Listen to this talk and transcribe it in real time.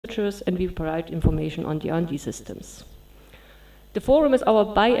researchers, and we provide information on the R&D systems. The forum is our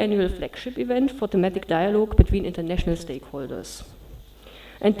biannual flagship event for thematic dialogue between international stakeholders.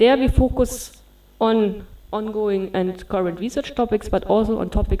 And there we focus on ongoing and current research topics, but also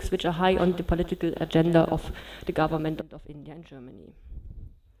on topics which are high on the political agenda of the government of India and Germany.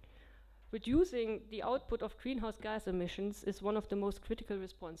 Reducing the output of greenhouse gas emissions is one of the most critical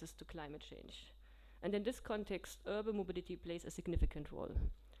responses to climate change. And in this context, urban mobility plays a significant role.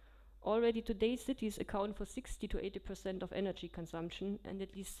 Already today, cities account for 60 to 80% of energy consumption and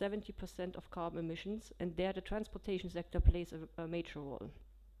at least 70% of carbon emissions, and there the transportation sector plays a major role.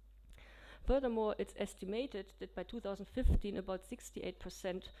 Furthermore, it's estimated that by 2015, about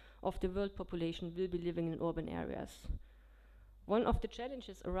 68% of the world population will be living in urban areas. One of the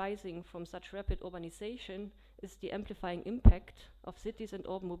challenges arising from such rapid urbanization is the amplifying impact of cities and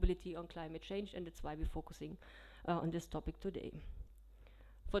urban mobility on climate change, and that's why we're focusing on this topic today.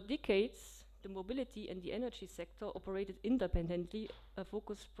 For decades, the mobility and the energy sector operated independently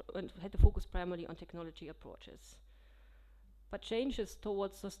and had a focus primarily on technology approaches. But changes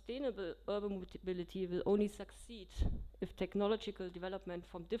towards sustainable urban mobility will only succeed if technological development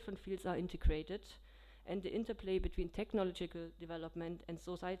from different fields are integrated, and the interplay between technological development and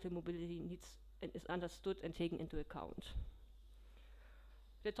societal mobility is understood and taken into account.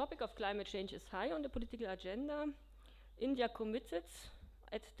 The topic of climate change is high on the political agenda. India committed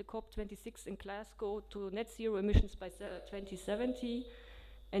at the COP26 in Glasgow to net zero emissions by 2070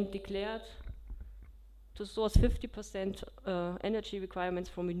 and declared to source 50% energy requirements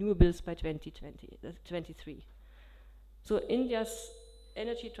from renewables by 2023. So India's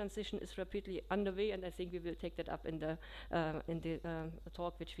energy transition is rapidly underway, and I think we will take that up in the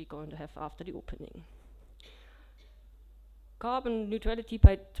talk which we're going to have after the opening. Carbon neutrality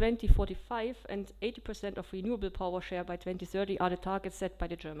by 2045 and 80% of renewable power share by 2030 are the targets set by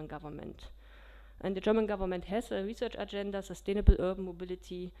the German government. And the German government has a research agenda, sustainable urban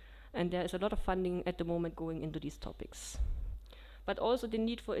mobility, and there is a lot of funding at the moment going into these topics. But also the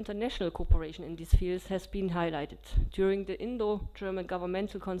need for international cooperation in these fields has been highlighted. During the Indo-German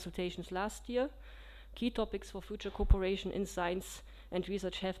governmental consultations last year, key topics for future cooperation in science and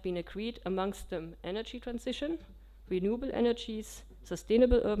research have been agreed, amongst them energy transition, renewable energies,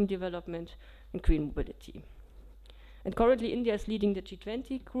 sustainable urban development, and green mobility. And currently India is leading the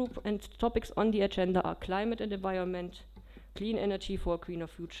G20 group, and topics on the agenda are climate and environment, clean energy for a greener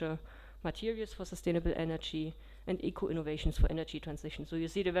future, materials for sustainable energy, and eco-innovations for energy transition. So you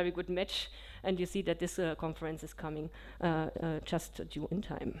see the very good match, and you see that this conference is coming just due in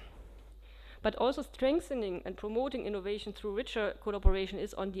time. But also strengthening and promoting innovation through richer collaboration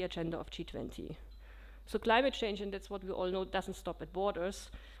is on the agenda of G20. So climate change, and that's what we all know, doesn't stop at borders,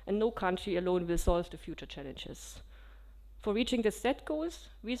 and no country alone will solve the future challenges. For reaching the set goals,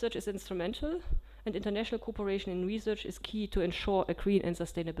 research is instrumental, and international cooperation in research is key to ensure a green and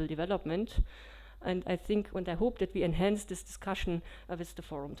sustainable development. And I think and I hope that we enhance this discussion with the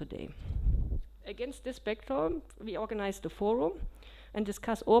forum today. Against this backdrop, we organized the forum and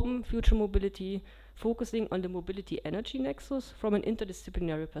discuss urban future mobility, focusing on the mobility energy nexus from an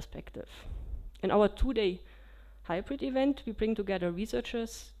interdisciplinary perspective. In our two-day hybrid event, we bring together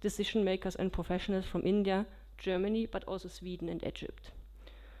researchers, decision makers, and professionals from India, Germany, but also Sweden and Egypt.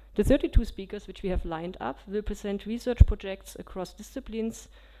 The 32 speakers which we have lined up will present research projects across disciplines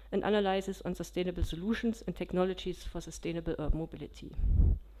and analyses on sustainable solutions and technologies for sustainable urban mobility.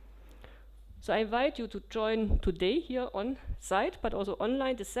 So I invite you to join today here on site, but also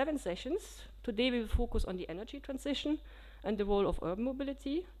online, the 7 sessions. Today we will focus on the energy transition and the role of urban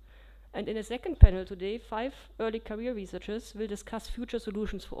mobility. And in a second panel today, 5 early career researchers will discuss future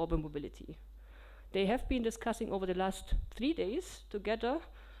solutions for urban mobility. They have been discussing over the last 3 days together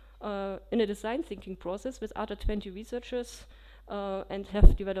in a design thinking process with other 20 researchers and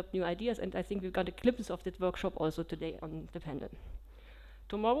have developed new ideas, and I think we've got a glimpse of that workshop also today on the panel.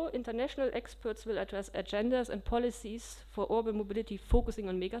 Tomorrow, international experts will address agendas and policies for urban mobility focusing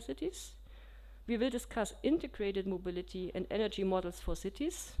on megacities. We will discuss integrated mobility and energy models for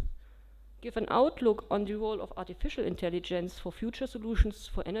cities, give an outlook on the role of artificial intelligence for future solutions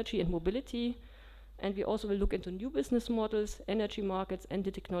for energy and mobility, and we also will look into new business models, energy markets, and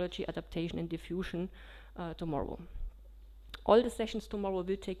the technology adaptation and diffusion tomorrow. All the sessions tomorrow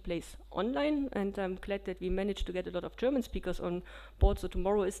will take place online, and I'm glad that we managed to get a lot of German speakers on board. So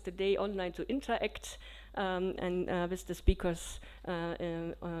tomorrow is the day online to interact with the speakers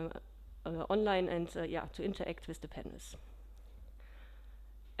online and to interact with the panelists.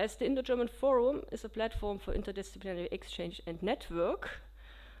 As the Indo-German Forum is a platform for interdisciplinary exchange and network,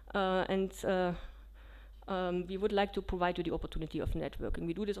 we would like to provide you the opportunity of networking.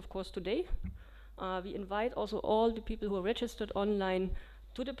 We do this, of course, today. We invite also all the people who are registered online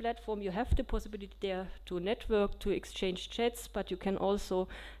to the platform. You have the possibility there to network, to exchange chats, but you can also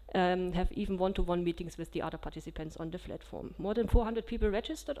have even one-to-one meetings with the other participants on the platform. More than 400 people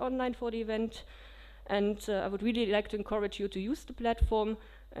registered online for the event, and I would really like to encourage you to use the platform.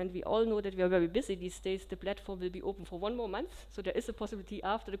 And we all know that we are very busy these days. The platform will be open for 1 more month, so there is a possibility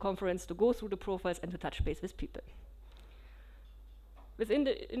after the conference to go through the profiles and to touch base with people. Within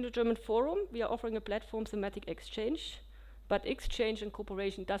the Indo-German Forum, we are offering a platform thematic exchange, but exchange and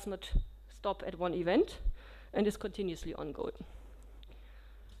cooperation does not stop at one event and is continuously ongoing.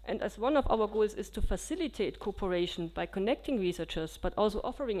 And as one of our goals is to facilitate cooperation by connecting researchers, but also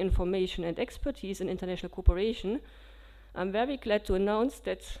offering information and expertise in international cooperation, I'm very glad to announce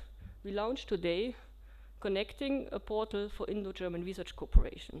that we launched today Connecting, a portal for Indo-German research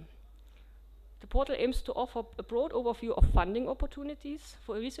cooperation. The portal aims to offer a broad overview of funding opportunities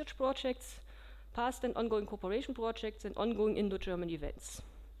for research projects, past and ongoing cooperation projects, and ongoing Indo-German events.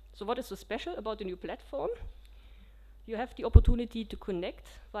 So what is so special about the new platform? You have the opportunity to connect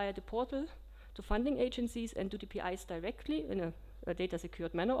via the portal to funding agencies and to the PIs directly in a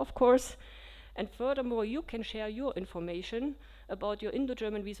data-secured manner, of course. And furthermore, you can share your information about your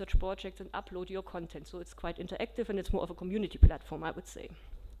Indo-German research projects and upload your content. So it's quite interactive and it's more of a community platform, I would say.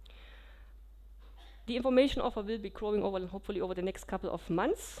 The information offer will be growing hopefully over the next couple of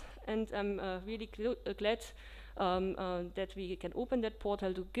months. And I'm really glad that we can open that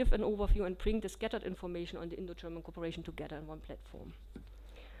portal to give an overview and bring the scattered information on the Indo-German cooperation together in one platform.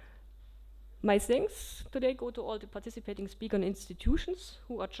 My thanks today go to all the participating speakers and institutions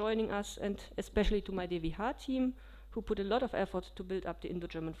who are joining us, and especially to my DWH team, who put a lot of effort to build up the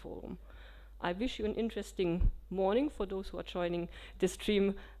Indo-German Forum. I wish you an interesting morning for those who are joining the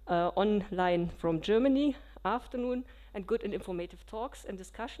stream online from Germany, afternoon, and good and informative talks and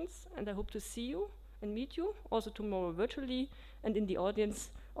discussions. And I hope to see you and meet you also tomorrow virtually and in the audience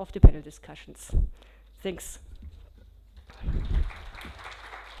of the panel discussions. Thanks.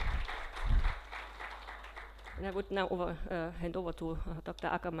 And I would now hand over to Dr.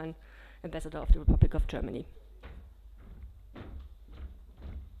 Ackermann, Ambassador of the Republic of Germany.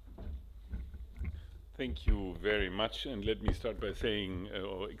 Thank you very much, and let me start by saying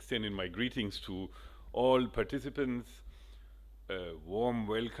or extending my greetings to all participants. A warm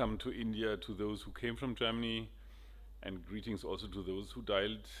welcome to India, to those who came from Germany, and greetings also to those who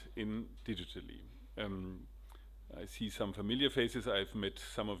dialed in digitally. I see some familiar faces. I've met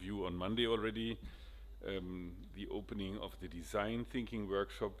some of you on Monday already. The opening of the design thinking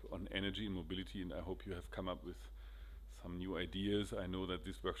workshop on energy and mobility, and I hope you have come up with some new ideas. I know that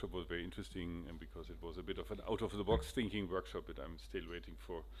this workshop was very interesting, and because it was a bit of an out-of-the-box thinking workshop, but I'm still waiting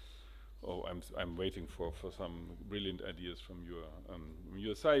for, I'm waiting for some brilliant ideas from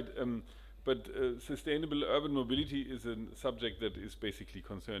your side. But sustainable urban mobility is a subject that is basically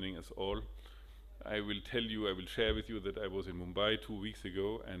concerning us all. I will share with you that I was in Mumbai 2 weeks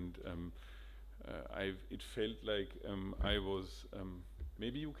ago, and it felt like I was,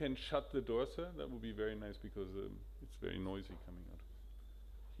 maybe you can shut the door, sir? That would be very nice, because it's very noisy coming out.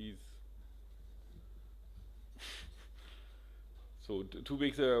 So 2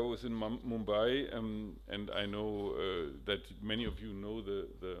 weeks ago I was in Mumbai, and I know that many of you know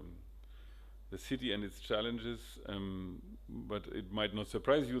the city and its challenges, but it might not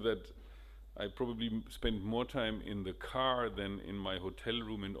surprise you that I probably spent more time in the car than in my hotel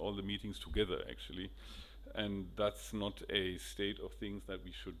room in all the meetings together, actually. And that's not a state of things that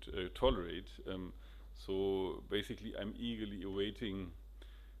we should tolerate. So basically, I'm eagerly awaiting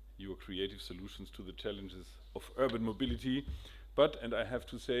your creative solutions to the challenges of urban mobility. But, and I have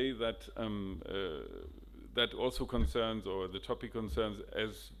to say that that also concerns, or the topic concerns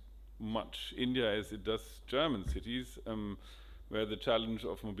as much India as it does German cities, where the challenge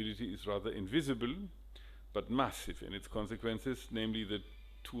of mobility is rather invisible, but massive in its consequences, namely the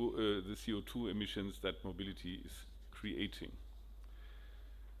CO2 emissions that mobility is creating.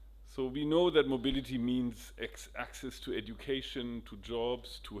 So we know that mobility means access to education, to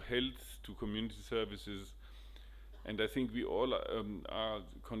jobs, to health, to community services, and I think we all are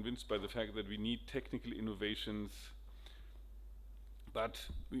convinced by the fact that we need technical innovations, but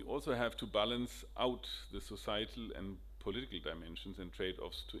we also have to balance out the societal and political dimensions and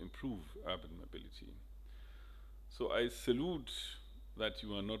trade-offs to improve urban mobility. So I salute that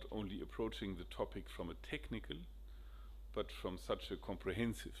you are not only approaching the topic from a technical, but from such a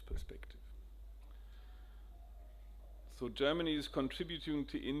comprehensive perspective. So Germany is contributing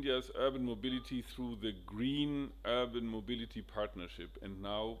to India's urban mobility through the Green Urban Mobility Partnership, and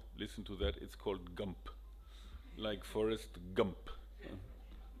now, listen to that, it's called GUMP. like Forrest Gump.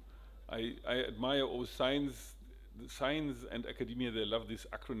 I admire all science and academia. They love these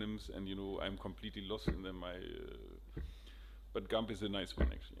acronyms, and you know I'm completely lost in them. But Gump is a nice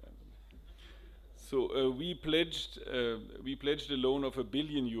one actually. So we pledged a loan of €1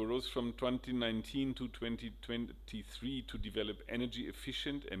 billion from 2019 to 2023 to develop energy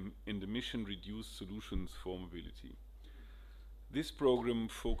efficient and emission reduced solutions for mobility. This program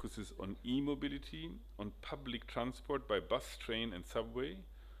focuses on e-mobility, on public transport by bus, train and subway,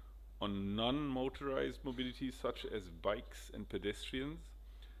 on non-motorized mobility such as bikes and pedestrians,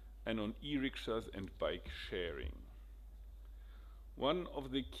 and on e-rickshaws and bike sharing. One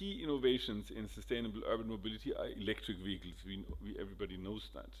of the key innovations in sustainable urban mobility are electric vehicles. Everybody knows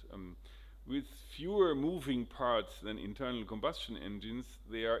that. With fewer moving parts than internal combustion engines,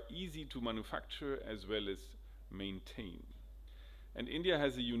 they are easy to manufacture as well as maintain. And India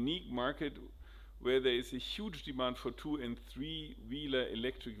has a unique market where there is a huge demand for 2- and 3-wheeler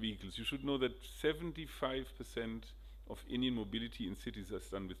electric vehicles. You should know that 75% of Indian mobility in cities is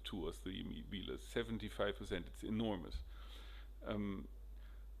done with 2 or 3-wheelers. 75%, it's enormous.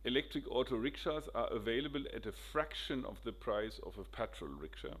 Electric auto rickshaws are available at a fraction of the price of a petrol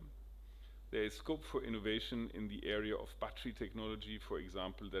rickshaw. There is scope for innovation in the area of battery technology, for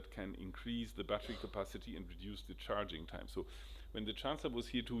example, that can increase the battery capacity and reduce the charging time. So when the Chancellor was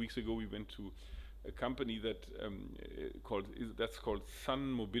here 2 weeks ago, we went to a company that that's called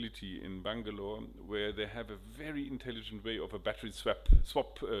Sun Mobility in Bangalore, where they have a very intelligent way of a battery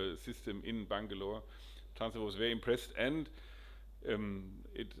swap system in Bangalore. Chancellor was very impressed, and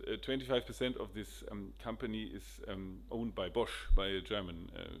 25% of this company is owned by Bosch, by a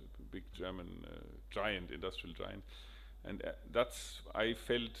big German industrial giant. And that's, I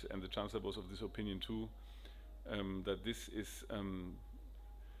felt, and the Chancellor was of this opinion too, that this is,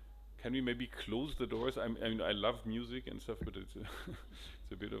 can we maybe close the doors? I mean, I love music and stuff, but it's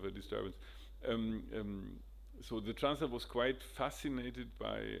a bit of a disturbance. So the Chancellor was quite fascinated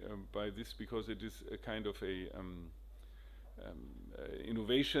by this, because it is a kind of a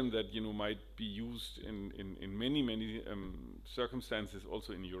innovation that might be used in many circumstances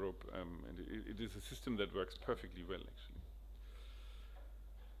also in Europe, and it is a system that works perfectly well actually.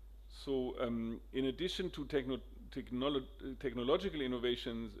 So in addition to technological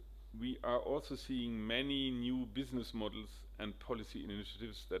innovations, we are also seeing many new business models and policy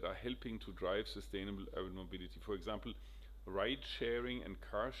initiatives that are helping to drive sustainable urban mobility. For example, ride-sharing and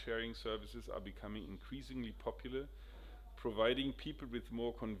car-sharing services are becoming increasingly popular, providing people with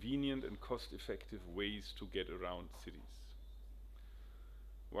more convenient and cost-effective ways to get around cities.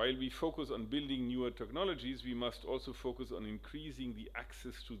 While we focus on building newer technologies, we must also focus on increasing the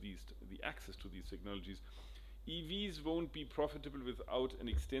access to these technologies. EVs won't be profitable without an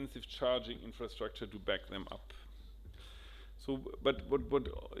extensive charging infrastructure to back them up. So, but what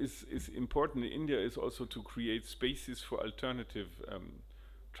is important in India is also to create spaces for alternative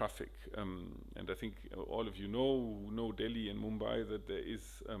traffic, and I think all of you know Delhi and Mumbai, that there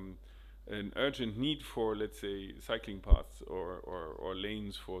is an urgent need for, let's say, cycling paths or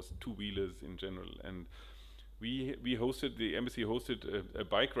lanes for 2-wheelers in general. And the embassy hosted a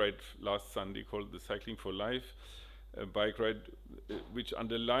bike ride last Sunday called the Cycling for Life, a bike ride which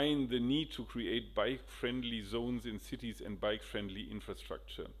underlined the need to create bike-friendly zones in cities and bike-friendly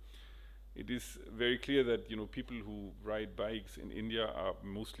infrastructure. It is very clear that people who ride bikes in India are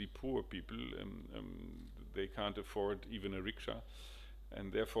mostly poor people, they can't afford even a rickshaw,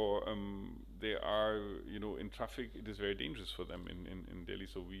 and therefore they are in traffic. It is very dangerous for them in Delhi.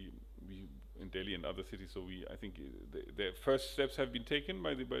 So we in Delhi and other cities. So I think the first steps have been taken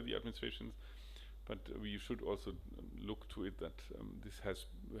by the administrations, but we should also look to it that this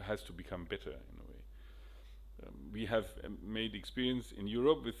has to become better in a way. We have made experience in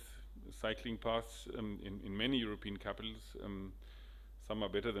Europe with cycling paths in many European capitals. Some are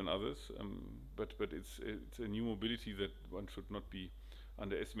better than others, but it's a new mobility that one should not be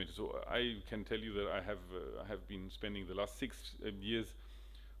underestimated. So I can tell you that I have been spending the last 6 years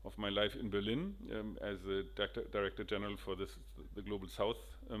of my life in Berlin as the Director General for the Global South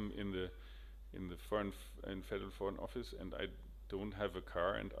in the Federal Foreign Office, and I don't have a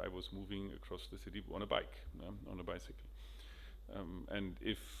car, and I was moving across the city on a bike, on a bicycle. And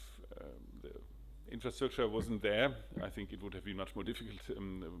if the infrastructure wasn't there, I think it would have been much more difficult.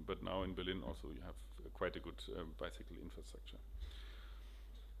 But now in Berlin also you have quite a good bicycle infrastructure.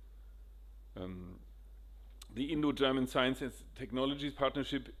 The Indo-German Science and Technologies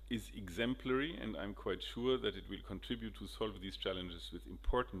Partnership is exemplary, and I'm quite sure that it will contribute to solve these challenges with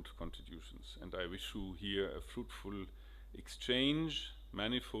important contributions. And I wish you here a fruitful exchange,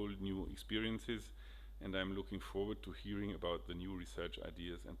 manifold new experiences, and I'm looking forward to hearing about the new research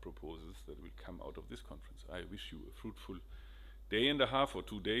ideas and proposals that will come out of this conference. I wish you a fruitful day and a half, or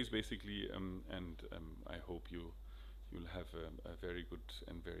 2 days basically, and I hope you'll have a very good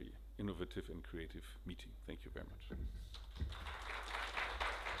and very innovative and creative meeting. Thank you very much.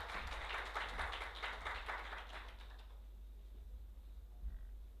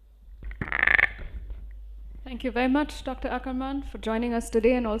 Thank you very much, Dr. Ackermann, for joining us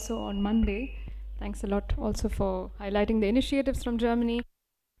today and also on Monday. Thanks a lot also for highlighting the initiatives from Germany.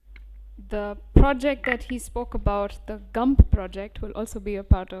 The project that he spoke about, the GUMP project, will also be a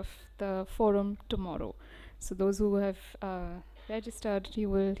part of the forum tomorrow. So those who have registered, you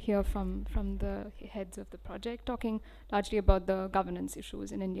will hear from the heads of the project, talking largely about the governance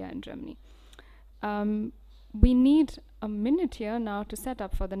issues in India and Germany. We need a minute here now to set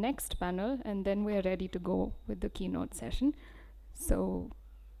up for the next panel, and then we are ready to go with the keynote session. So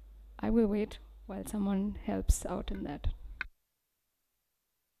I will wait while someone helps out in that.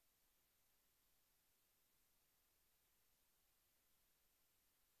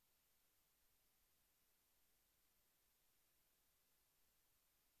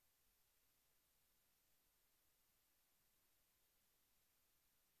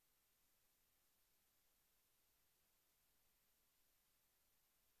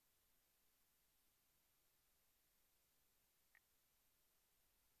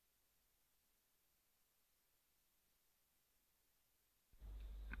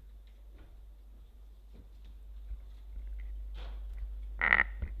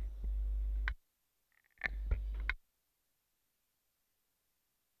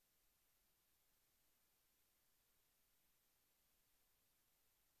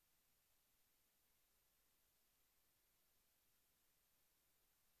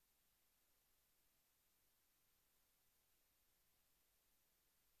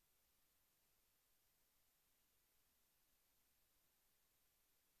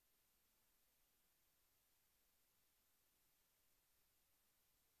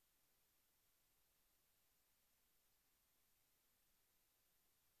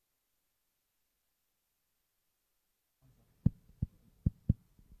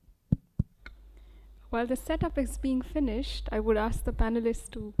 While the setup is being finished, I would ask the panelists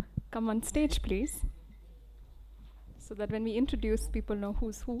to come on stage, please, so that when we introduce, people know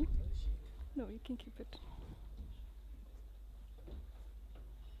who's who. No, you can keep it.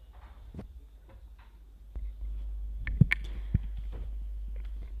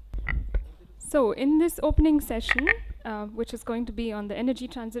 So in this opening session, which is going to be on the energy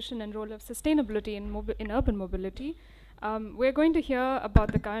transition and role of sustainability in urban mobility, we're going to hear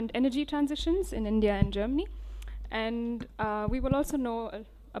about the current energy transitions in India and Germany. And we will also know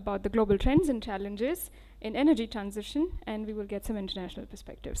about the global trends and challenges in energy transition, and we will get some international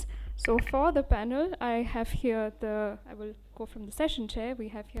perspectives. So for the panel, I have here I will go from the session chair. We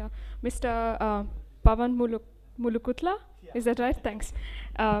have here Mr. Pavan Mulukutla. Yeah. Is that right? Thanks.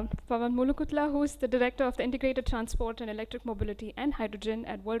 Pavan Mulukutla, who is the Director of the Integrated Transport and Electric Mobility and Hydrogen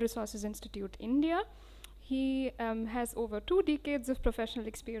at World Resources Institute, India. He has over 2 decades of professional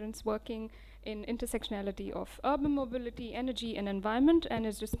experience working in intersectionality of urban mobility, energy, and environment, and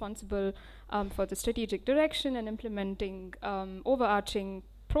is responsible for the strategic direction and implementing overarching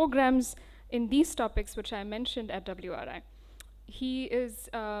programs in these topics, which I mentioned at WRI. He is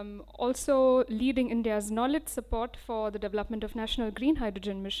also leading India's knowledge support for the development of National Green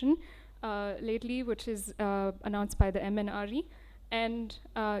Hydrogen Mission lately, which is announced by the MNRE. And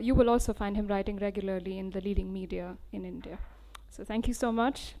you will also find him writing regularly in the leading media in India. So thank you so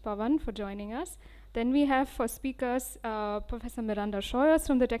much, Pavan, for joining us. Then we have for speakers Professor Miranda Scheuers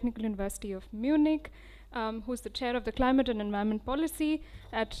from the Technical University of Munich, who's the chair of the Climate and Environment Policy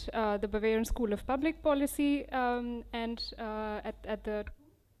at the Bavarian School of Public Policy, and at the...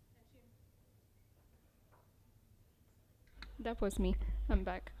 That was me. I'm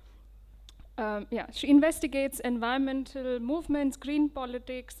back. She investigates environmental movements, green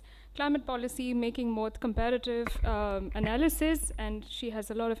politics, climate policy, making more comparative analysis, and she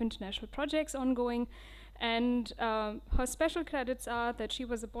has a lot of international projects ongoing. And her special credits are that she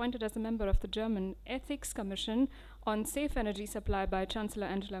was appointed as a member of the German Ethics Commission on Safe Energy Supply by Chancellor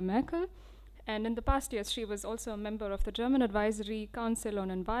Angela Merkel. And in the past years, she was also a member of the German Advisory Council on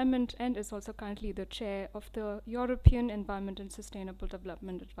Environment and is also currently the chair of the European Environment and Sustainable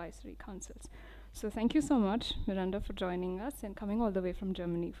Development Advisory Councils. So thank you so much, Miranda, for joining us and coming all the way from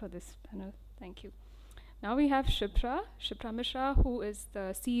Germany for this panel. Thank you. Now we have Shipra Mishra, who is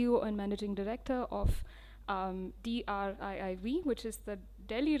the CEO and Managing Director of DRIIV, which is the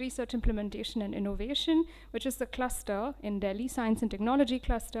Delhi Research Implementation and Innovation, which is the cluster in Delhi, Science and Technology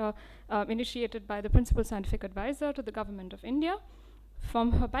cluster, initiated by the Principal Scientific Advisor to the Government of India.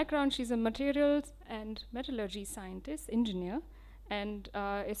 From her background, she's a materials and metallurgy scientist, engineer, and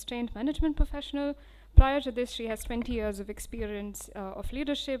is trained management professional. Prior to this, she has 20 years of experience of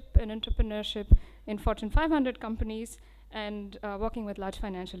leadership and entrepreneurship in Fortune 500 companies and working with large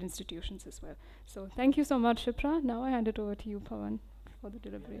financial institutions as well. So thank you so much, Shipra. Now I hand it over to you, Pawan, for the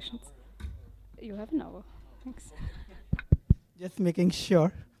deliberations. You have an hour. Thanks. Just making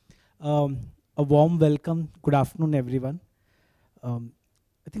sure. A warm welcome. Good afternoon, everyone.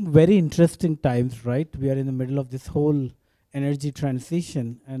 I think very interesting times, right? We are in the middle of this whole energy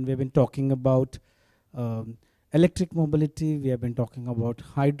transition, and we've been talking about electric mobility, we have been talking about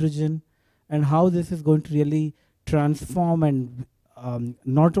hydrogen, and how this is going to really transform and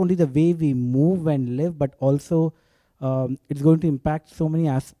not only the way we move and live, but also it's going to impact so many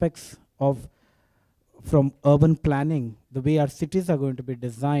aspects of from urban planning, the way our cities are going to be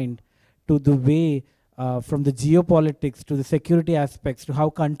designed, to the way from the geopolitics to the security aspects, to how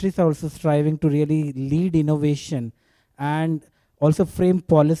countries are also striving to really lead innovation and also frame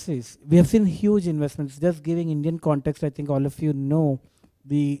policies. We have seen huge investments. Just giving Indian context, I think all of you know,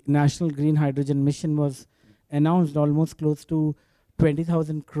 the National Green Hydrogen Mission was announced, almost close to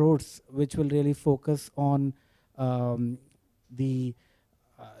 20,000 crores, which will really focus on the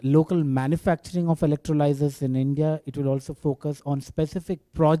local manufacturing of electrolyzers in India. It will also focus on specific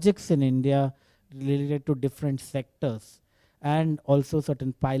projects in India related to different sectors, and also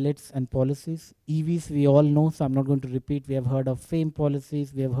certain pilots and policies. EVs, we all know, so I'm not going to repeat. We have heard of FAME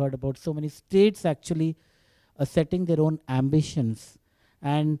policies. We have heard about so many states actually setting their own ambitions,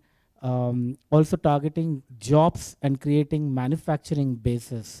 and also targeting jobs and creating manufacturing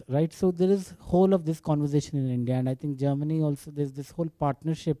bases, right? So there is whole of this conversation in India, and I think Germany also, there's this whole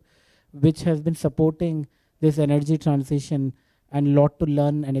partnership which has been supporting this energy transition, and lot to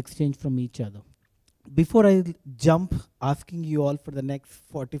learn and exchange from each other. Before I jump asking you all for the next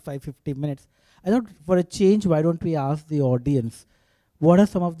 45-50 minutes, I thought for a change, why don't we ask the audience, what are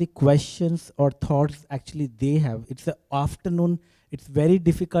some of the questions or thoughts actually they have? It's the afternoon, it's very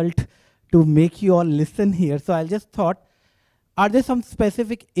difficult to make you all listen here. So I just thought, are there some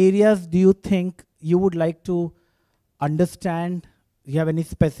specific areas do you think you would like to understand? Do you have any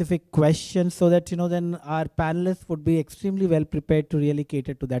specific questions, so that, you know, then our panelists would be extremely well prepared to really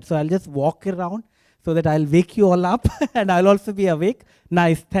cater to that. So I'll just walk around so that I'll wake you all up and I'll also be awake.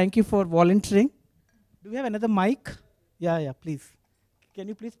 Nice, thank you for volunteering. Do we have another mic? Yeah, please. Can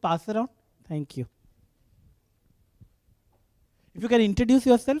you please pass around? Thank you. If you can introduce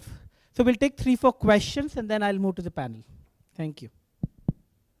yourself. So we'll take 3-4 questions and then I'll move to the panel. Thank you.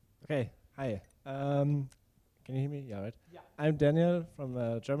 Okay, hi. Can you hear me? Yeah, right? Yeah. I'm Daniel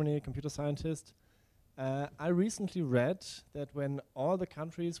from Germany, computer scientist. I recently read that when all the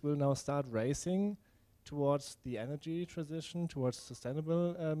countries will now start racing towards the energy transition, towards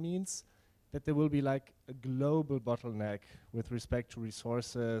sustainable means, that there will be like a global bottleneck with respect to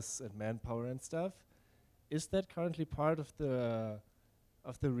resources and manpower and stuff. Is that currently part of the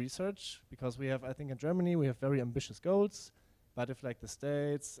research? Because we have, I think in Germany, we have very ambitious goals, but if like the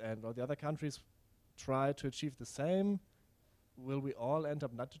States and all the other countries try to achieve the same, will we all end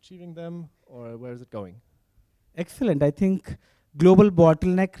up not achieving them, or where is it going? Excellent. I think global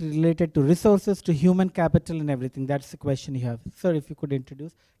bottleneck related to resources, to human capital and everything. That's the question you have. Sir, if you could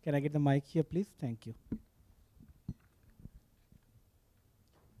introduce. Can I get the mic here, please? Thank you.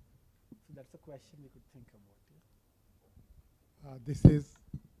 So that's a question we could think about. This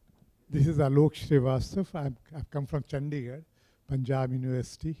is Alok Srivastav. I've come from Chandigarh, Punjab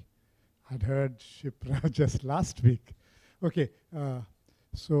University. I'd heard Shipra just last week. Okay,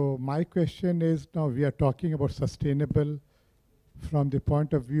 so my question is, now we are talking about sustainable from the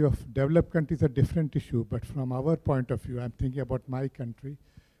point of view of developed countries, a different issue, but from our point of view, I'm thinking about my country.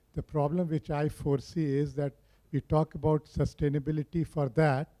 The problem which I foresee is that we talk about sustainability for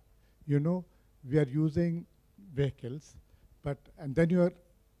that, you know, we are using vehicles, and then you are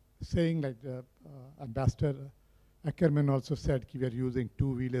saying, like the Ambassador Ackerman also said, we are using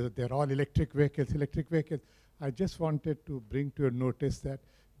two-wheelers, they're all electric vehicles. I just wanted to bring to your notice that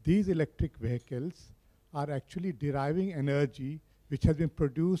these electric vehicles are actually deriving energy which has been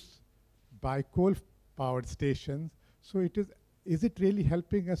produced by coal-powered stations. So is it really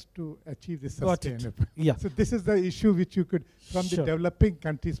helping us to achieve this sustainable? Yeah. So this is the issue which you could, from the developing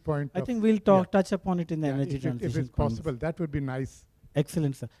countries' point of view. I think we'll touch upon it in the energy transition. If it's possible, that would be nice.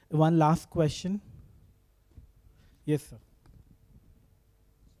 Excellent, sir. One last question. Yes, sir.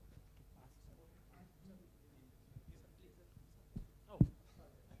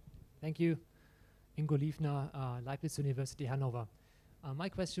 Thank you. Ingo Liefner, Leibniz University, Hanover. My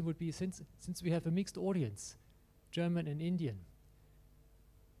question would be, since we have a mixed audience, German and Indian,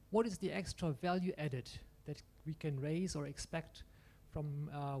 what is the extra value added that we can raise or expect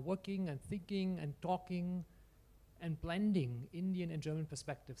from working and thinking and talking and blending Indian and German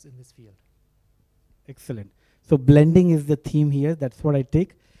perspectives in this field? Excellent. So blending is the theme here. That's what I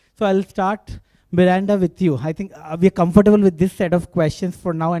take. So I'll start, Miranda, with you. I think we're comfortable with this set of questions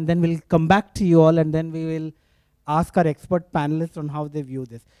for now, and then we'll come back to you all, and then we will ask our expert panelists on how they view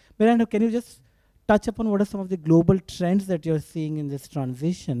this. Miranda, can you just touch upon what are some of the global trends that you're seeing in this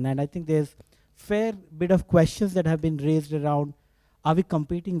transition? And I think there's fair bit of questions that have been raised around, are we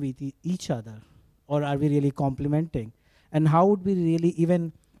competing with each other, or are we really complementing? And how would we really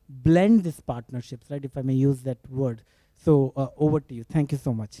even blend these partnerships, right, if I may use that word? So over to you. Thank you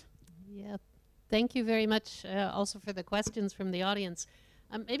so much. Yeah, thank you very much also for the questions from the audience.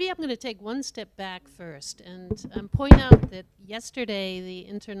 Maybe I'm going to take one step back first and point out that yesterday the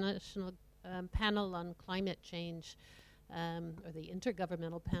International Panel on Climate Change, or the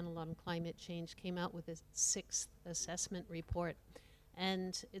Intergovernmental Panel on Climate Change, came out with its 6th assessment report.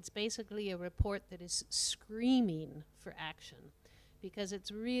 And it's basically a report that is screaming for action, because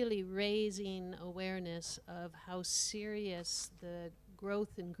it's really raising awareness of how serious the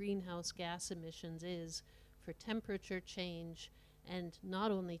growth in greenhouse gas emissions is for temperature change, and not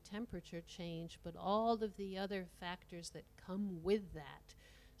only temperature change, but all of the other factors that come with that.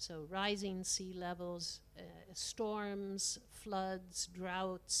 So rising sea levels, storms, floods,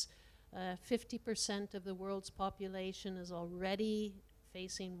 droughts. 50% of the world's population is already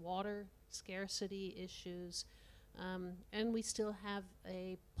facing water scarcity issues. And we still have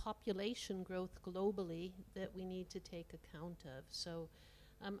a population growth globally that we need to take account of. So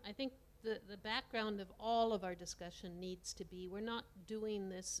I think the background of all of our discussion needs to be, we're not doing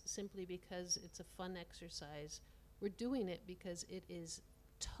this simply because it's a fun exercise. We're doing it because it is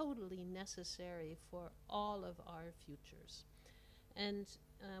totally necessary for all of our futures. And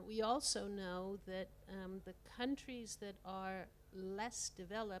we also know that the countries that are less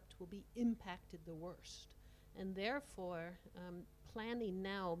developed will be impacted the worst. And therefore, planning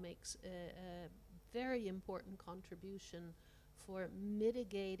now makes a very important contribution for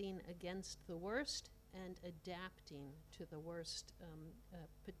mitigating against the worst and adapting to the worst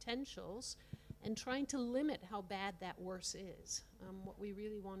potentials, and trying to limit how bad that worse is. What we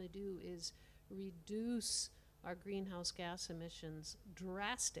really want to do is reduce our greenhouse gas emissions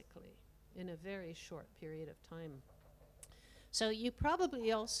drastically in a very short period of time. So you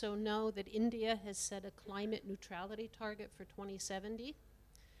probably also know that India has set a climate neutrality target for 2070,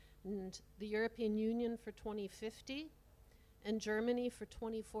 and the European Union for 2050, and Germany for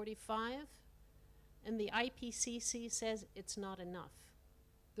 2045, and the IPCC says it's not enough.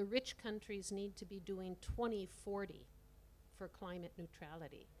 The rich countries need to be doing 2040 for climate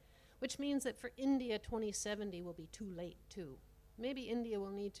neutrality, which means that for India, 2070 will be too late too. Maybe India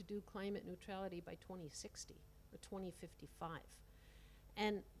will need to do climate neutrality by 2060 or 2055.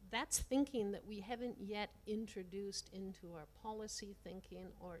 And that's thinking that we haven't yet introduced into our policy thinking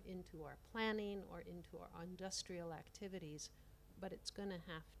or into our planning or into our industrial activities, but it's going to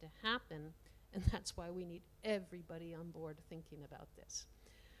have to happen, and that's why we need everybody on board thinking about this.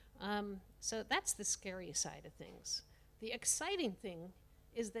 So that's the scary side of things. The exciting thing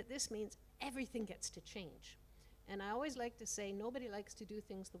is that this means everything gets to change. And I always like to say, nobody likes to do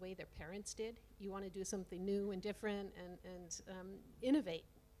things the way their parents did. You want to do something new and different and innovate.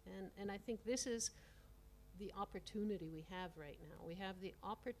 And I think this is the opportunity we have right now. We have the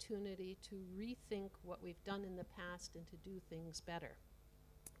opportunity to rethink what we've done in the past and to do things better.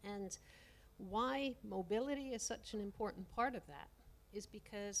 And why mobility is such an important part of that is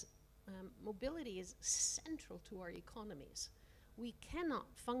because mobility is central to our economies. We cannot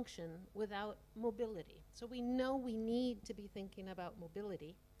function without mobility. So we know we need to be thinking about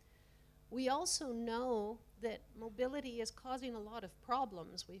mobility. We also know that mobility is causing a lot of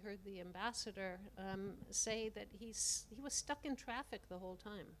problems. We heard the ambassador say that he was stuck in traffic the whole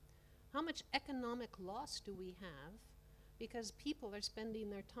time. How much economic loss do we have because people are spending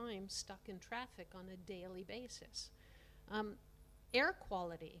their time stuck in traffic on a daily basis? Air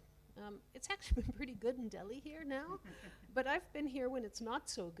quality. It's actually been pretty good in Delhi here now, but I've been here when it's not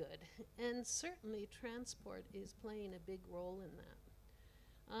so good. And certainly transport is playing a big role in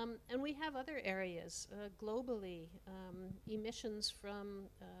that. And we have other areas globally. Emissions from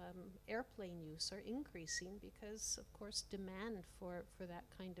airplane use are increasing because, of course, demand for that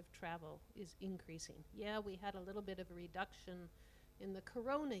kind of travel is increasing. Yeah, we had a little bit of a reduction in the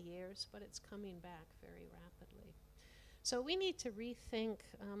corona years, but it's coming back very rapidly. So we need to rethink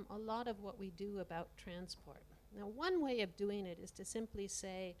a lot of what we do about transport. Now, one way of doing it is to simply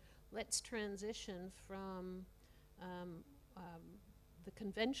say, let's transition from the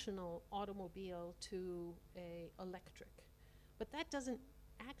conventional automobile to a electric. But that doesn't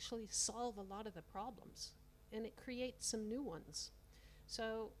actually solve a lot of the problems, and it creates some new ones.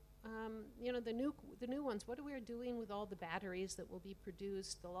 So, you know, the new ones, what are we doing with all the batteries that will be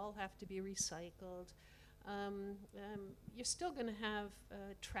produced? They'll all have to be recycled. You're still going to have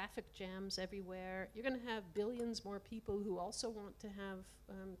traffic jams everywhere. You're going to have billions more people who also want to have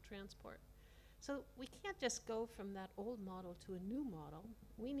transport. So we can't just go from that old model to a new model.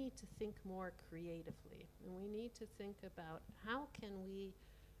 We need to think more creatively, and we need to think about how can we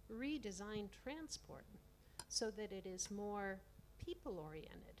redesign transport so that it is more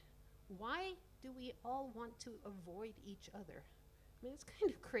people-oriented. Why do we all want to avoid each other? I mean, it's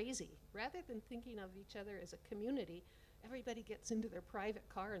kind of crazy. Rather than thinking of each other as a community, everybody gets into their private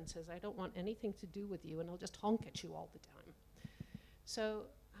car and says, I don't want anything to do with you, and I'll just honk at you all the time. So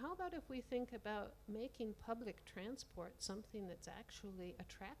how about if we think about making public transport something that's actually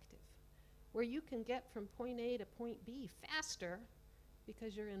attractive, where you can get from point A to point B faster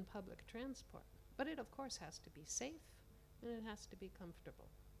because you're in public transport. But it, of course, has to be safe, and it has to be comfortable.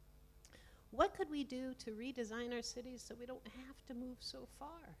 What could we do to redesign our cities so we don't have to move so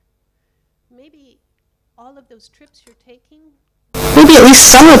far? Maybe all of those trips you're taking, maybe at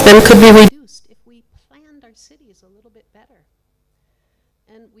least some of them could be reduced if we planned our cities a little bit better.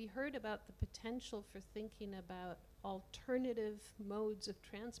 And we heard about the potential for thinking about alternative modes of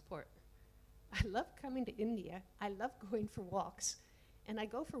transport. I love coming to India. I love going for walks. And I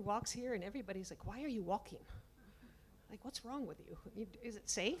go for walks here, and everybody's like, why are you walking? Like, what's wrong with you? Is it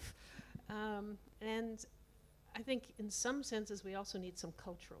safe? And I think in some senses we also need some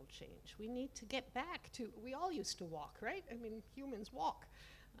cultural change. We need to get back to, we all used to walk, right? I mean, humans walk.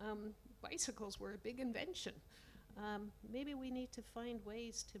 Bicycles were a big invention. Maybe we need to find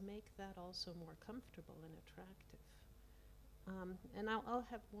ways to make that also more comfortable and attractive. And I'll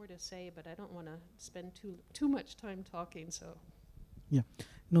have more to say, but I don't want to spend too much time talking, so. Yeah,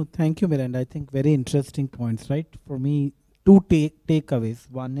 no, thank you, Miranda. I think very interesting points, right? For me, two takeaways.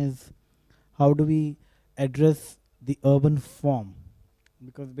 One is, how do we address the urban form?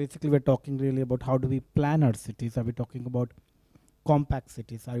 Because basically we're talking really about how do we plan our cities. Are we talking about compact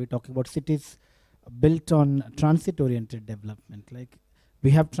cities? Are we talking about cities built on transit-oriented development? Like,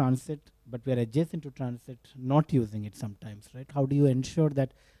 we have transit, but we are adjacent to transit, not using it sometimes, right? How do you ensure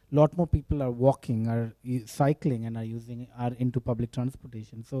that a lot more people are walking, are cycling, and are into public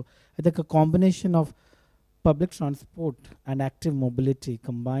transportation? So I think a combination of public transport and active mobility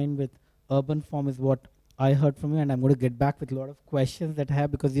combined with urban form is what I heard from you, and I'm going to get back with a lot of questions that I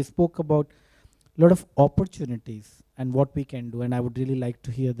have, because you spoke about a lot of opportunities and what we can do, and I would really like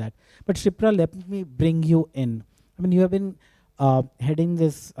to hear that. But Shipra, let me bring you in. I mean, you have been heading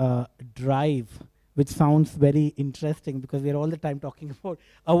this drive, which sounds very interesting, because we're all the time talking about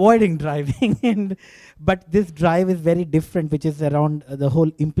avoiding driving, but this drive is very different, which is around the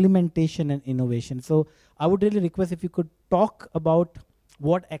whole implementation and innovation. So I would really request if you could talk about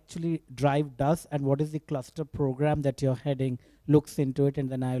what actually Drive does and what is the cluster program that you're heading looks into it,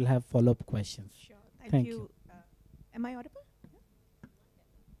 and then I will have follow-up questions. Sure, thank you. Am I audible?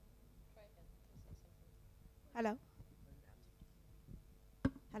 Hello?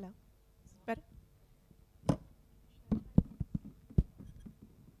 Hello? Better?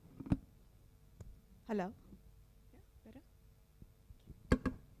 Hello? Yeah, better?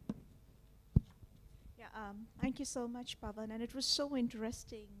 Yeah, thank you so much, Pavan, and it was so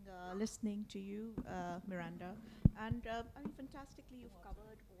interesting listening to you, Miranda. And I mean, fantastically, you've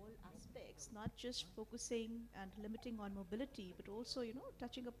covered all aspects, not just focusing and limiting on mobility, but also, you know,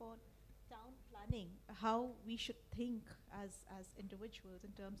 touching upon town planning, how we should think as individuals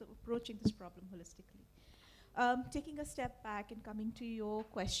in terms of approaching this problem holistically. Taking a step back and coming to your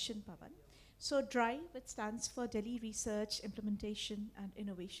question, Pavan. So DRIVE, it stands for Delhi Research, Implementation and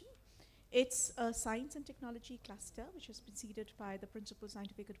Innovation. It's a science and technology cluster which has been seeded by the Principal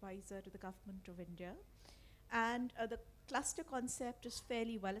Scientific Advisor to the Government of India. And the cluster concept is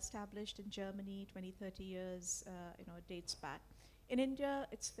fairly well established in Germany, 20, 30 years, you know, it dates back. In India,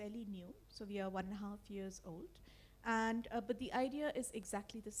 it's fairly new, so we are 1.5 years old. And but the idea is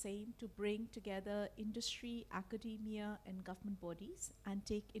exactly the same, to bring together industry, academia, and government bodies and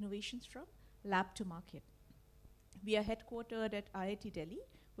take innovations from lab to market. We are headquartered at IIT Delhi,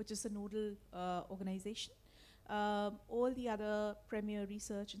 which is a nodal organization. All the other premier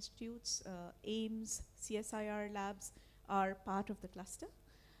research institutes, AIMS, CSIR labs are part of the cluster.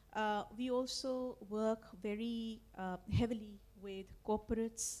 We also work very heavily with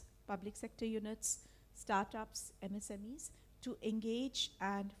corporates, public sector units, startups, MSMEs to engage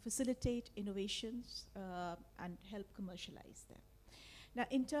and facilitate innovations and help commercialize them. Now,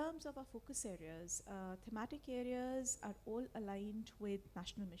 in terms of our focus areas, thematic areas are all aligned with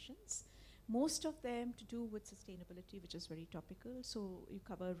national missions. Most of them to do with sustainability, which is very topical. So you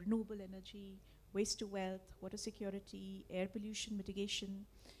cover renewable energy, waste to wealth, water security, air pollution mitigation,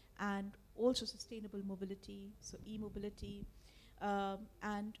 and also sustainable mobility, so e-mobility.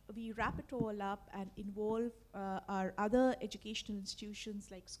 And we wrap it all up and involve our other educational institutions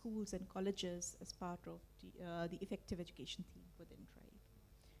like schools and colleges as part of the effective education theme within DRIVE.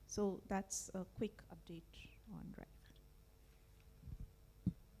 So that's a quick update on DRIVE.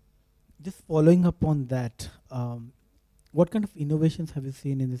 Just following up on that, what kind of innovations have you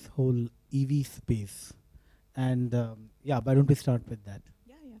seen in this whole EV space? And yeah, why don't we start with that?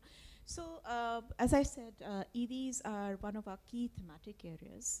 Yeah. So as I said, EVs are one of our key thematic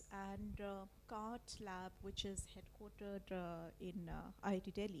areas, and CART Lab, which is headquartered in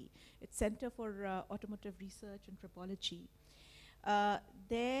IIT Delhi, it's Center for Automotive Research and Tribology.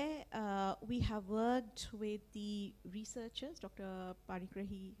 There we have worked with the researchers, Dr.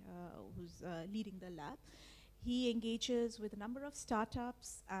 Panigrahi, who's leading the lab. He engages with a number of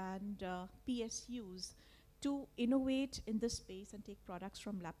startups and PSUs to innovate in this space and take products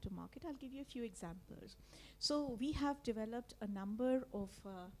from lab to market. I'll give you a few examples. So we have developed a number of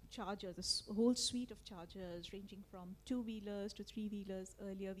chargers, a whole suite of chargers ranging from two-wheelers to three-wheelers.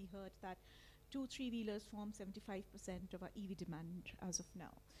 Earlier we heard that 2-3-wheelers form 75% of our EV demand as of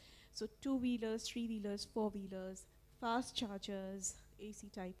now. So two-wheelers, three-wheelers, four-wheelers, fast chargers, AC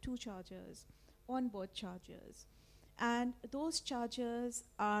type 2 chargers, onboard chargers. And those chargers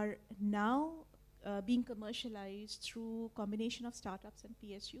are now being commercialized through combination of startups and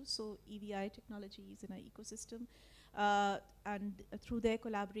PSUs, so EVI technologies in our ecosystem, and through their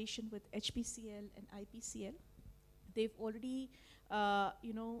collaboration with HPCL and IPCL. They've already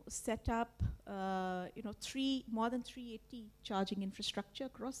set up more than 380 charging infrastructure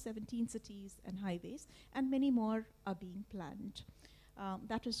across 17 cities and highways, and many more are being planned.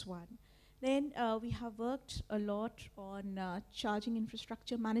 That is one. Then we have worked a lot on charging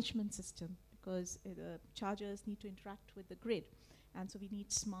infrastructure management system, because the chargers need to interact with the grid, and so we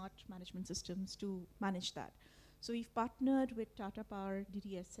need smart management systems to manage that. So we've partnered with Tata Power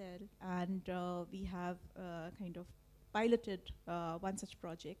DDSL, and we have kind of piloted one such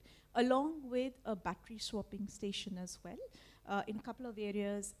project, along with a battery swapping station as well, in a couple of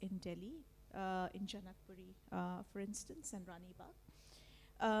areas in Delhi, in Janakpuri, for instance, and Rani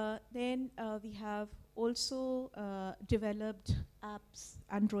Bagh. Then we have also developed apps,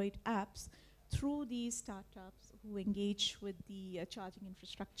 Android apps, through these startups who engage with the charging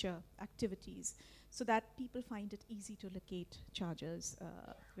infrastructure activities, so that people find it easy to locate chargers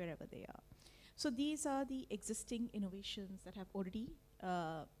wherever they are. So these are the existing innovations that have already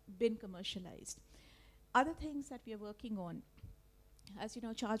been commercialized. Other things that we are working on, as you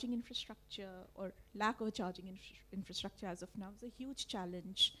know, charging infrastructure or lack of a charging infrastructure as of now is a huge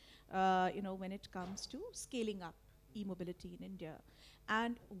challenge, when it comes to scaling up e-mobility in India.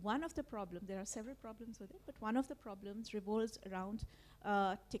 And one of the problems, there are several problems with it, but one of the problems revolves around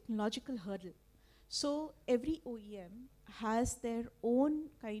technological hurdle. So every OEM has their own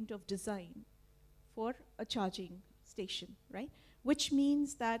kind of design for a charging station, right? Which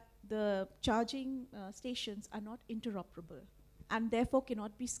means that the charging stations are not interoperable and therefore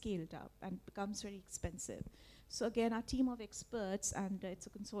cannot be scaled up and becomes very expensive. So again, our team of experts, and it's a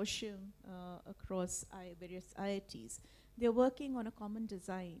consortium across various IITs, they're working on a common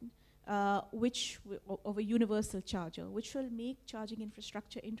design of a universal charger, which will make charging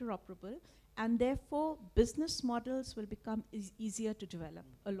infrastructure interoperable, and therefore business models will become easier to develop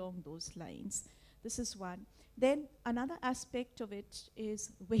along those lines. This is one. Then another aspect of it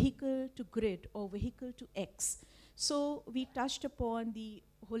is vehicle to grid or vehicle to X. So we touched upon the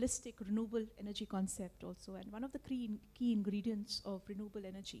holistic renewable energy concept also, and one of the key ingredients of renewable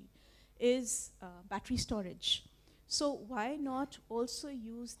energy is battery storage. So why not also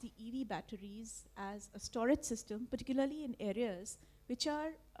use the EV batteries as a storage system, particularly in areas which are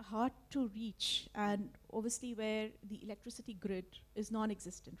hard to reach and obviously where the electricity grid is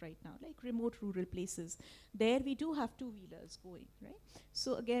non-existent right now, like remote rural places. There we do have two-wheelers going, right?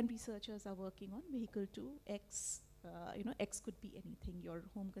 So again, researchers are working on vehicle to X. X could be anything, your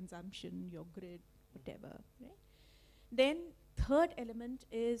home consumption, your grid, whatever, right? Then third element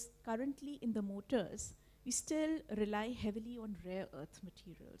is currently in the motors, we still rely heavily on rare earth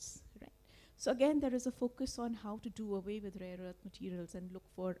materials, right? So again, there is a focus on how to do away with rare earth materials and look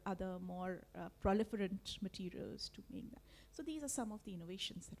for other more proliferant materials to make that. So these are some of the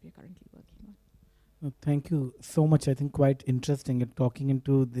innovations that we are currently working on. Thank you so much. I think quite interesting at talking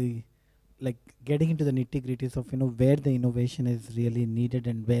into the, like getting into the nitty-gritties of, where the innovation is really needed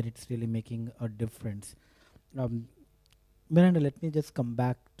and where it's really making a difference. Miranda, let me just come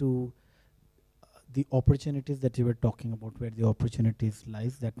back to the opportunities that you were talking about, where the opportunities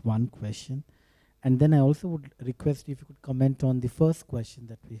lies, that one question. And then I also would request if you could comment on the first question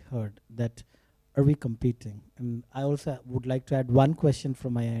that we heard, that are we competing? And I also would like to add one question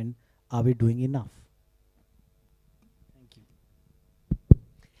from my end, are we doing enough? Thank you.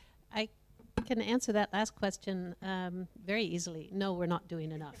 I can answer that last question very easily. No, we're not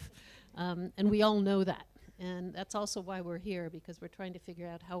doing enough. And we all know that. And that's also why we're here, because we're trying to figure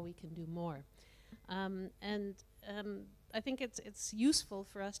out how we can do more. I think it's useful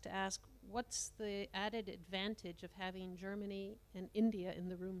for us to ask, what's the added advantage of having Germany and India in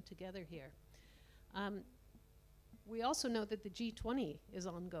the room together here? We also know that the G20 is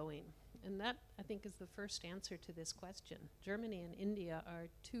ongoing, and that, I think, is the first answer to this question. Germany and India are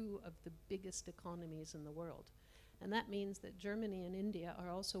two of the biggest economies in the world. And that means that Germany and India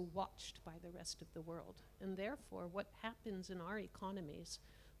are also watched by the rest of the world. And therefore, what happens in our economies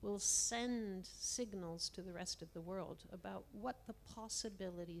will send signals to the rest of the world about what the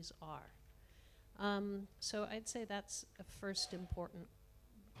possibilities are. So I'd say that's a first important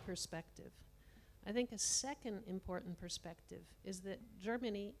perspective. I think a second important perspective is that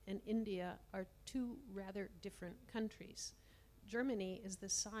Germany and India are two rather different countries. Germany is the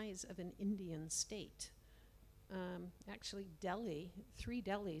size of an Indian state. Actually, Delhi, 3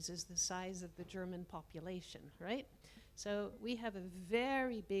 Delhis is the size of the German population, right? So we have a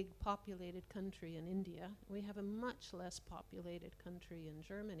very big populated country in India. We have a much less populated country in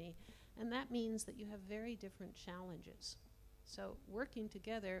Germany. And that means that you have very different challenges. So working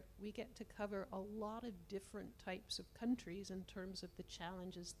together, we get to cover a lot of different types of countries in terms of the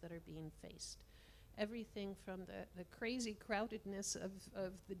challenges that are being faced. Everything from the crazy crowdedness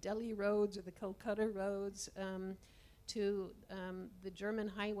of the Delhi roads or the Calcutta roads to the German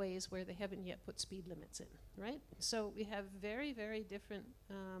highways where they haven't yet put speed limits in, right? So we have very, very different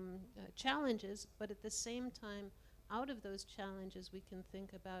challenges, but at the same time, out of those challenges, we can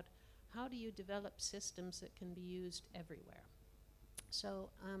think about how do you develop systems that can be used everywhere. So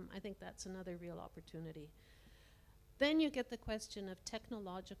I think that's another real opportunity. Then you get the question of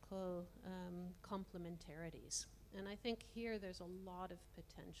technological complementarities. And I think here there's a lot of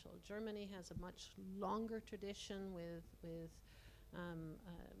potential. Germany has a much longer tradition with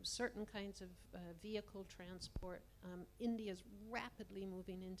certain kinds of vehicle transport. India's rapidly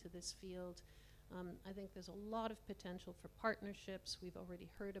moving into this field. I think there's a lot of potential for partnerships. We've already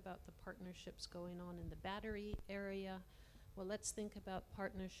heard about the partnerships going on in the battery area. Well, let's think about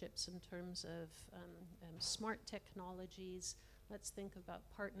partnerships in terms of smart technologies. Let's think about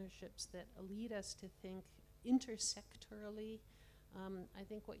partnerships that lead us to think intersectorally. I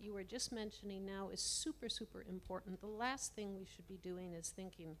think what you were just mentioning now is super, super important. The last thing we should be doing is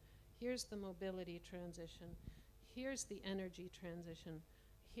thinking, here's the mobility transition, here's the energy transition,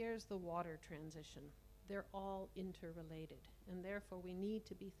 here's the water transition. They're all interrelated, and therefore we need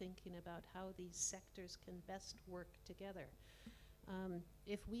to be thinking about how these sectors can best work together.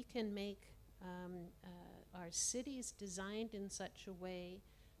 If we can make our cities designed in such a way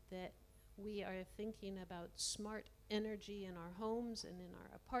that we are thinking about smart energy in our homes and in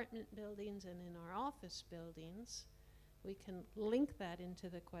our apartment buildings and in our office buildings, we can link that into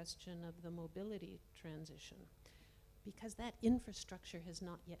the question of the mobility transition, because that infrastructure has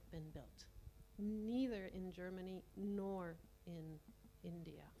not yet been built, neither in Germany nor in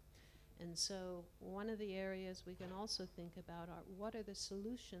India. And so one of the areas we can also think about are what are the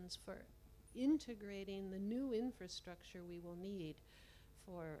solutions for integrating the new infrastructure we will need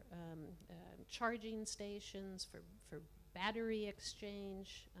for charging stations, for battery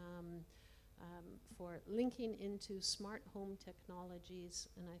exchange, for linking into smart home technologies,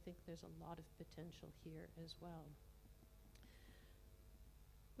 and I think there's a lot of potential here as well.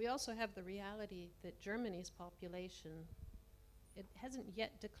 We also have the reality that Germany's population, it hasn't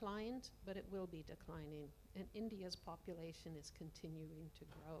yet declined, but it will be declining, and India's population is continuing to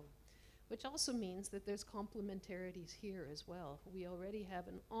grow, which also means that there's complementarities here as well. We already have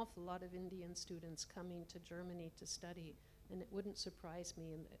an awful lot of Indian students coming to Germany to study, and it wouldn't surprise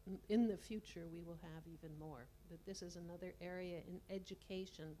me in the future we will have even more. But this is another area in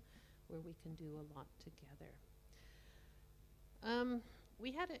education where we can do a lot together.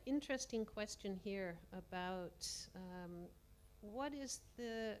 We had an interesting question here about what is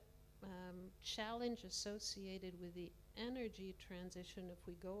the challenge associated with the energy transition if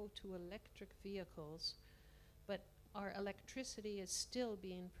we go to electric vehicles, but our electricity is still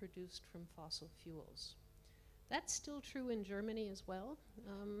being produced from fossil fuels. That's still true in Germany as well.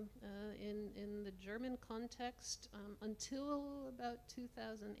 In the German context, until about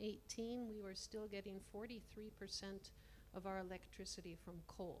 2018, we were still getting 43% of our electricity from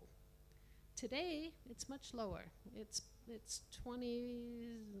coal. Today, it's much lower. It's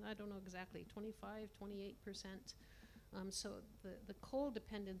 20, I don't know exactly, 25, 28%. So the coal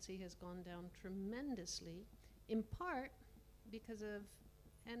dependency has gone down tremendously, in part because of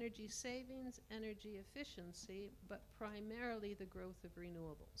energy savings, energy efficiency, but primarily the growth of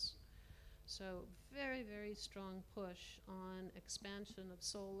renewables. So very, very strong push on expansion of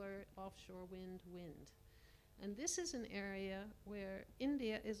solar, offshore wind. And this is an area where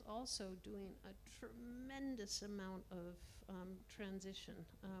India is also doing a tremendous amount of transition.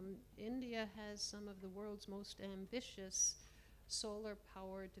 India has some of the world's most ambitious solar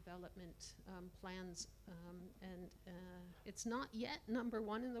power development plans, and it's not yet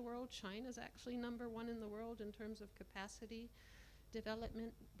 #1 in the world. China's actually #1 in the world in terms of capacity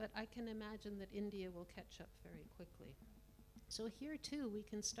development, but I can imagine that India will catch up very quickly. So here too, we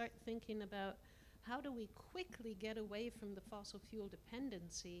can start thinking about how do we quickly get away from the fossil fuel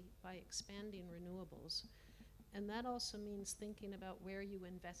dependency by expanding renewables. And that also means thinking about where you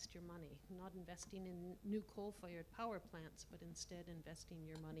invest your money, not investing in new coal-fired power plants, but instead investing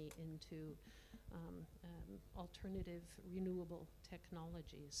your money into alternative renewable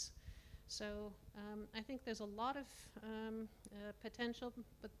technologies. So I think there's a lot of potential,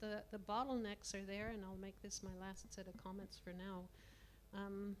 but the bottlenecks are there, and I'll make this my last set of comments for now.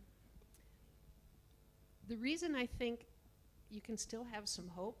 The reason I think you can still have some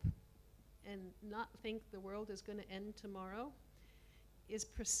hope and not think the world is going to end tomorrow is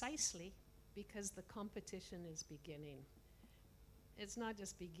precisely because the competition is beginning. It's not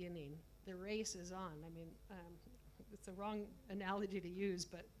just beginning, the race is on. I mean, it's the wrong analogy to use,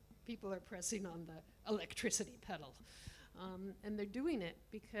 but people are pressing on the electricity pedal. And they're doing it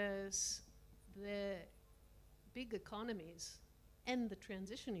because the big economies and the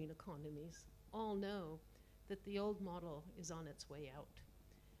transitioning economies all know that the old model is on its way out.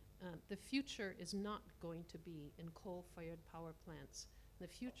 The future is not going to be in coal-fired power plants. The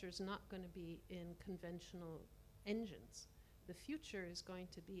future is not going to be in conventional engines. The future is going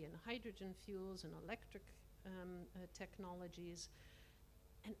to be in hydrogen fuels and electric technologies.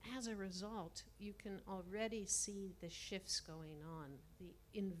 And as a result, you can already see the shifts going on. The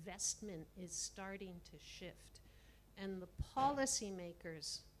investment is starting to shift. And the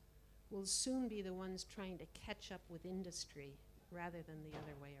policymakers will soon be the ones trying to catch up with industry rather than the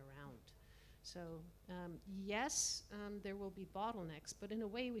other way around. So yes, there will be bottlenecks, but in a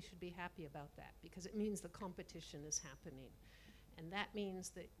way we should be happy about that because it means the competition is happening. And that means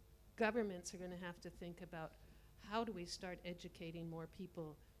that governments are going to have to think about how do we start educating more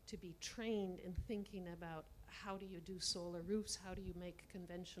people to be trained in thinking about how do you do solar roofs, how do you make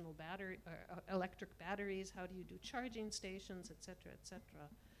conventional battery, electric batteries, how do you do charging stations, et cetera, et cetera.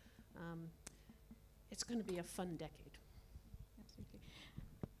 It's going to be a fun decade.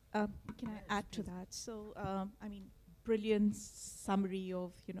 Can I add to that? So, I mean, brilliant summary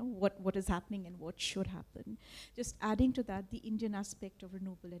of what is happening and what should happen. Just adding to that, the Indian aspect of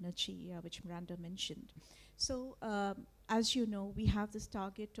renewable energy, which Miranda mentioned. So, as you know, we have this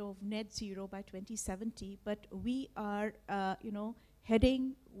target of net zero by 2070, but we are,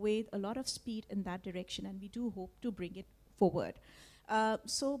 heading with a lot of speed in that direction, and we do hope to bring it forward.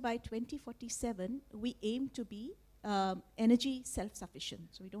 So by 2047, we aim to be energy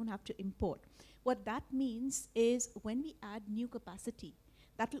self-sufficient, so we don't have to import. What that means is when we add new capacity,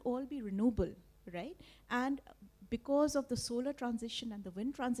 that will all be renewable, right? And because of the solar transition and the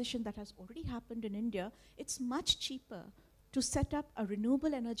wind transition that has already happened in India, it's much cheaper to set up a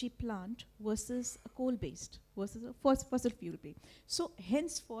renewable energy plant versus a coal-based, versus a fossil fuel-based. So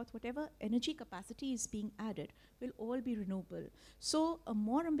henceforth, whatever energy capacity is being added will all be renewable. So a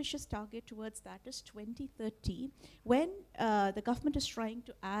more ambitious target towards that is 2030, when the government is trying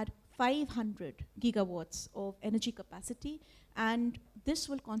to add 500 gigawatts of energy capacity, and this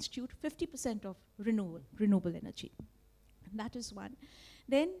will constitute 50% of renewable energy. And that is one.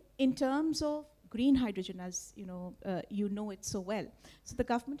 Then in terms of green hydrogen, as you know it so well. So the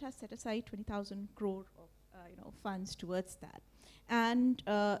government has set aside 20,000 crore of funds towards that. And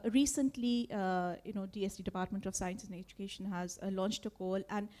recently, DST, Department of Science and Education, has launched a call,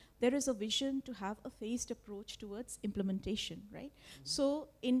 and there is a vision to have a phased approach towards implementation, right? So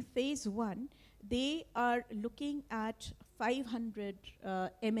in phase 1, they are looking at 500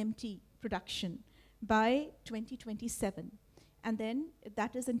 MMT production by 2027. And then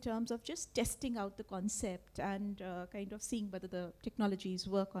that is in terms of just testing out the concept and kind of seeing whether the technologies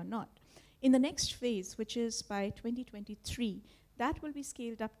work or not. In the next phase, which is by 2023, that will be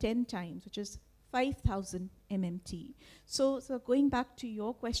scaled up 10 times, which is 5,000 MMT. So going back to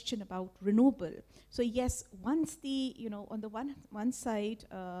your question about renewable, so yes, once the, on the one side,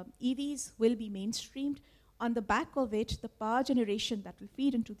 EVs will be mainstreamed, on the back of it, the power generation that will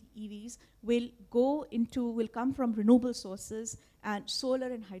feed into the EVs will come from renewable sources, and solar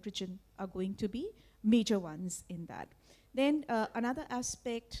and hydrogen are going to be major ones in that. Then another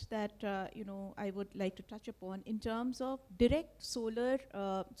aspect that I would like to touch upon in terms of direct solar,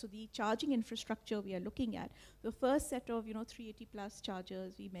 so the charging infrastructure we are looking at, the first set of 380 plus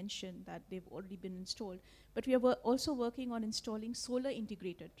chargers, we mentioned that they've already been installed, but we are also working on installing solar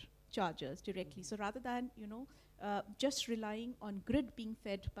integrated chargers directly. So rather than just relying on grid being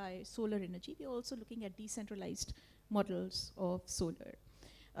fed by solar energy, we're also looking at decentralized models of solar.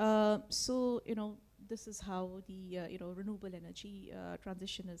 So this is how the renewable energy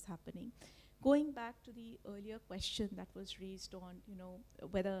transition is happening. Going back to the earlier question that was raised on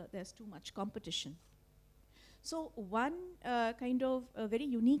whether there's too much competition. So one kind of a very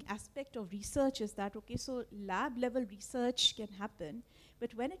unique aspect of research is that, okay, so lab level research can happen,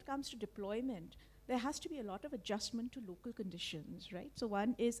 but when it comes to deployment, there has to be a lot of adjustment to local conditions, right? So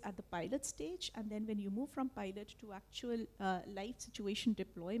one is at the pilot stage, and then when you move from pilot to actual live situation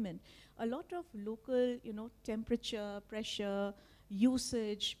deployment, a lot of local, temperature, pressure,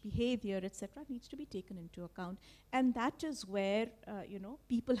 usage, behavior, etc., needs to be taken into account. And that is where,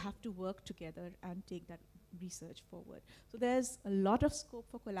 people have to work together and take that research forward. So there's a lot of scope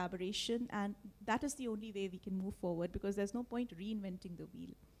for collaboration, and that is the only way we can move forward, because there's no point reinventing the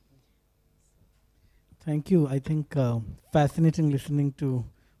wheel. Thank you. I think fascinating listening to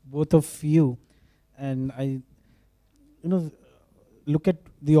both of you, and I, look at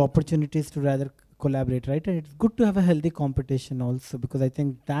the opportunities to rather collaborate, right? And it's good to have a healthy competition also, because I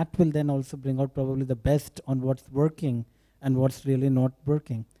think that will then also bring out probably the best on what's working and what's really not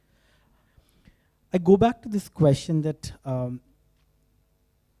working. I go back to this question that are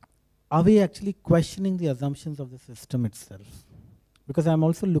we actually questioning the assumptions of the system itself? Because I'm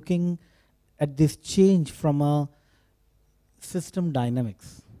also looking at this change from a system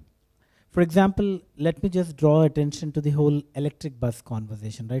dynamics. For example, let me just draw attention to the whole electric bus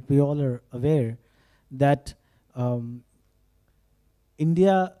conversation, right? We all are aware that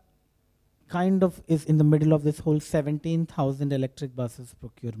India kind of is in the middle of this whole 17,000 electric buses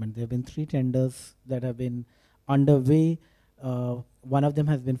procurement. There have been 3 tenders that have been underway. One of them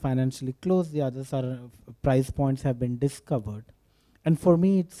has been financially closed. The others are price points have been discovered. And for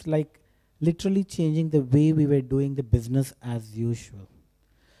me, it's like literally changing the way we were doing the business as usual.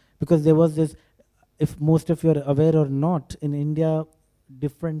 Because there was this, if most of you are aware or not, in India,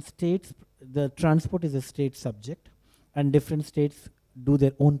 different states, the transport is a state subject, and different states do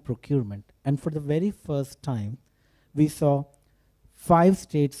their own procurement. And for the very first time, we saw 5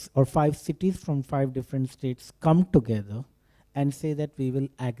 states or 5 cities from 5 different states come together and say that we will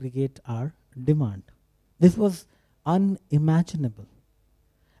aggregate our demand. This was unimaginable.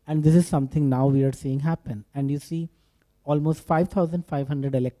 And this is something now we are seeing happen. And you see almost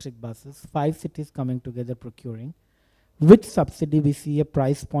 5,500 electric buses, 5 cities coming together procuring. With subsidy, we see a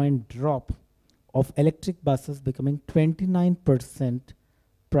price point drop of electric buses becoming 29%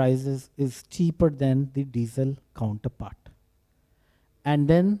 prices is cheaper than the diesel counterpart. And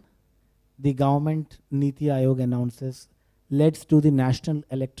then the government Niti Aayog announces, let's do the National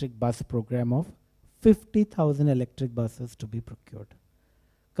Electric Bus Program of 50,000 electric buses to be procured.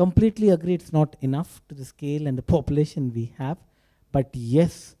 Completely agree it's not enough to the scale and the population we have, but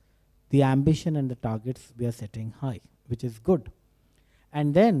yes, the ambition and the targets we are setting high, which is good.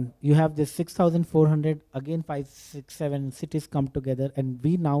 And then you have this 6,400, again 5, 6, 7 cities come together, and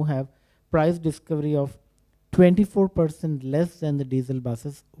we now have price discovery of 24% less than the diesel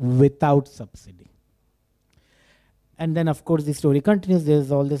buses without subsidy. And then of course the story continues,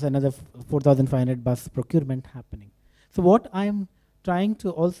 there's all this another 4,500 bus procurement happening. So what I'm trying to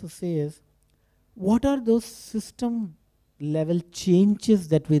also say is, what are those system level changes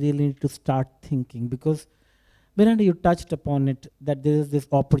that we really need to start thinking? Because Miranda, you touched upon it, that there is this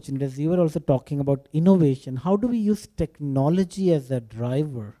opportunity. As you were also talking about innovation, how do we use technology as a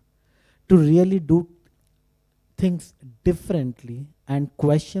driver to really do things differently and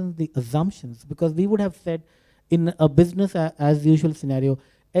question the assumptions? Because we would have said in a business as usual scenario,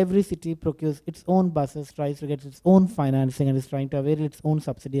 every city procures its own buses, tries to get its own financing, and is trying to avail its own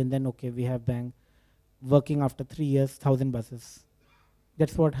subsidy, and then okay, we have bang, working after 3 years, 1,000 buses.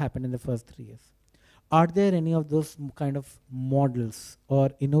 That's what happened in the first 3 years. Are there any of those kind of models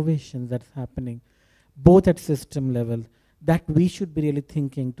or innovations that's happening, both at system level, that we should be really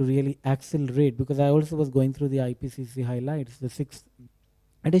thinking to really accelerate? Because I also was going through the IPCC highlights, the 6th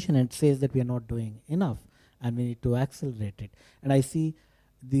edition, and it says that we are not doing enough and we need to accelerate it. And I see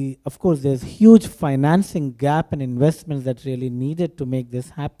of course, there's huge financing gap and investments that really needed to make this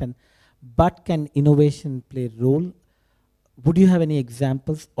happen. But can innovation play a role? Would you have any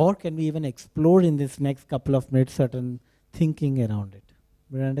examples, or can we even explore in this next couple of minutes certain thinking around it?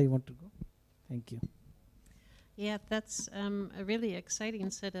 Miranda, you want to go? Thank you. Yeah, that's a really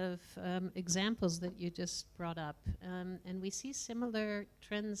exciting set of examples that you just brought up. And we see similar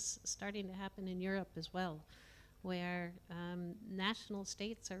trends starting to happen in Europe as well, where national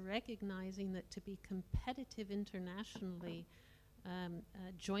states are recognizing that to be competitive internationally,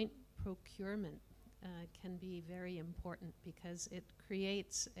 joint procurement can be very important, because it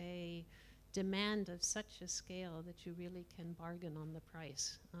creates a demand of such a scale that you really can bargain on the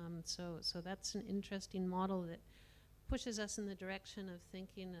price. So that's an interesting model that pushes us in the direction of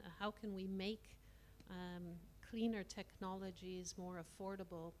thinking, how can we make cleaner technologies more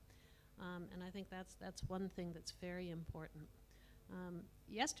affordable? And I think that's one thing that's very important.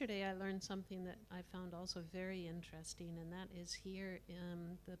 Yesterday I learned something that I found also very interesting, and that is here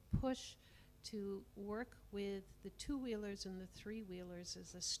the push to work with the two-wheelers and the three-wheelers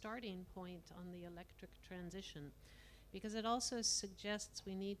as a starting point on the electric transition, because it also suggests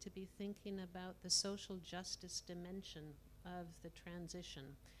we need to be thinking about the social justice dimension of the transition.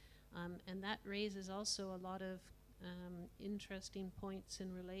 And that raises also a lot of interesting points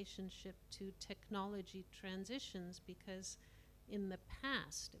in relationship to technology transitions, because in the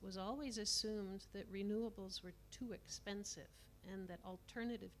past it was always assumed that renewables were too expensive and that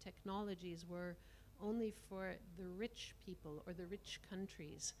alternative technologies were only for the rich people or the rich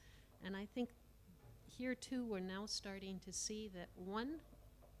countries. And I think here too we're now starting to see that, one,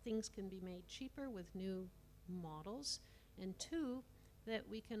 things can be made cheaper with new models, and two, that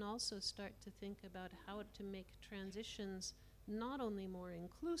we can also start to think about how to make transitions not only more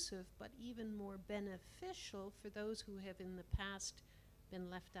inclusive, but even more beneficial for those who have in the past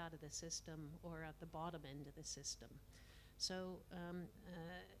been left out of the system or at the bottom end of the system. So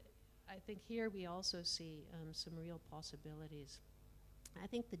I think here we also see some real possibilities. I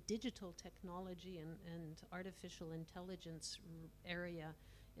think the digital technology and artificial intelligence area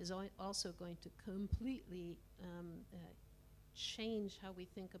is also going to completely change how we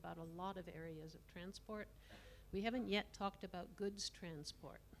think about a lot of areas of transport. We haven't yet talked about goods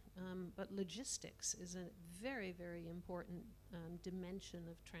transport, but logistics is a very, very important dimension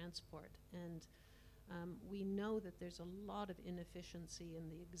of transport. And we know that there's a lot of inefficiency in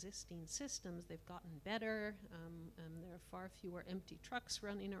the existing systems. They've gotten better. There are far fewer empty trucks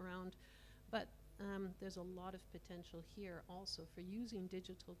running around. But there's a lot of potential here also for using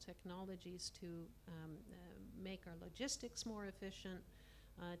digital technologies to make our logistics more efficient,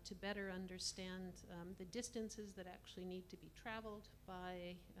 to better understand the distances that actually need to be traveled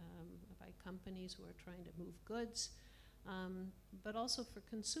by companies who are trying to move goods. But also for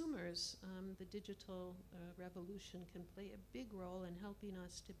consumers, the digital revolution can play a big role in helping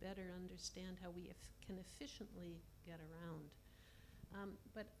us to better understand how we can efficiently get around.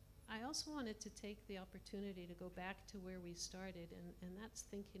 But I also wanted to take the opportunity to go back to where we started, and that's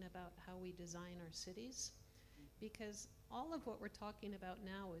thinking about how we design our cities, because all of what we're talking about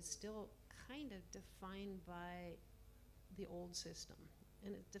now is still kind of defined by the old system.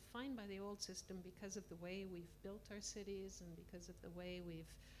 And it's defined by the old system because of the way we've built our cities and because of the way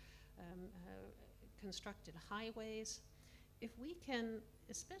we've constructed highways. If we can,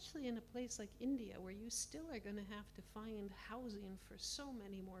 especially in a place like India, where you still are going to have to find housing for so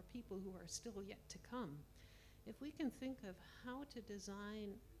many more people who are still yet to come, if we can think of how to design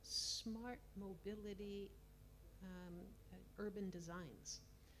smart mobility urban designs,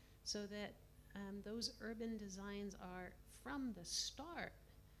 so that those urban designs are from the start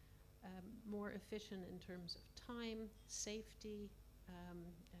more efficient in terms of time, safety,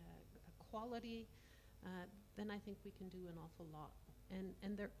 quality, then I think we can do an awful lot.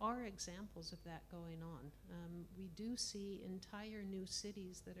 And there are examples of that going on. We do see entire new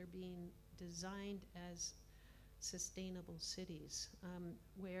cities that are being designed as sustainable cities,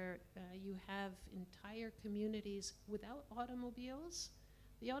 where you have entire communities without automobiles.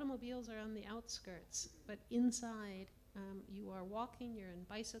 The automobiles are on the outskirts, but inside you are walking, you're in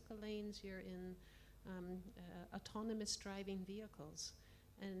bicycle lanes, you're in autonomous driving vehicles.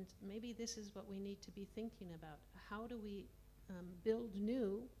 And maybe this is what we need to be thinking about. How do we build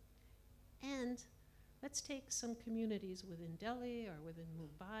new and let's take some communities within Delhi or within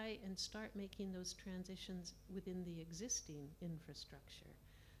Mumbai and start making those transitions within the existing infrastructure.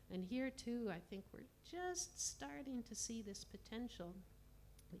 And here too, I think we're just starting to see this potential.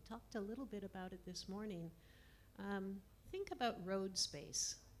 We talked a little bit about it this morning. Think about road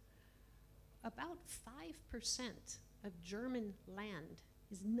space. About 5% of German land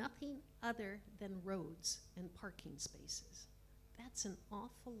is nothing other than roads and parking spaces. That's an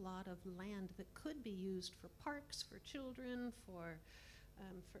awful lot of land that could be used for parks, for children, for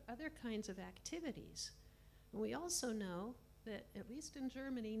other kinds of activities. And we also know that, at least in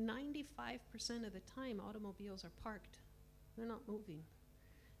Germany, 95% of the time automobiles are parked. They're not moving.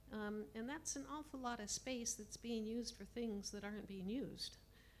 And that's an awful lot of space that's being used for things that aren't being used.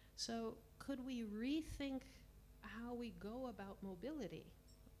 So could we rethink how we go about mobility?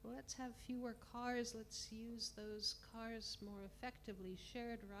 Let's have fewer cars, let's use those cars more effectively,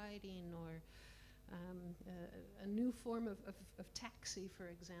 shared riding, or a new form of taxi, for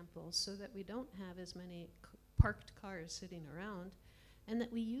example, so that we don't have as many parked cars sitting around, and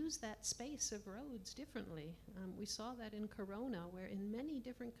that we use that space of roads differently. We saw that in Corona, where in many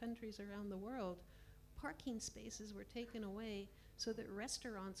different countries around the world, parking spaces were taken away so that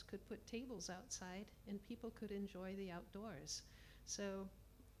restaurants could put tables outside and people could enjoy the outdoors. So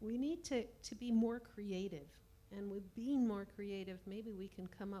we need to be more creative. And with being more creative, maybe we can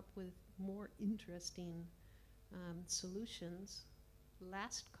come up with more interesting solutions.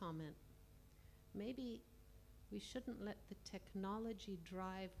 Last comment, maybe we shouldn't let the technology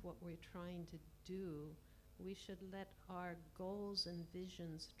drive what we're trying to do. We should let our goals and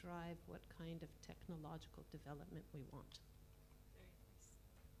visions drive what kind of technological development we want.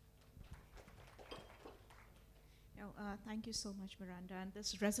 Thank you so much, Miranda, and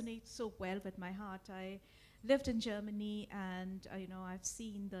this resonates so well with my heart. I lived in Germany, and I've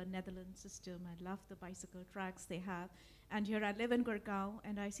seen the Netherlands system. I love the bicycle tracks they have, and here I live in Gurgaon,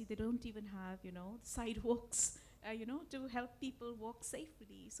 and I see they don't even have sidewalks to help people walk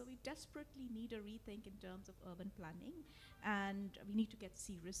safely. So we desperately need a rethink in terms of urban planning, and we need to get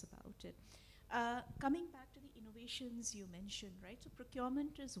serious about it. Coming back to the innovations you mentioned, right? So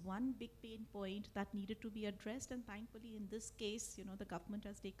procurement is one big pain point that needed to be addressed, and thankfully in this case, the government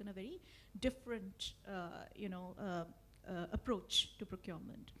has taken a very different, approach to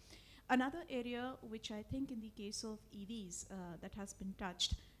procurement. Another area which I think in the case of EVs that has been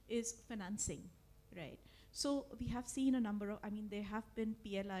touched is financing, right? So we have seen a number of, there have been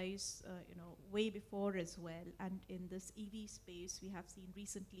PLIs, way before as well, and in this EV space, we have seen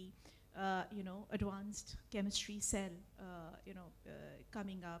recently advanced chemistry cell,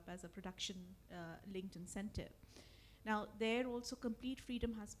 coming up as a production linked incentive. Now, there also complete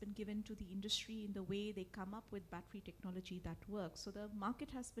freedom has been given to the industry in the way they come up with battery technology that works. So the market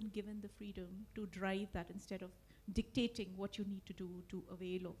has been given the freedom to drive that instead of dictating what you need to do to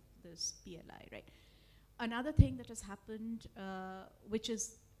avail of this PLI, right? Another thing that has happened, which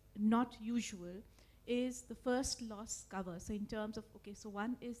is not usual, is the first loss cover. So in terms of, so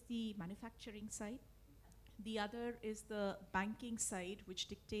one is the manufacturing side, the other is the banking side, which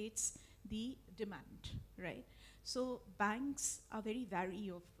dictates the demand, right? So banks are very wary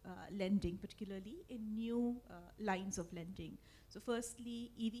of lending, particularly in new lines of lending. So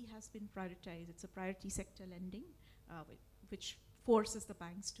firstly, EV has been prioritized. It's a priority sector lending, which forces the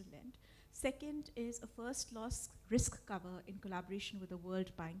banks to lend. Second is a first loss risk cover in collaboration with the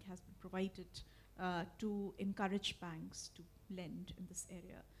World Bank has been provided to encourage banks to lend in this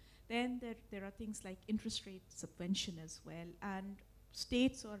area. Then there are things like interest rate subvention as well, and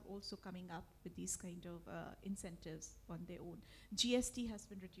states are also coming up with these kind of incentives on their own. GST has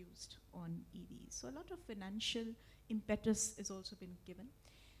been reduced on EVs. So a lot of financial impetus has also been given.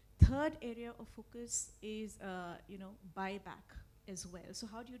 Third area of focus is buyback as well. So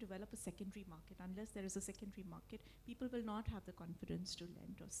how do you develop a secondary market? Unless there is a secondary market, people will not have the confidence to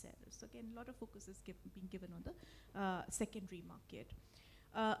lend or sell. So again, a lot of focus is being given on the secondary market.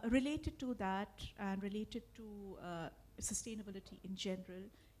 Related to that and related to sustainability in general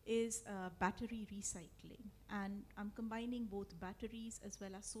is battery recycling. And I'm combining both batteries as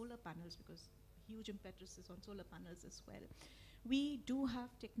well as solar panels, because huge impetus is on solar panels as well. We do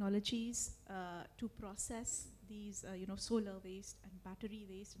have technologies to process these solar waste and battery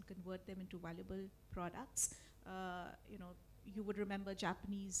waste and convert them into valuable products. You would remember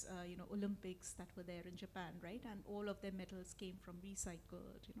Japanese Olympics that were there in Japan, right? And all of their metals came from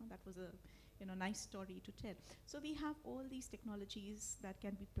recycled. That was a nice story to tell. So we have all these technologies that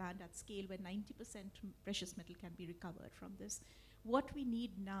can be planned at scale where 90% precious metal can be recovered from this. What we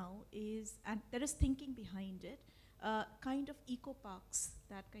need now is, and there is thinking behind it, kind of eco parks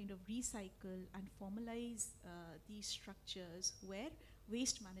that kind of recycle and formalize these structures where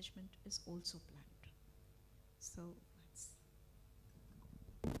waste management is also planned. So that's.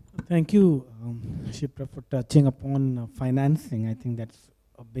 Thank you, Shipra, for touching upon financing. I think that's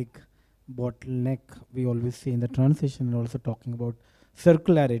a big bottleneck we always see in the transition, and also talking about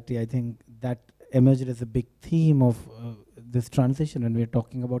circularity. I think that emerged as a big theme of this transition, and we're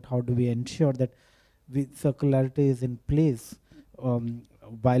talking about how do we ensure that circularity is in place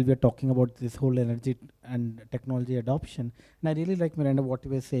while we're talking about this whole energy and technology adoption. And I really like, Miranda, what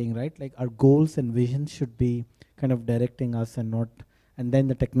you were saying, right? Like our goals and visions should be kind of directing us and not, and then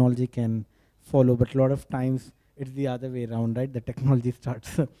the technology can follow. But a lot of times it's the other way around, right? The technology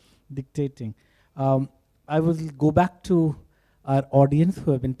starts dictating. I will go back to our audience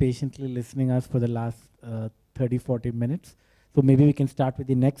who have been patiently listening us for the last 30, 40 minutes. So maybe we can start with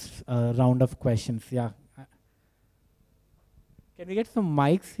the next round of questions. Yeah. Can we get some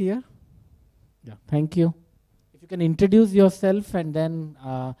mics here? Yeah, thank you. If you can introduce yourself and then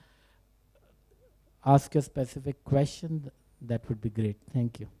ask a specific question, that would be great.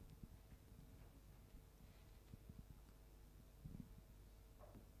 Thank you.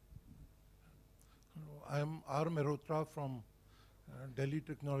 I am R. Mehrotra from Delhi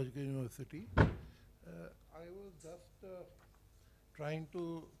Technological University. I was just trying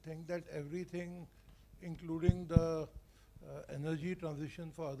to think that everything, including the energy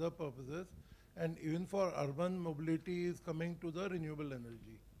transition for other purposes, and even for urban mobility, is coming to the renewable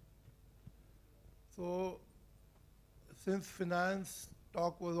energy. So, since finance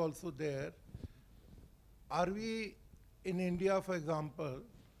talk was also there, are we in India, for example,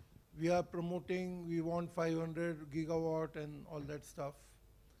 we are promoting, we want 500 gigawatt and all that stuff.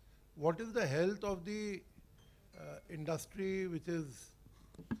 What is the health of the industry which is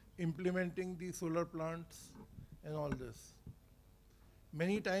implementing the solar plants and all this?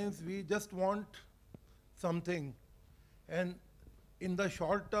 Many times we just want something, and in the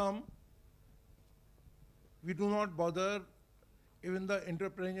short term, we do not bother, even the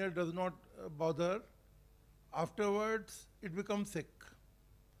entrepreneur does not bother. Afterwards, it becomes sick.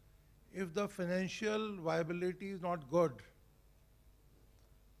 If the financial viability is not good,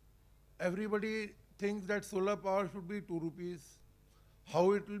 everybody thinks that solar power should be 2 rupees.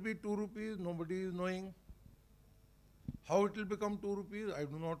 How it will be 2 rupees, nobody is knowing. How it will become 2 rupees, I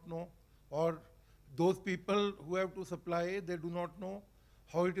do not know. Or those people who have to supply, they do not know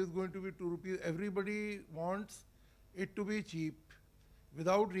how it is going to be 2 rupees. Everybody wants it to be cheap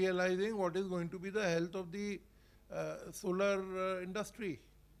without realizing what is going to be the health of the solar industry.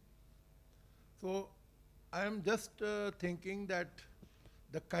 So I am just thinking that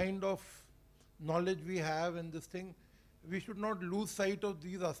the kind of knowledge we have in this thing, we should not lose sight of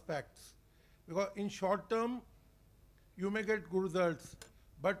these aspects. Because in short term, you may get good results,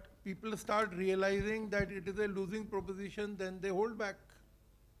 but people start realizing that it is a losing proposition, then they hold back.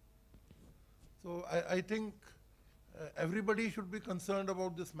 So I think everybody should be concerned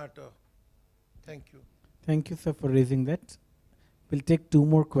about this matter. Thank you. Thank you, sir, for raising that. We'll take 2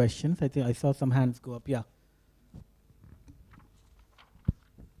 more questions. I think I saw some hands go up. Yeah.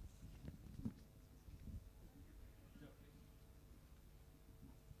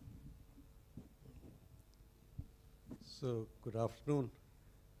 So, good afternoon.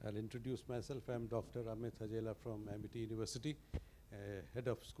 I'll introduce myself. I'm Dr. Amit Hajela from MIT University, Head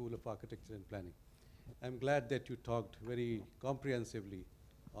of School of Architecture and Planning. I'm glad that you talked very comprehensively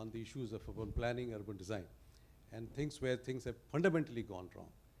on the issues of urban planning, urban design, and things where things have fundamentally gone wrong.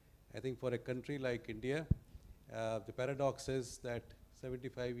 I think for a country like India, the paradox is that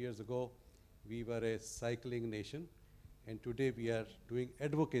 75 years ago, we were a cycling nation, and today we are doing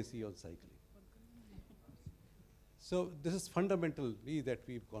advocacy on cycling. So this is fundamentally that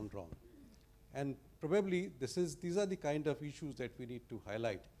we've gone wrong. And probably these are the kind of issues that we need to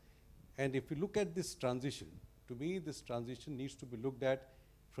highlight. And if you look at this transition, to me, this transition needs to be looked at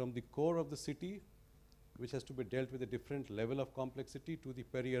from the core of the city, which has to be dealt with a different level of complexity, to the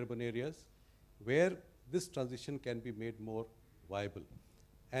peri-urban areas, where this transition can be made more viable.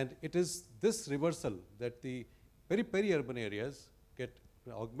 And it is this reversal that the peri-urban areas get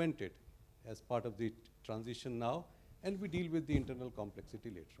augmented as part of the transition now, and we deal with the internal complexity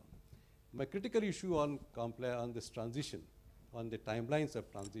later on. My critical issue on this transition, on the timelines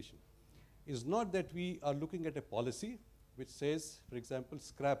of transition, is not that we are looking at a policy which says, for example,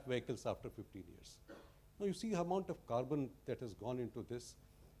 scrap vehicles after 15 years. Now you see the amount of carbon that has gone into this,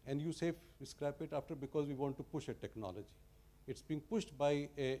 and you say we scrap it after because we want to push a technology. It's being pushed by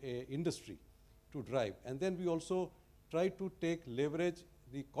a industry to drive. And then we also try to leverage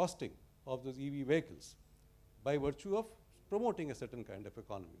the costing of those EV vehicles by virtue of promoting a certain kind of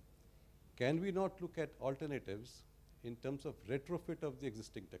economy. Can we not look at alternatives in terms of retrofit of the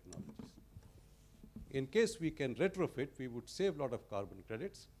existing technologies? In case we can retrofit, we would save a lot of carbon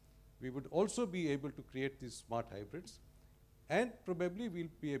credits. We would also be able to create these smart hybrids, and probably we'll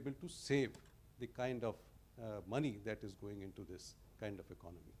be able to save the kind of money that is going into this kind of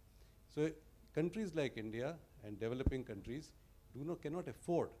economy. So countries like India and developing countries cannot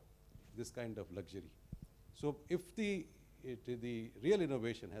afford this kind of luxury. So if the real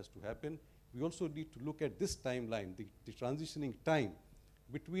innovation has to happen, we also need to look at this timeline, the transitioning time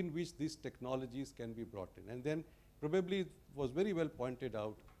between which these technologies can be brought in. And then probably it was very well pointed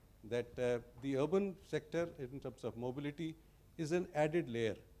out that the urban sector in terms of mobility is an added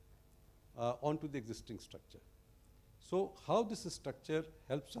layer onto the existing structure. So how this structure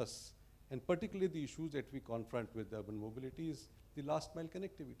helps us, and particularly the issues that we confront with urban mobility, is the last mile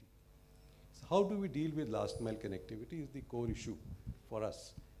connectivity. So how do we deal with last mile connectivity is the core issue for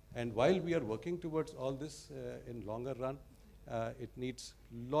us. And while we are working towards all this in longer run, it needs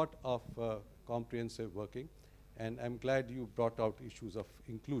a lot of comprehensive working. And I'm glad you brought out issues of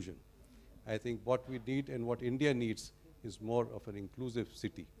inclusion. I think what we need and what India needs is more of an inclusive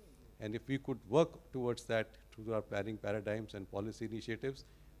city. And if we could work towards that through our planning paradigms and policy initiatives,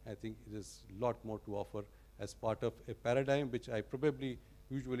 I think there's a lot more to offer as part of a paradigm which I probably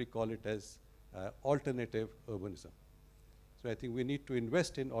usually call it as alternative urbanism. So I think we need to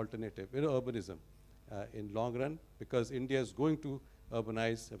invest in alternative urbanism in long run, because India is going to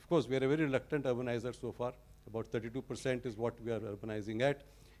urbanize. Of course, we are a very reluctant urbanizer so far. About 32% is what we are urbanizing at.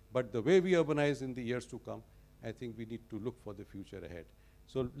 But the way we urbanize in the years to come, I think we need to look for the future ahead.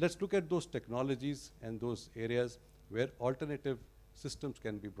 So let's look at those technologies and those areas where alternative systems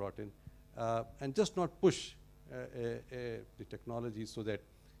can be brought in, and just not push the technology so that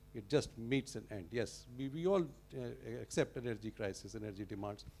it just meets an end. Yes, we all accept energy crisis, energy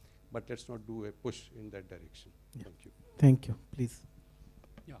demands, but let's not do a push in that direction. Yeah. Thank you. Thank you. Please.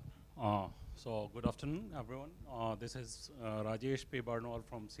 Yeah. So good afternoon, everyone. This is Rajesh P. Barnwal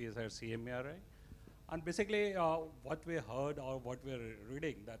from CSIR CMARI. And basically, what we heard or what we're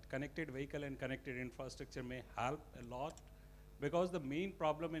reading, that connected vehicle and connected infrastructure may help a lot, because the main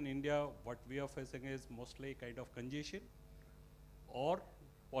problem in India, what we are facing is mostly kind of congestion or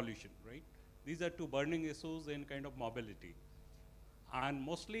pollution, right? These are two burning issues in kind of mobility. And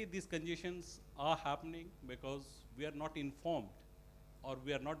mostly these congestions are happening because we are not informed, or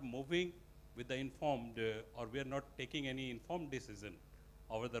we are not moving with the informed, or we are not taking any informed decision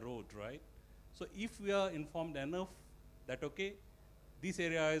over the road, right? So if we are informed enough that, okay, this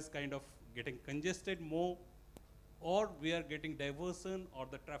area is kind of getting congested more, or we are getting diversion, or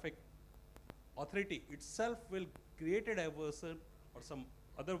the traffic authority itself will create a diversion or some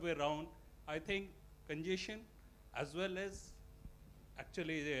other way around, I think congestion as well as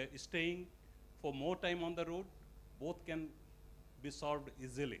actually staying for more time on the road, both can be solved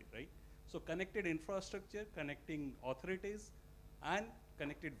easily, right? So connected infrastructure, connecting authorities, and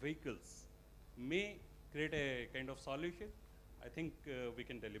connected vehicles may create a kind of solution. I think we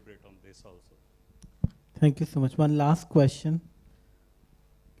can deliberate on this also. Thank you so much. One last question,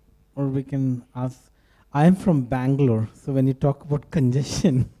 or we can ask. I am from Bangalore, so when you talk about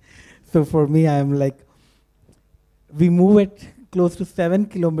congestion, so for me, I am like, we move at close to 7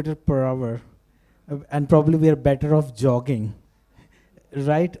 kilometers per hour, and probably we are better off jogging,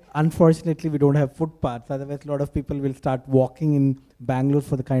 right? Unfortunately, we don't have footpaths. Otherwise, a lot of people will start walking in Bangalore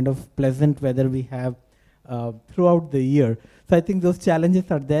for the kind of pleasant weather we have throughout the year. So I think those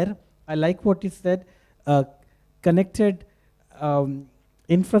challenges are there. I like what you said, connected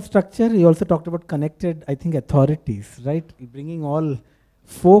infrastructure. You also talked about connected, I think, authorities, right? Bringing all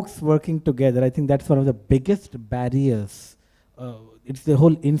folks working together. I think that's one of the biggest barriers. It's the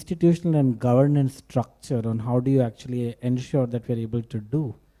whole institutional and governance structure on how do you actually ensure that we're able to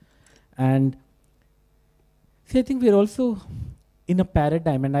do. And see, I think we're also in a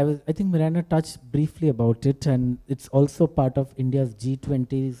paradigm, and I think Miranda touched briefly about it, and it's also part of India's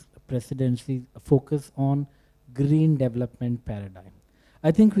G20's presidency focus on green development paradigm.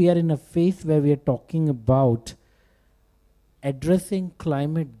 I think we are in a phase where we are talking about addressing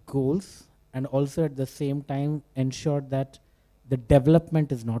climate goals and also at the same time ensure that the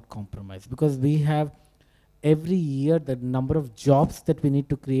development is not compromised, because we have every year the number of jobs that we need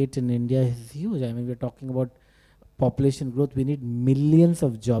to create in India is huge. I mean, we're talking about population growth. We need millions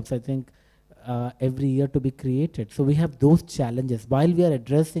of jobs, I think, every year to be created. So we have those challenges. While we are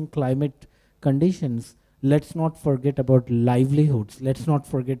addressing climate conditions, let's not forget about livelihoods. Let's not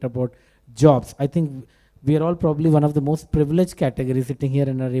forget about jobs. I think we are all probably one of the most privileged categories sitting here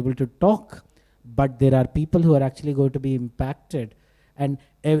and are able to talk but there are people who are actually going to be impacted, and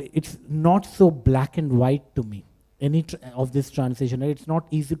it's not so black and white to me, any of this transition. It's not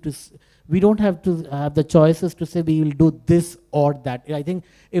easy to, we don't have to have the choices to say we will do this or that. I think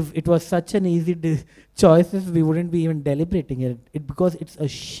if it was such an easy choices, we wouldn't be even deliberating it, because it's a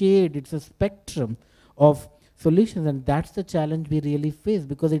shade, it's a spectrum of solutions, and that's the challenge we really face,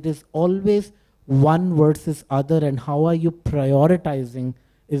 because it is always one versus other, and how are you prioritizing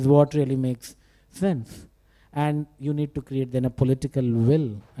is what really makes sense. And you need to create then a political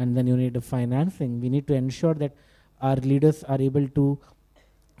will, and then you need a financing. We need to ensure that our leaders are able to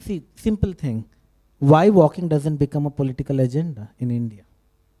see, simple thing, why walking doesn't become a political agenda in India?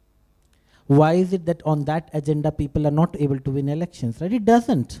 Why is it that on that agenda people are not able to win elections, right? It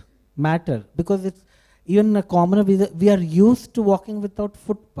doesn't matter, because it's even a commoner, we are used to walking without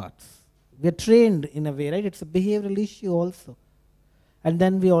footpaths. We are trained in a way, right? It's a behavioral issue also. And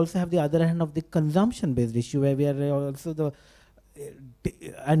then we also have the other hand of the consumption-based issue, where we are also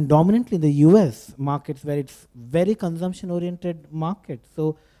and dominantly in the US markets, where it's very consumption-oriented market.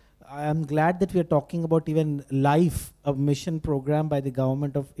 So I am glad that we are talking about even LIFE, a mission program by the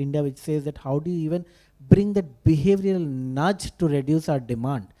government of India, which says that how do you even bring that behavioral nudge to reduce our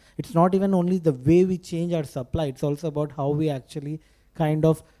demand. It's not even only the way we change our supply, it's also about how we actually kind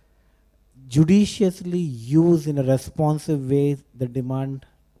of judiciously use in a responsive way the demand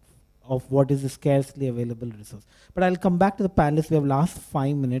of what is a scarcely available resource. But I'll come back to the panelists. We have last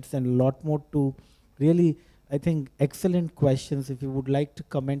 5 minutes and a lot more to really, I think, excellent questions. If you would like to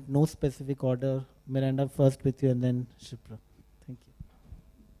comment, no specific order. Miranda, first with you, and then Shipra. Thank you.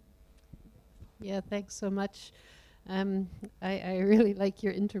 Yeah, thanks so much. I really like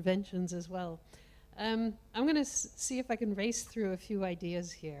your interventions as well. I'm going to see if I can race through a few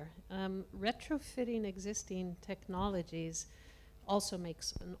ideas here. Retrofitting existing technologies also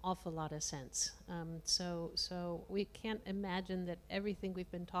makes an awful lot of sense. So we can't imagine that everything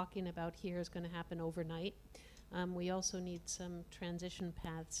we've been talking about here is going to happen overnight. We also need some transition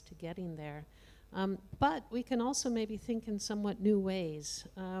paths to getting there. But we can also maybe think in somewhat new ways.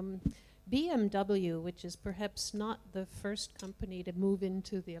 BMW, which is perhaps not the first company to move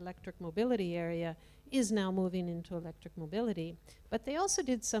into the electric mobility area, is now moving into electric mobility. But they also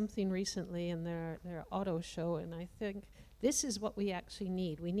did something recently in their auto show, and I think this is what we actually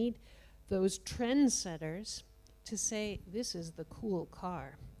need. We need those trendsetters to say, this is the cool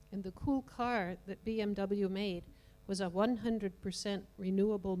car. And the cool car that BMW made was a 100%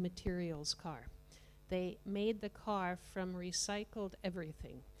 renewable materials car. They made the car from recycled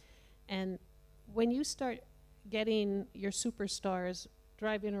everything. And when you start getting your superstars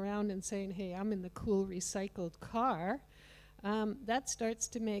driving around and saying, hey, I'm in the cool recycled car, that starts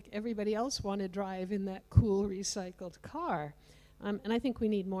to make everybody else want to drive in that cool recycled car. And I think we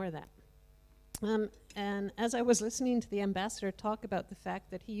need more of that. And as I was listening to the ambassador talk about the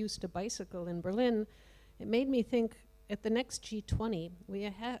fact that he used to bicycle in Berlin, it made me think at the next G20,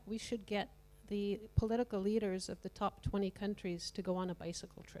 we should get the political leaders of the top 20 countries to go on a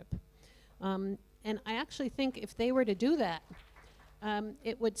bicycle trip. And I actually think if they were to do that,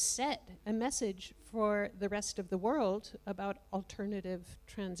 it would set a message for the rest of the world about alternative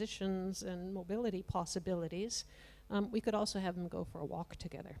transitions and mobility possibilities. We could also have them go for a walk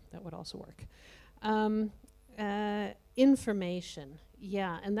together. That would also work. Information,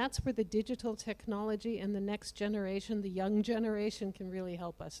 yeah, and that's where the digital technology and the next generation, the young generation, can really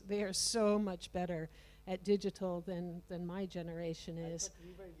help us. They are so much better at digital than my generation is. But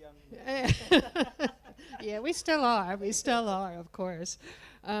we were young. Yeah, we still are, of course.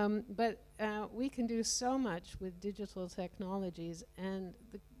 But we can do so much with digital technologies, and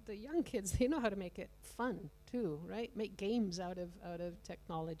the young kids, they know how to make it fun too, right? Make games out of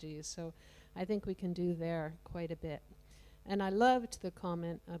technologies. So I think we can do there quite a bit. And I loved the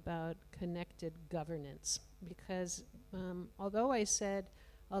comment about connected governance, because although I said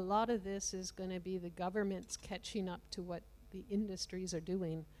a lot of this is going to be the governments catching up to what the industries are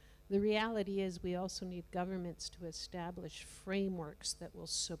doing, the reality is we also need governments to establish frameworks that will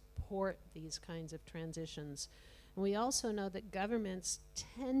support these kinds of transitions. And we also know that governments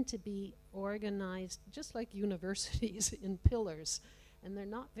tend to be organized just like universities in pillars, and they're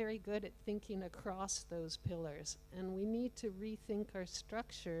not very good at thinking across those pillars. And we need to rethink our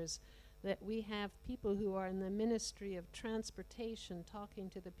structures, that we have people who are in the Ministry of Transportation talking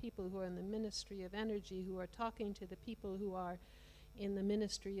to the people who are in the Ministry of Energy, who are talking to the people who are in the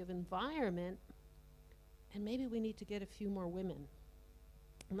Ministry of Environment, and maybe we need to get a few more women.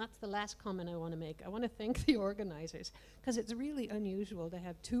 And that's the last comment I want to make. I want to thank the organizers, because it's really unusual to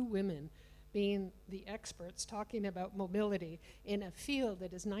have 2 women being the experts talking about mobility in a field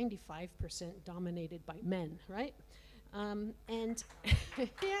that is 95% dominated by men, right? And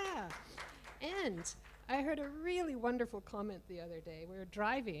yeah, and I heard a really wonderful comment the other day. We were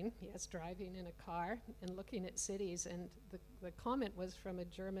driving in a car and looking at cities, and the comment was from a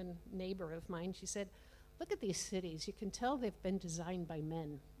German neighbor of mine. She said, "Look at these cities. You can tell they've been designed by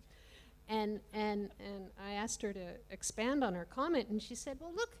men." And I asked her to expand on her comment, and she said,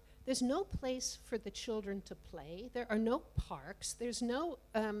 "Well, look, there's no place for the children to play. There are no parks. There's no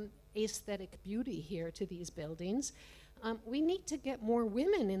aesthetic beauty here to these buildings. We need to get more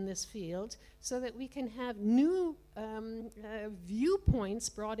women in this field so that we can have new viewpoints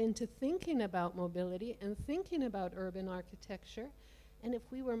brought into thinking about mobility and thinking about urban architecture. And if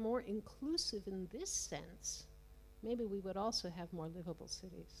we were more inclusive in this sense, maybe we would also have more livable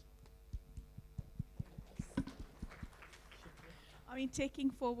cities." I mean, taking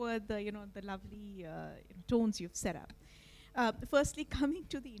forward the, the lovely tones you've set up. Firstly, coming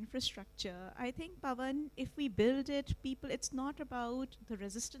to the infrastructure, I think, Pavan, if we build it, it's not about the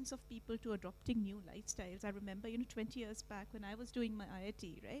resistance of people to adopting new lifestyles. I remember, 20 years back when I was doing my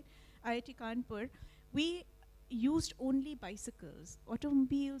IIT, right? IIT Kanpur, we used only bicycles.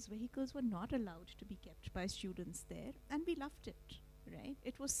 Automobiles, vehicles were not allowed to be kept by students there, and we loved it, right?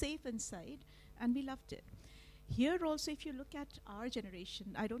 It was safe inside, and we loved it. Here also, if you look at our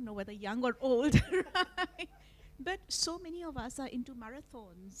generation, I don't know whether young or old, right? But so many of us are into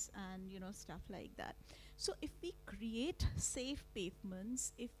marathons and stuff like that. So if we create safe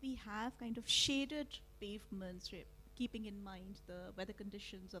pavements, if we have kind of shaded pavements, keeping in mind the weather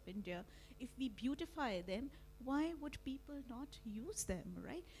conditions of India, if we beautify them, why would people not use them,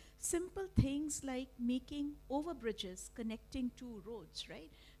 right? Simple things like making overbridges connecting two roads, right?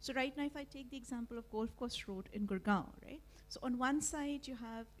 So right now, if I take the example of Golf Course Road in Gurgaon, right? So on one side, you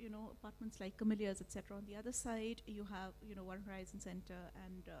have, apartments like Camellias, etc. On the other side, you have, One Horizon Center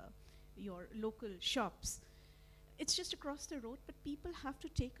and your local shops. It's just across the road, but people have to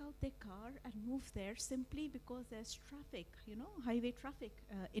take out their car and move there simply because there's traffic, highway traffic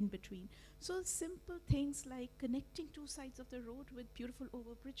in between. So simple things like connecting two sides of the road with beautiful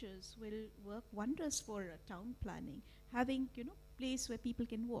overbridges will work wonders for town planning, having, place where people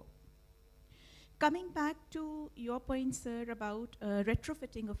can walk. Coming back to your point, sir, about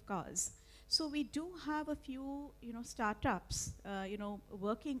retrofitting of cars. So we do have a few, startups,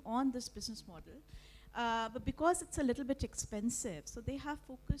 working on this business model. But because it's a little bit expensive, so they have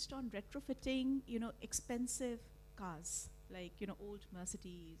focused on retrofitting, expensive cars, like, old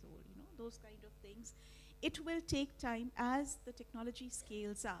Mercedes or, those kind of things. It will take time as the technology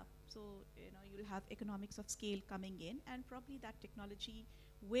scales up. So, you'll have economics of scale coming in, and probably that technology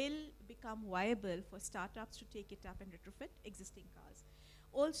will become viable for startups to take it up and retrofit existing cars.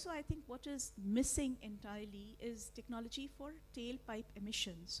 Also, I think what is missing entirely is technology for tailpipe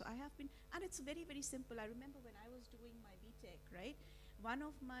emissions. So I have been, and it's very, very simple. I remember when I was doing my BTech, right? One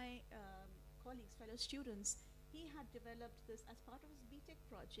of my colleagues, fellow students, he had developed this as part of his BTech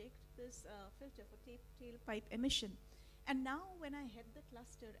project, this filter for tailpipe emission. And now when I head the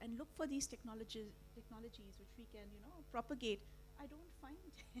cluster and look for these technologies which we can, propagate, I don't find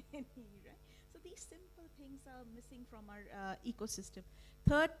any, right? So these simple things are missing from our ecosystem.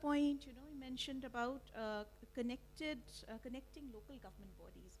 Third point, you mentioned about connecting local government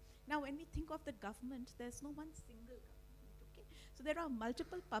bodies. Now, when we think of the government, there's no one single government, okay? So there are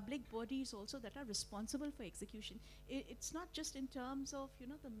multiple public bodies also that are responsible for execution. It's not just in terms of,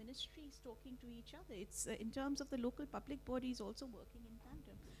 the ministries talking to each other. It's in terms of the local public bodies also working in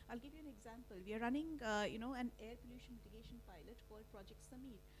tandem. I'll give you an example. We are running, an air pollution mitigation pilot called Project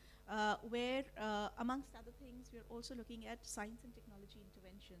Sameer. Where, amongst other things, we're also looking at science and technology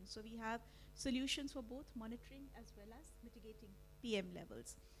interventions. So we have solutions for both monitoring as well as mitigating PM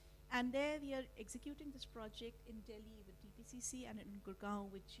levels. And there we are executing this project in Delhi with DPCC and in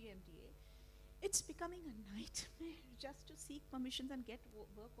Gurgaon with GMDA. It's becoming a nightmare just to seek permissions and get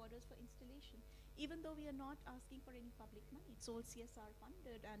work orders for installation. Even though we are not asking for any public money, it's all CSR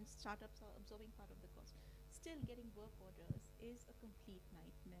funded and startups are absorbing part of the cost. Still getting work orders is a complete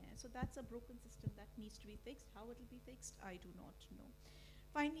nightmare. So that's a broken system that needs to be fixed. How it will be fixed, I do not know.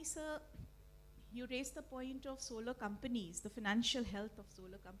 Finally, sir, you raised the point of solar companies, the financial health of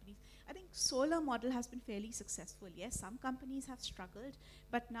solar companies. I think solar model has been fairly successful. Yes, some companies have struggled,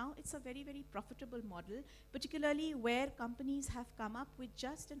 but now it's a very, very profitable model, particularly where companies have come up with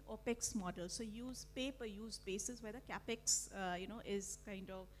just an OPEX model. So use pay-per-use basis where the CapEx, is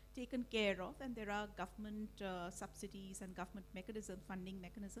kind of taken care of, and there are government subsidies and government funding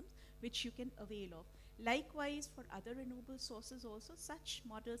mechanisms, which you can avail of. Likewise, for other renewable sources also, such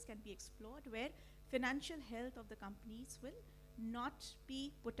models can be explored where financial health of the companies will not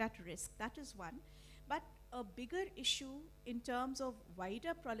be put at risk. That is one. But a bigger issue in terms of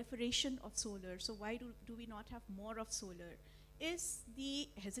wider proliferation of solar, so why do we not have more of solar, is the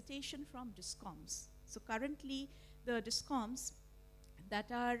hesitation from DISCOMs. So currently, the DISCOMs that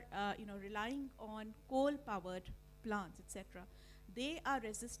are relying on coal-powered plants, etc., they are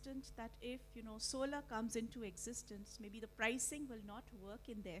resistant that if solar comes into existence, maybe the pricing will not work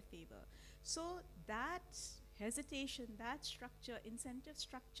in their favor. So that hesitation, that structure, incentive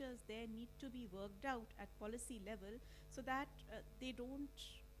structures there need to be worked out at policy level so that they don't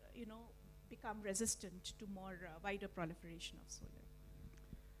become resistant to more wider proliferation of solar.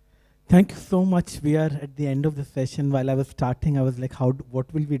 Thank you so much. We are at the end of the session. While I was starting, I was like,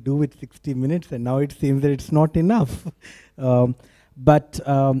 what will we do with 60 minutes? And now it seems that it's not enough.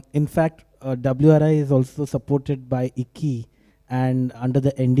 In fact, WRI is also supported by ICI. And under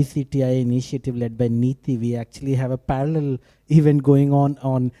the NDCTI initiative led by Neeti, we actually have a parallel event going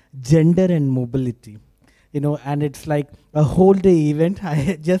on gender and mobility. And it's like a whole day event.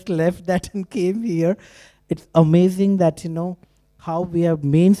 I just left that and came here. It's amazing that, how we are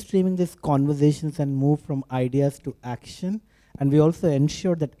mainstreaming these conversations and move from ideas to action. And we also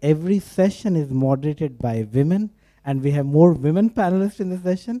ensure that every session is moderated by women, and we have more women panelists in the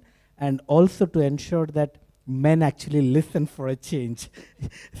session, and also to ensure that men actually listen for a change.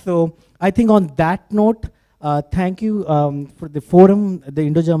 So I think on that note, thank you for the forum, the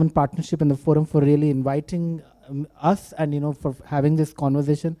Indo-German Partnership and the forum for really inviting us and for having this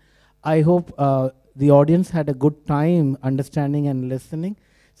conversation. I hope the audience had a good time understanding and listening.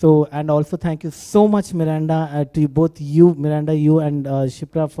 So, and also thank you so much, Miranda, to both you, Miranda, you and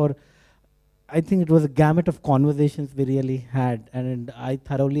Shipra, for, I think it was a gamut of conversations we really had, and I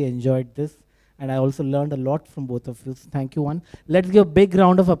thoroughly enjoyed this. And I also learned a lot from both of you. So thank you, one. Let's give a big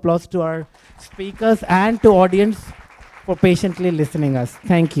round of applause to our speakers and to audience for patiently listening us.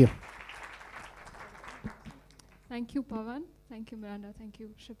 Thank you. Thank you, Pavan. Thank you, Miranda. Thank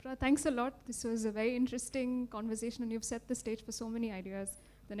you, Shipra. Thanks a lot. This was a very interesting conversation, and you've set the stage for so many ideas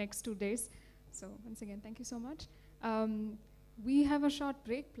the next 2 days. So once again, thank you so much. We have a short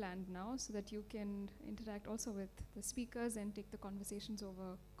break planned now so that you can interact also with the speakers and take the conversations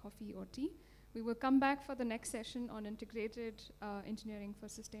over coffee or tea. We will come back for the next session on integrated engineering for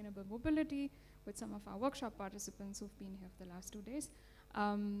sustainable mobility with some of our workshop participants who've been here for the last 2 days.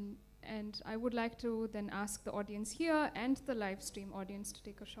 And I would like to then ask the audience here and the live stream audience to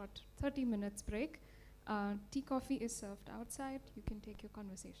take a short 30 minutes break. Tea, coffee is served outside. You can take your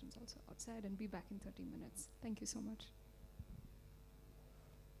conversations also outside and be back in 30 minutes. Thank you so much.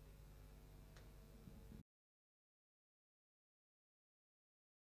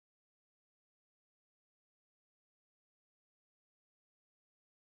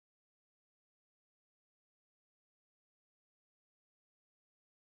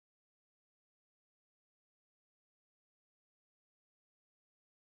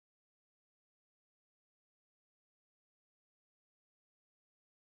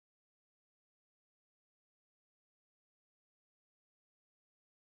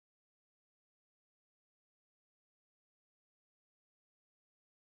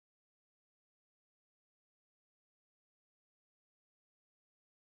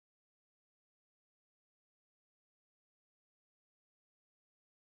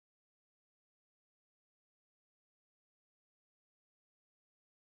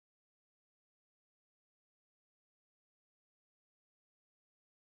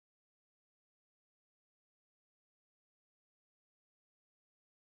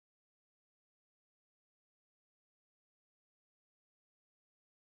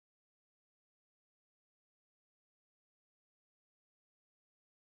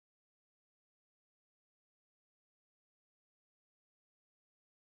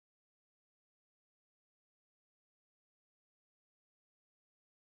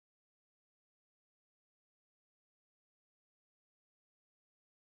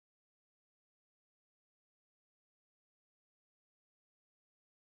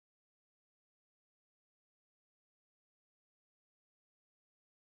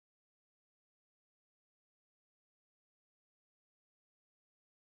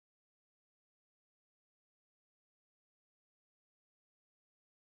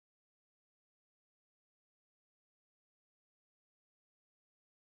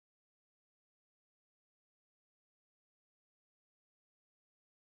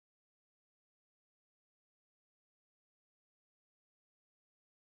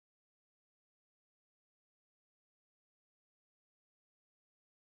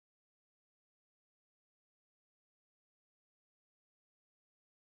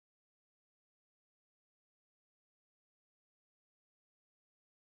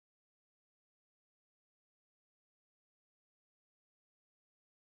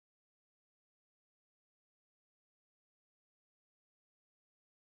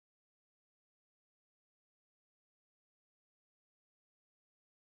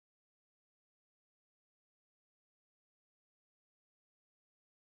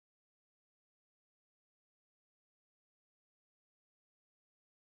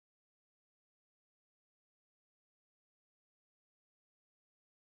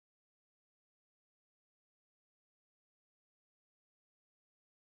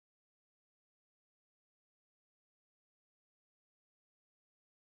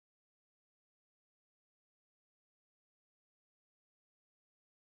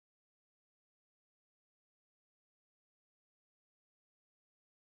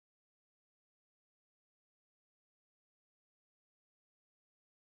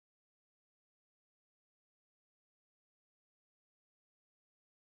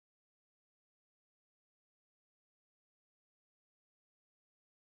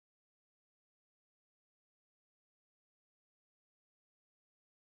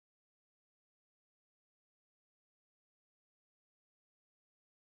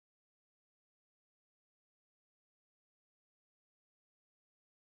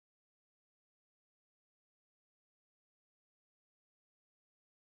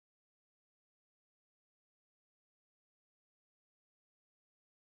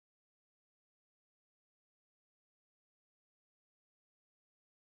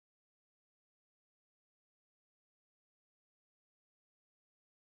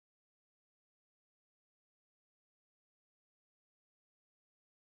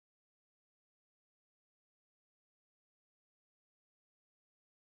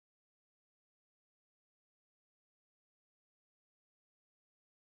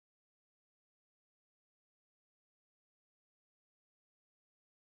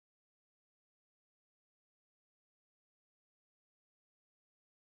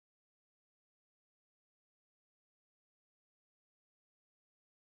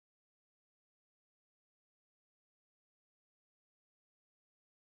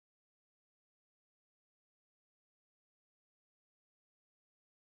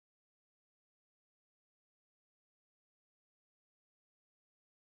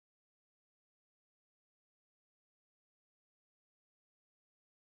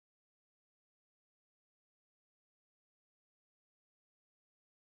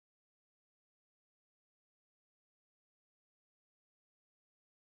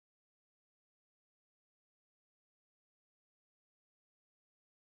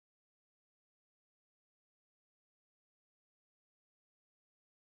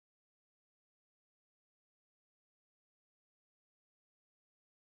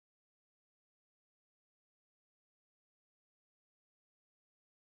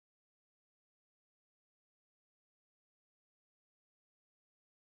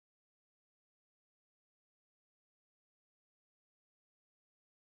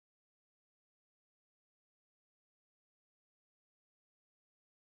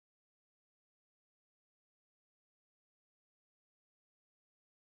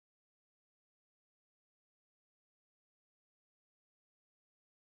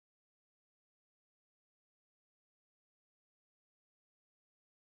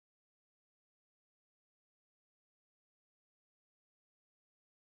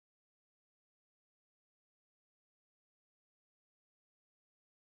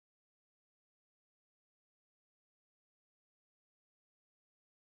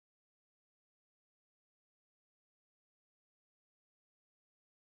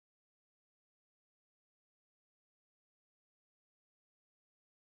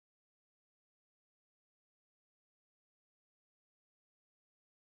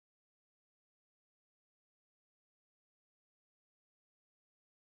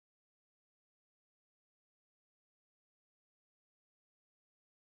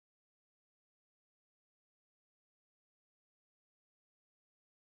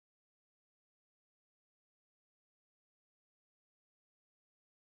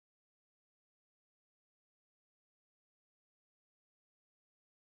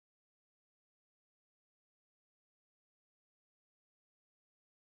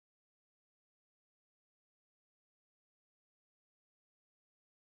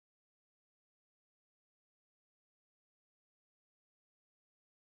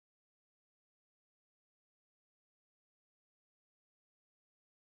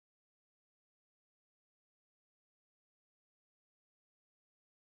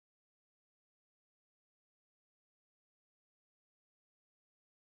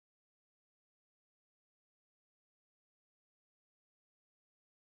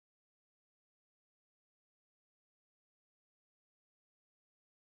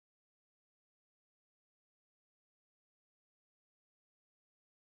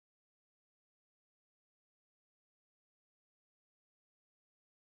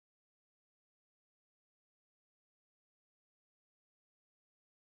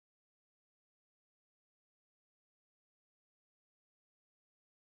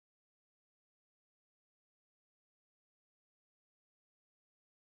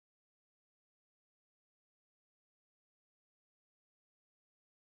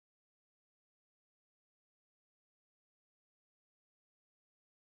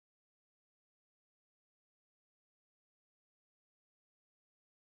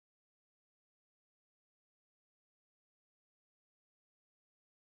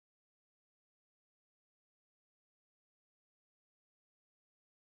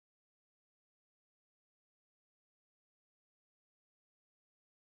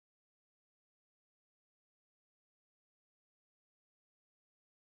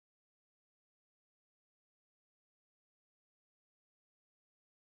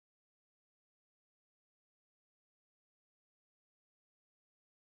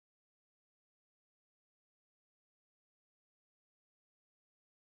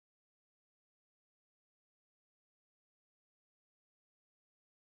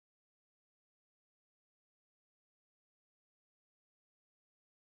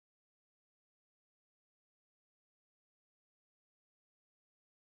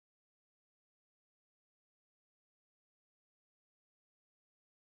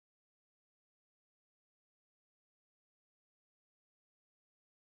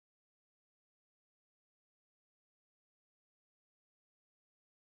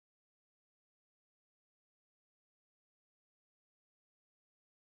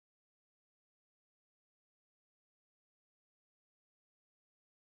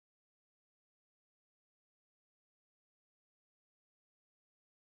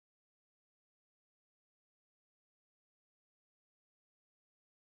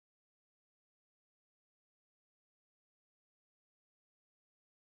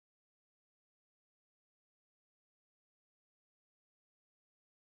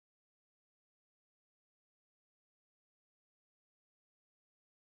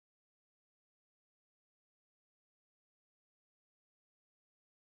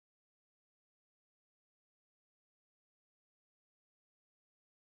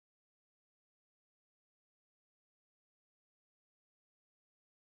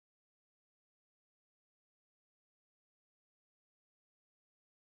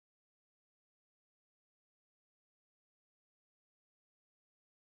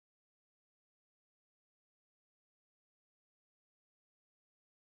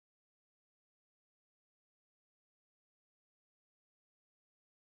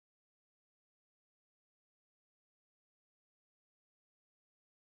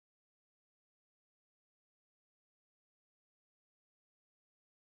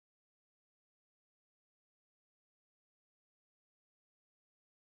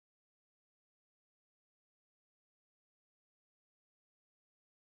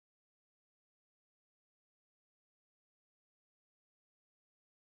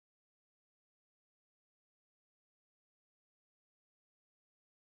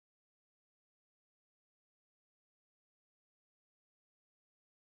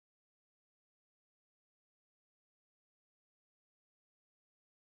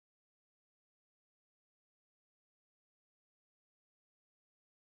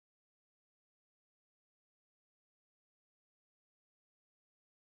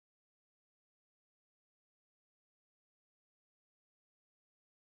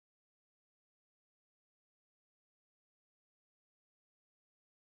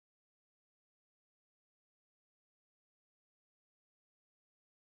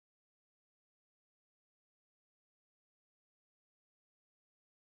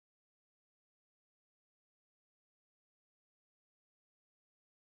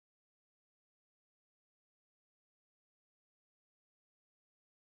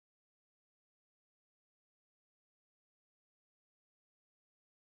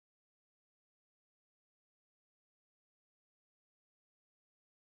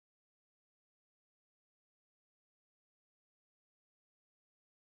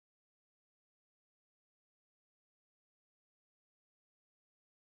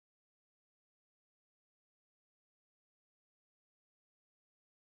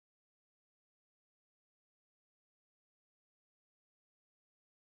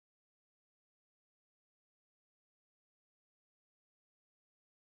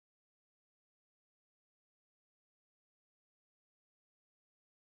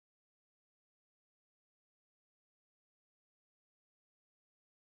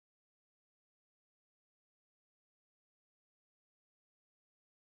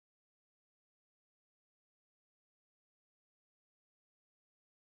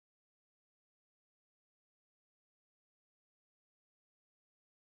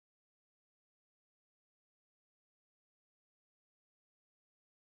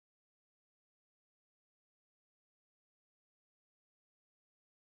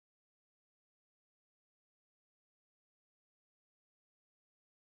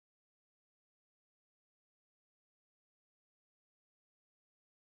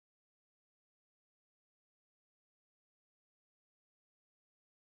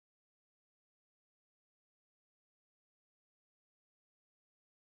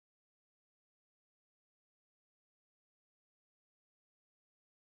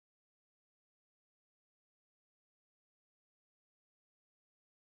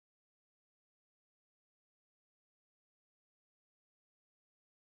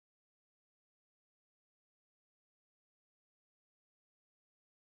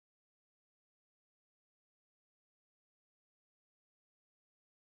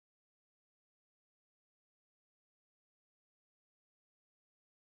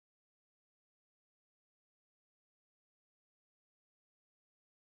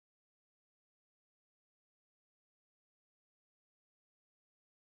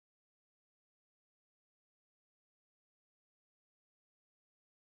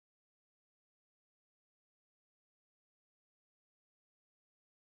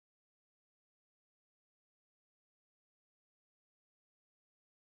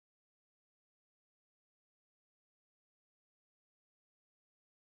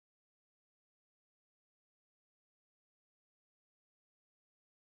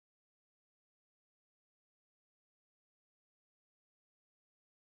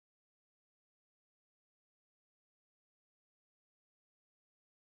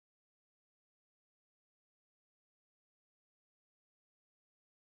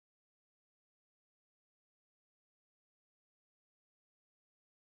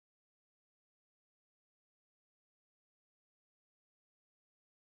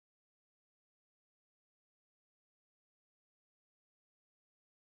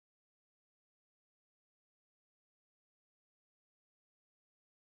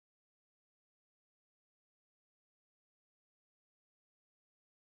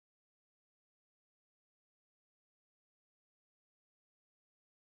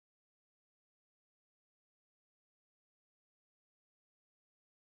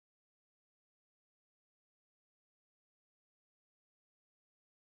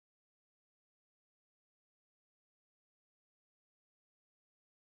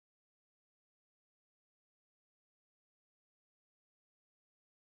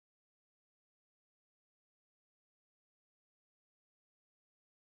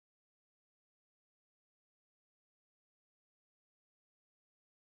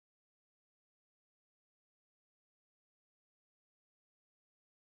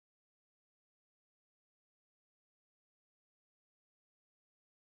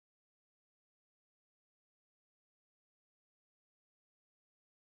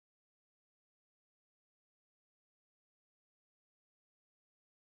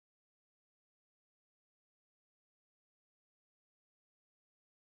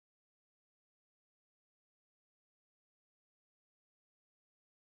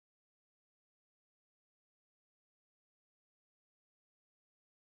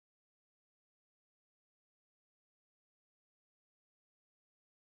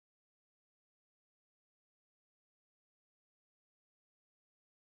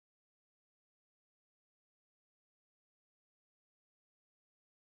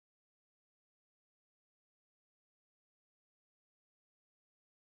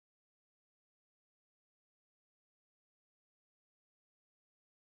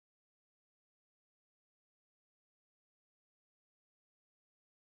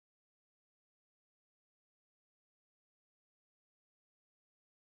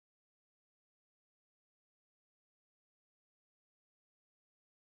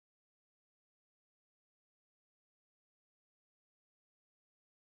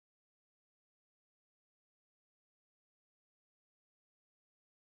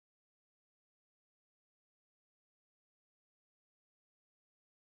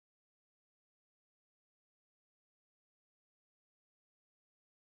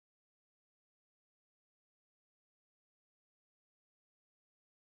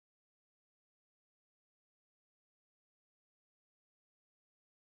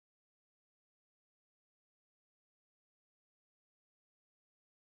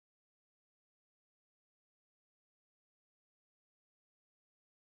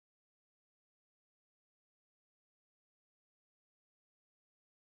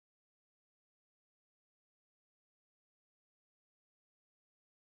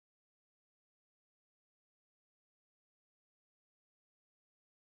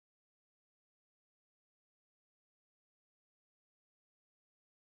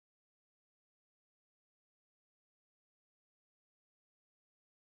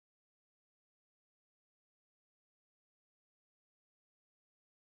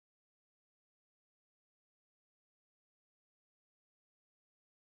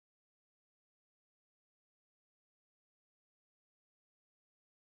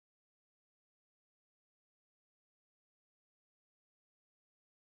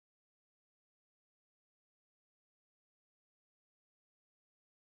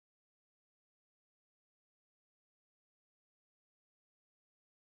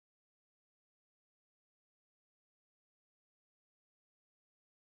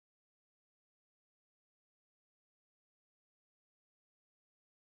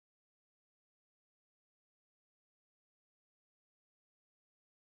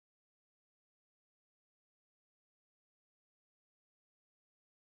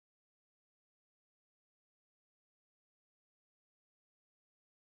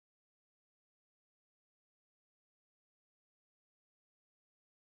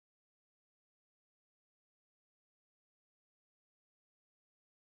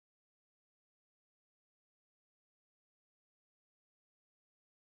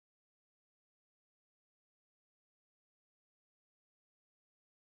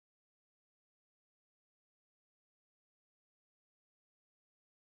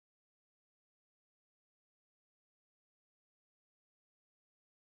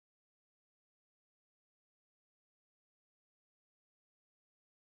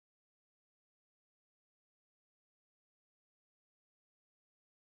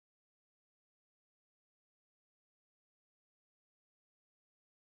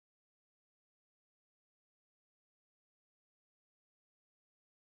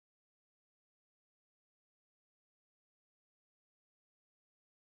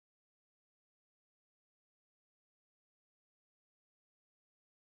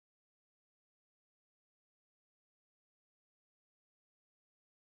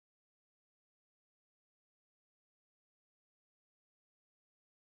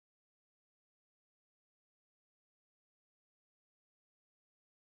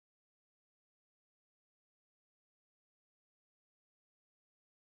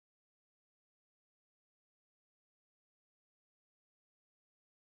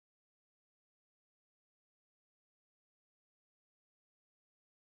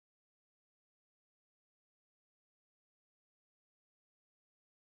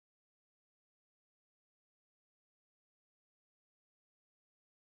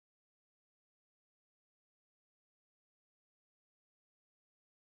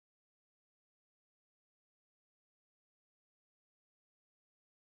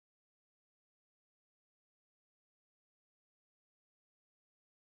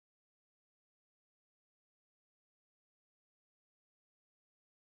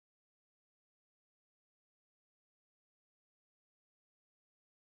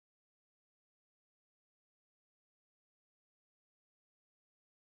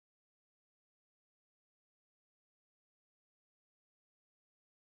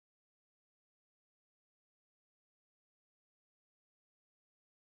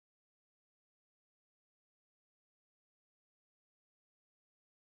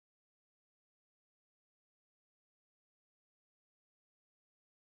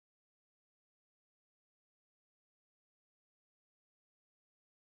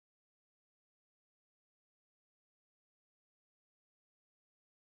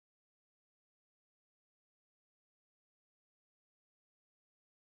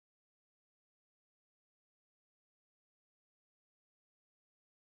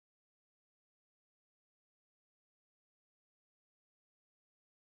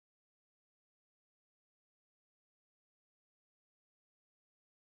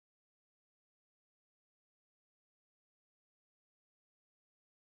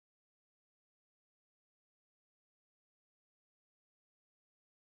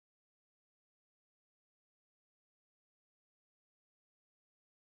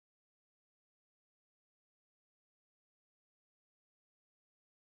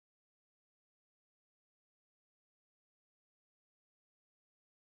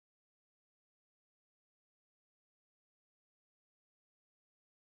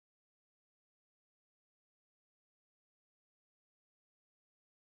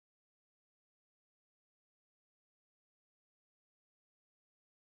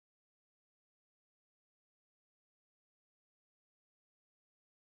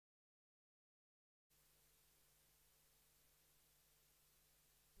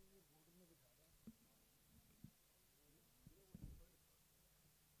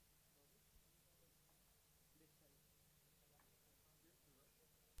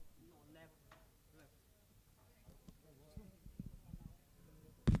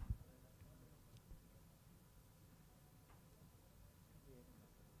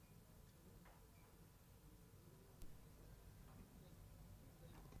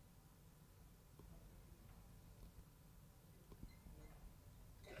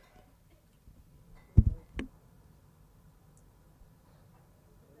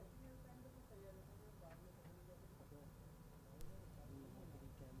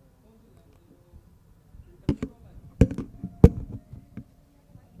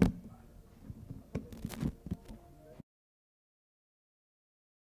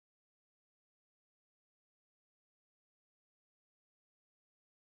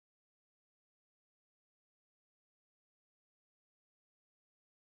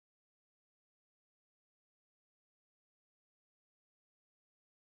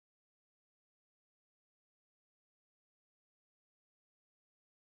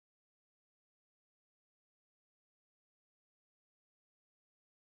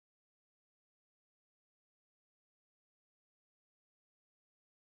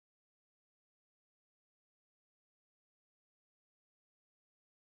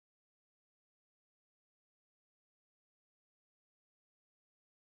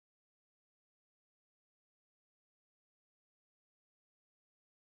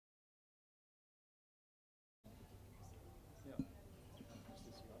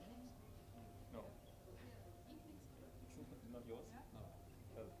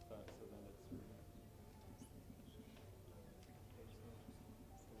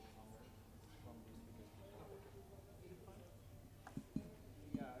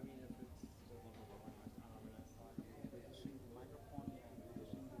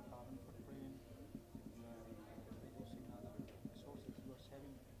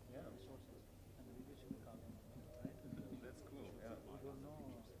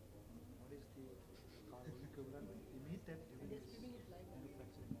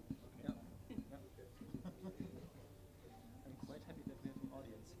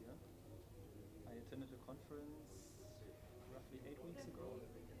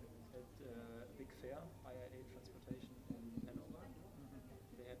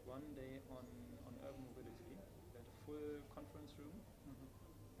 full conference room,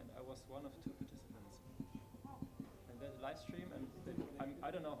 and I was one of 2 participants. And there's a live stream, and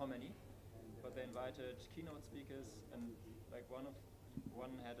I don't know how many, but they invited keynote speakers, and like one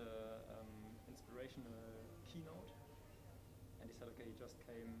had a inspirational keynote, and he said, okay, he just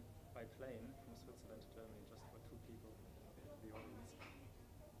came by plane from Switzerland to Germany just for 2 people in the audience.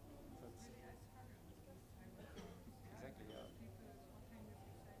 So it's exactly, yeah.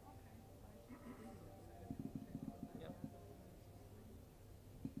 Yeah.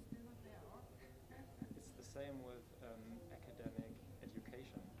 It's the same with academic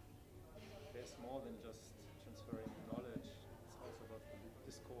education. There's more than just transferring knowledge. It's also about the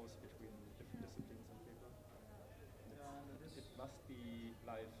discourse between different disciplines and people. It must be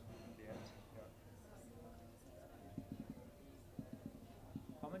live in the end. Yeah.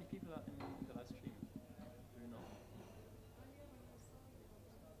 How many people are in the live stream? Do you know?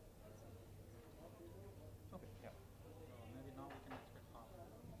 Okay, yeah. Maybe now we can expect half.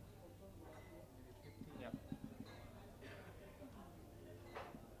 Maybe 50. Yeah.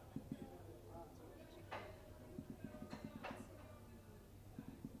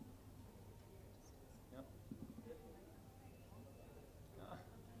 Yeah.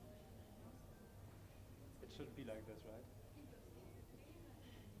 It should be like this, right?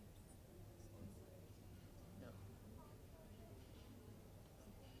 Yeah.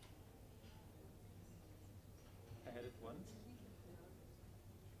 I had it once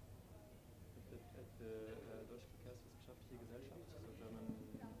at the Deutsche Verkehrswissenschaftliche Gesellschaft, so German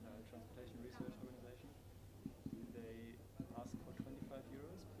Transportation Research Organization. They asked for 25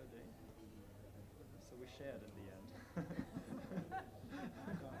 euros per day, so we shared in the end.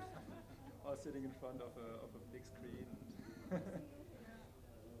 I was sitting in front of a big screen,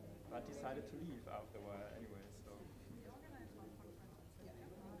 but decided to leave after a while anyway. So.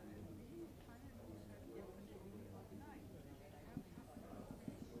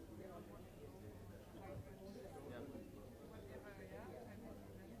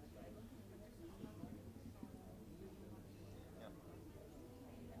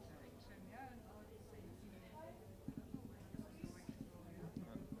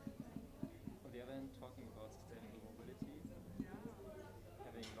 On the other hand, talking about sustainable mobility,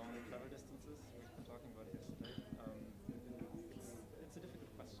 having long travel distances, we've been talking about it yesterday, it's a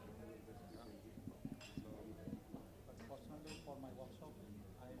difficult question. Yeah. So, but personally, for my workshop,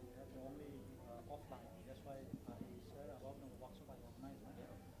 I have only offline. That's why I share about the workshop I organize.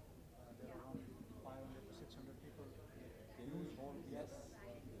 There are around 500 to 600 people. They use whole yes. I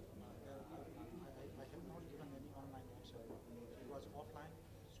have not given any online workshop. It was offline,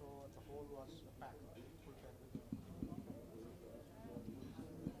 so the whole was packed, full pack.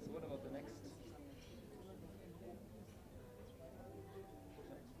 So what about the next?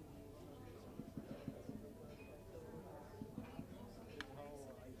 How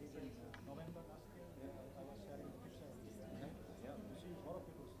I did in November last year. I was sharing the picture. Yeah. You see a lot of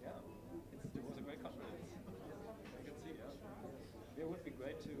people. Yeah, it was a great conference. I can see, yeah. It would be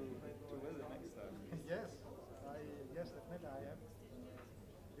great to visit next time. Yes, definitely I have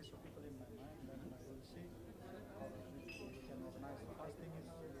list of people in my mind, and I will see how we can organize. The first thing is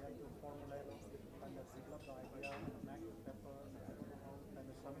we have to formulate and develop the idea, make the paper, and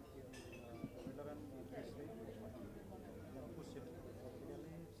the summit relevant ministry, push it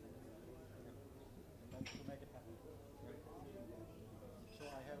politically, and to make it happen. So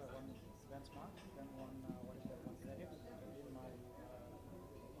I have one benchmark, then one credit in my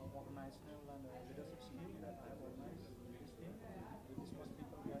organizational and leadership skill that I have organized this team. We discuss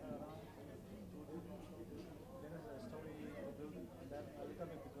people gather around, do this also. There is a story to build that a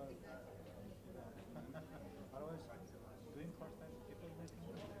little bit because otherwise doing first time people may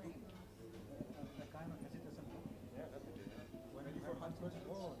think a kind of hesitation. Yeah, definitely. When you have conflict,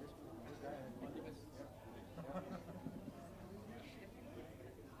 oh, this guy has done this.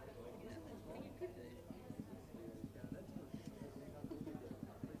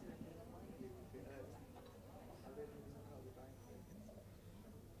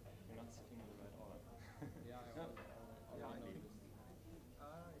 You're not sitting in the right order. It's okay, I think.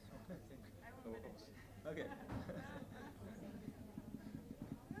 Oh, oops. Okay.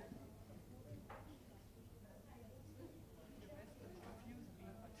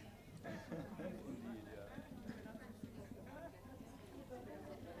 Indeed, yeah.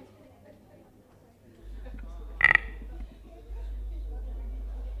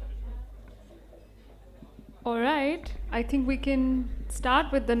 All right, I think we can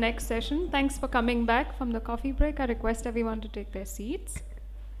start with the next session. Thanks for coming back from the coffee break. I request everyone to take their seats.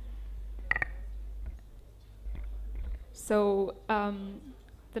 So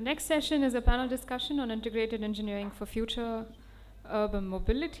The next session is a panel discussion on integrated engineering for future urban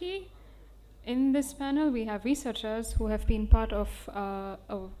mobility. In this panel, we have researchers who have been part of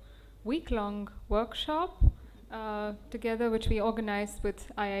a week-long workshop together, which we organized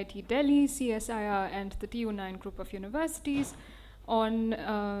with IIT Delhi, CSIR, and the TU9 group of universities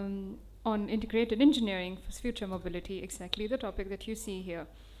on integrated engineering for future mobility, exactly the topic that you see here.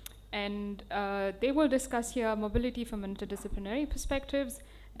 And they will discuss here mobility from interdisciplinary perspectives,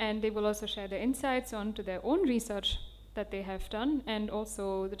 and they will also share their insights onto their own research that they have done, and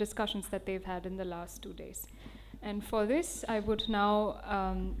also the discussions that they've had in the last 2 days. And for this, I would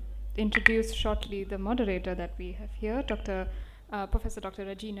now introduce shortly the moderator that we have here, Professor Dr.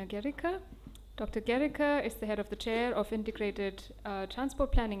 Regina Gericke. Dr. Gericke is the head of the chair of Integrated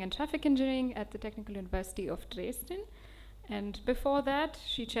Transport Planning and Traffic Engineering at the Technical University of Dresden. And before that,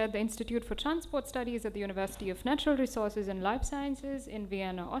 she chaired the Institute for Transport Studies at the University of Natural Resources and Life Sciences in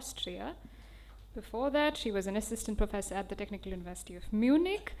Vienna, Austria. Before that, she was an assistant professor at the Technical University of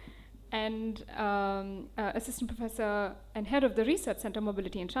Munich, and assistant professor and head of the Research Center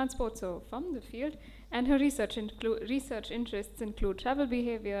Mobility and Transport, so from the field. And her research interests include travel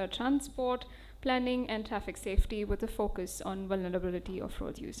behavior, transport planning, and traffic safety, with a focus on vulnerability of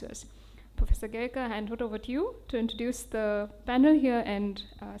road users. Professor Gericke, I hand it over to you to introduce the panel here and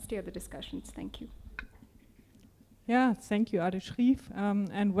steer the discussions. Thank you. Yeah, thank you, Ade Schrief,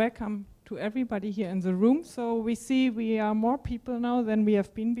 and welcome to everybody here in the room. So we see we are more people now than we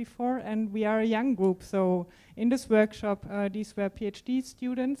have been before, and we are a young group. So in this workshop, these were PhD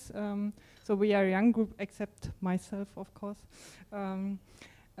students. So we are a young group, except myself, of course.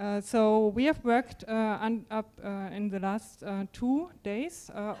 So we have worked in the last 2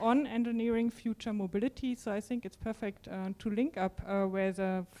 days on engineering future mobility. So I think it's perfect to link up where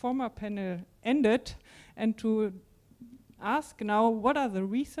the former panel ended, and to ask now what are the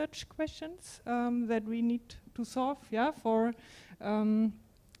research questions that we need to solve, for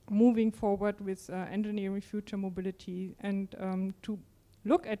moving forward with engineering future mobility, and to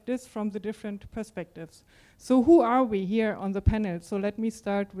look at this from the different perspectives. So who are we here on the panel? So let me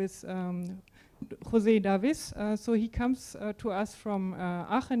start with José Davis. So he comes to us from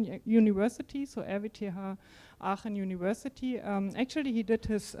Aachen University, so RWTH Aachen University. Actually, he did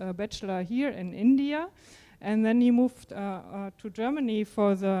his bachelor here in India, and then he moved to Germany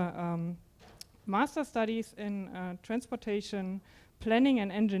for the master studies in transportation planning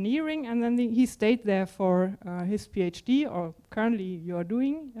and engineering, and then he stayed there for his PhD, or currently you are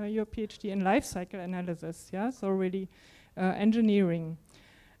doing your PhD in life cycle analysis, so really engineering.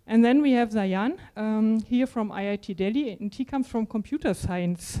 And then we have Zayan here from IIT Delhi, and he comes from computer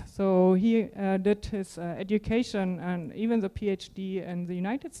science. So he did his education and even the PhD in the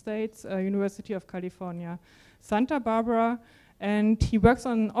United States, University of California, Santa Barbara, and he works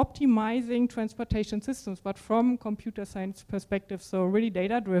on optimizing transportation systems, but from computer science perspective, so really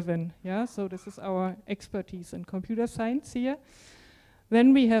data-driven. So this is our expertise in computer science here.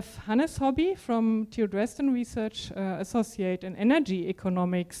 Then we have Hannes Hobby from TU Dresden Research Associate in Energy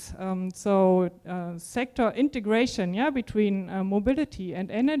Economics. Sector integration, between mobility and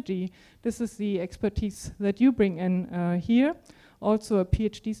energy. This is the expertise that you bring in here. Also a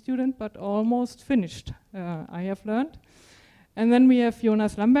PhD student, but almost finished, I have learned. And then we have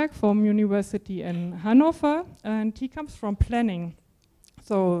Jonas Lamberg from University in Hannover, and he comes from planning.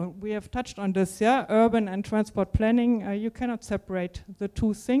 So we have touched on this, urban and transport planning. You cannot separate the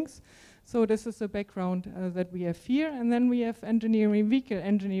two things. So this is the background that we have here. And then we have engineering, vehicle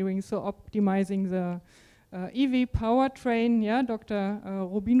engineering, so optimizing the EV powertrain. Dr.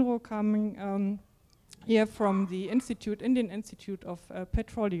 Rubinro coming here from the Indian Institute of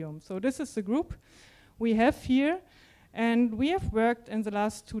Petroleum. So this is the group we have here. And we have worked in the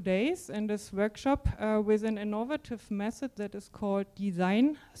last 2 days in this workshop with an innovative method that is called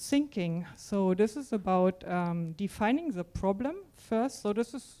design thinking. So this is about defining the problem first. So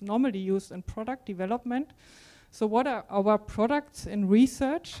this is normally used in product development. So what are our products in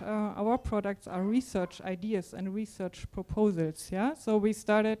research? Our products are research ideas and research proposals. So we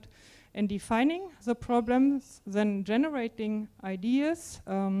started in defining the problems, then generating ideas,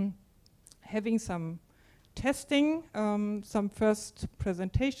 having some testing, some first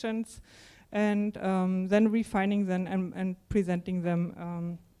presentations, and then refining them and presenting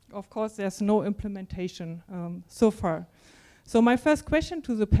them. Of course, there's no implementation so far. So my first question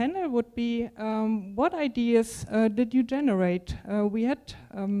to the panel would be, what ideas did you generate? We had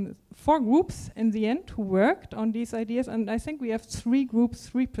 4 groups in the end who worked on these ideas, and I think we have 3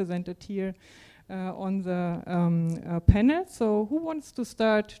 groups represented here on the panel. So who wants to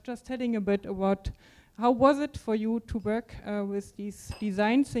start just telling a bit about How was it for you to work with these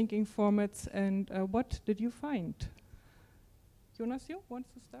design thinking formats, and what did you find? Jonas, you want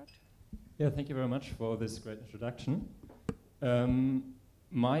to start? Yeah, thank you very much for this great introduction.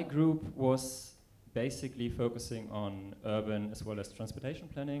 My group was basically focusing on urban as well as transportation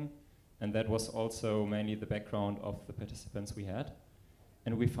planning, and that was also mainly the background of the participants we had.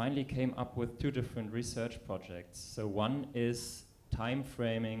 And we finally came up with two different research projects. So one is time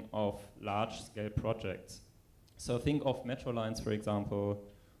framing of large-scale projects. So think of metro lines, for example,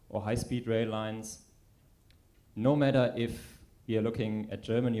 or high-speed rail lines. No matter if we are looking at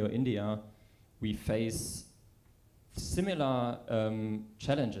Germany or India, we face similar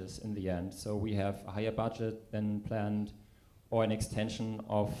challenges in the end. So we have a higher budget than planned, or an extension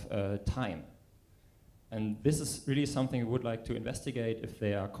of time. And this is really something we would like to investigate, if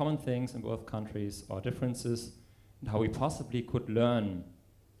there are common things in both countries or differences, and how we possibly could learn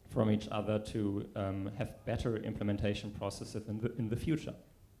from each other to have better implementation processes in the future.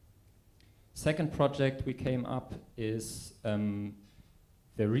 Second project we came up is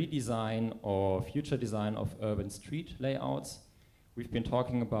the redesign or future design of urban street layouts. We've been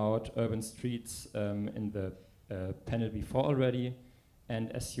talking about urban streets in the panel before already,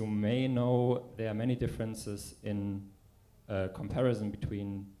 and as you may know, there are many differences in comparison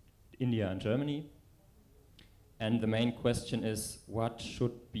between India and Germany. And the main question is, what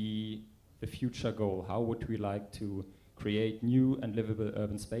should be the future goal? How would we like to create new and livable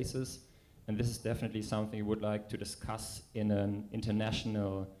urban spaces? And this is definitely something we would like to discuss in an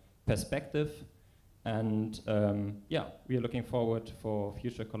international perspective. And yeah, we are looking forward for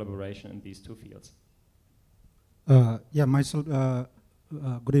future collaboration in these two fields. Yeah, myself,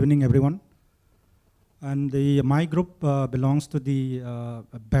 good evening, everyone. And my group belongs to the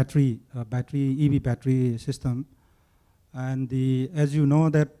EV battery system. And as you know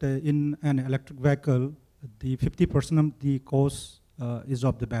that in an electric vehicle, the 50% of the cost is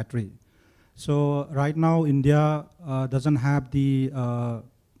of the battery. So right now, India doesn't have the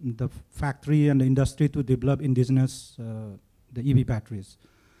factory and the industry to develop indigenous the EV batteries.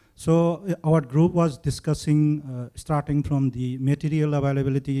 So our group was discussing starting from the material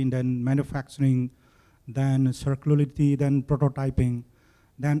availability, and then manufacturing, then circularity, then prototyping.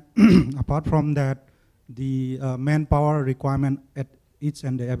 Then apart from that, the manpower requirement at each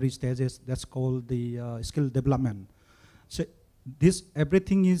and every stage that's called the skill development. So this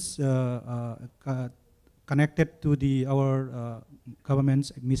everything is connected to our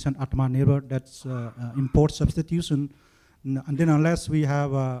government's mission Atmanirbhar, that's import substitution. And then unless we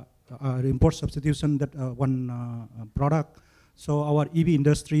have import substitution, that one product, so our EV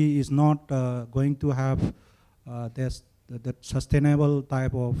industry is not going to have that sustainable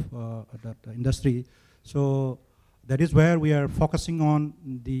type of that industry. So that is where we are focusing on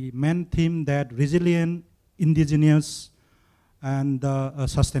the main theme, that resilient, indigenous, and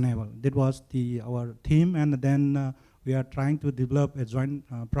sustainable. That was our theme, and then we are trying to develop a joint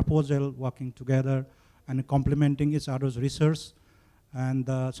proposal, working together and complementing each other's research, and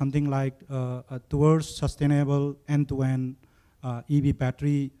something like towards sustainable end-to-end EV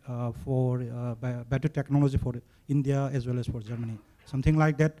battery for battery technology for India as well as for Germany. Something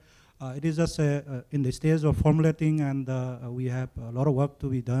like that. It is just in the stage of formulating, and we have a lot of work to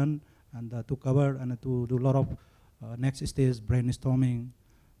be done and to cover and to do a lot of next stage brainstorming.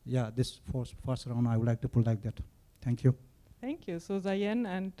 Yeah, this first round I would like to put like that. Thank you. Thank you. So Zayen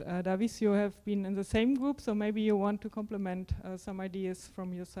and Davis, you have been in the same group, so maybe you want to complement some ideas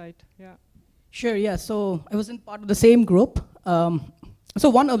from your side. Yeah. Sure, yeah. So I was in part of the same group. So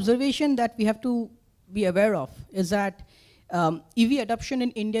one observation that we have to be aware of is that EV adoption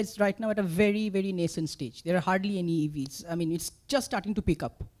in India is right now at a very, very nascent stage. There are hardly any EVs. I mean, it's just starting to pick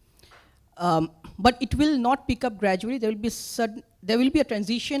up. But it will not pick up gradually. There will be a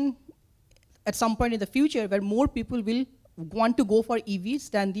transition at some point in the future where more people will want to go for EVs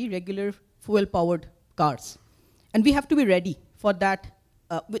than the regular fuel-powered cars. And we have to be ready for that,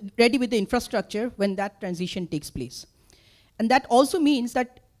 ready with the infrastructure when that transition takes place. And that also means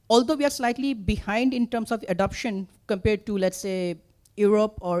that although we are slightly behind in terms of adoption compared to, let's say,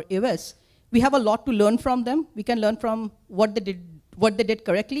 Europe or US, we have a lot to learn from them. We can learn from what they did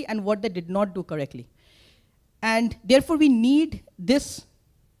correctly and what they did not do correctly. And therefore, we need this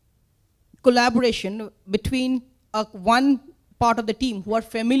collaboration between one part of the team who are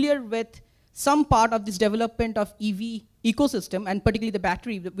familiar with some part of this development of EV ecosystem, and particularly the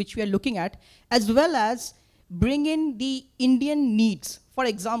battery, which we are looking at, as well as bring in the Indian needs. For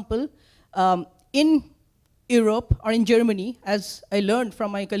example, in Europe or in Germany, as I learned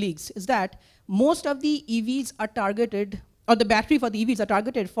from my colleagues, is that most of the EVs are targeted or the battery for the EVs are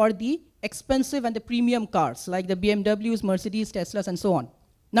targeted for the expensive and the premium cars, like the BMWs, Mercedes, Teslas, and so on.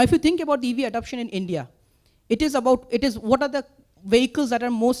 Now, if you think about the EV adoption in India, it is what are the vehicles that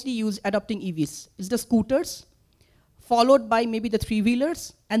are mostly used adopting EVs? It's the scooters, followed by maybe the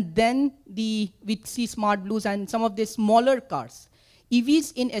three-wheelers, and then we see smart blues and some of the smaller cars.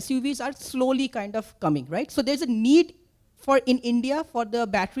 EVs in SUVs are slowly kind of coming, right? So there's a need in India for the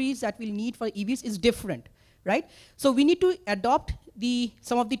batteries that we'll need for EVs is different, right? So we need to adopt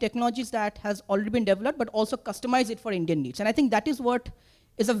some of the technologies that has already been developed, but also customize it for Indian needs. And I think that is what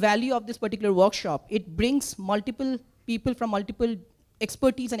is a value of this particular workshop. It brings multiple people from multiple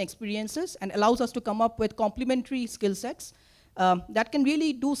expertise and experiences and allows us to come up with complementary skill sets that can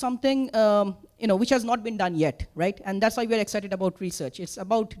really do something which has not been done yet, right? And that's why we're excited about research. It's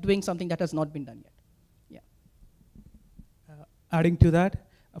about doing something that has not been done yet. Yeah. Adding to that,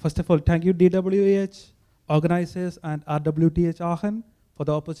 first of all, thank you DWH, organizers, and RWTH Aachen for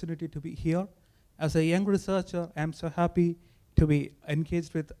the opportunity to be here. As a young researcher, I'm so happy to be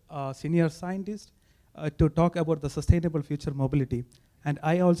engaged with senior scientists to talk about the sustainable future mobility. And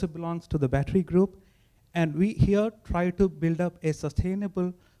I also belong to the battery group. And we here try to build up a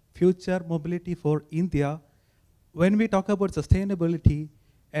sustainable future mobility for India. When we talk about sustainability,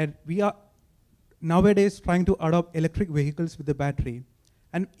 and we are nowadays trying to adopt electric vehicles with the battery.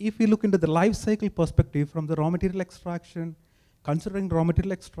 And if we look into the life cycle perspective from the raw material extraction, considering raw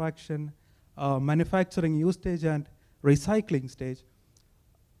material extraction, manufacturing, usage, and recycling stage,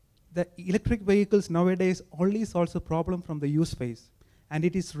 the electric vehicles nowadays only solves the problem from the use phase. And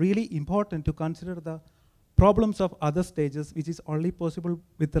it is really important to consider the problems of other stages, which is only possible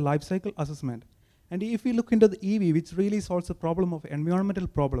with the life cycle assessment. And if we look into the EV, which really solves the problem of environmental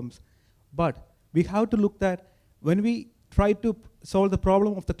problems, but we have to look at when we try to solve the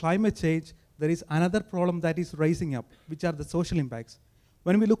problem of the climate change, there is another problem that is rising up, which are the social impacts.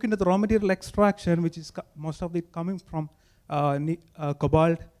 When we look into the raw material extraction, which is most of it coming from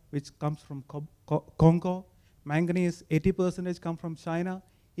cobalt, which comes from Congo, manganese, 80% come from China.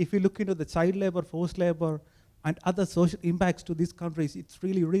 If you look into the child labor, forced labor, and other social impacts to these countries, it's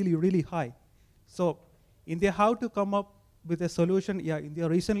really, really, really high. So India have to come up with a solution. Yeah, India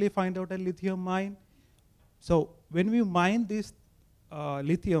recently found out a lithium mine. So when we mine this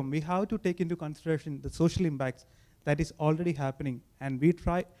lithium, we have to take into consideration the social impacts that is already happening. And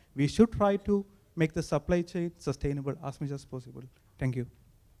we should try to make the supply chain sustainable as much as possible. Thank you.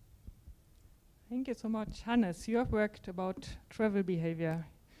 Thank you so much. Hannes, you have worked about travel behavior,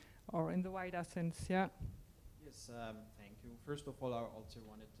 or in the wider sense, yeah? Yes, thank you. First of all, I also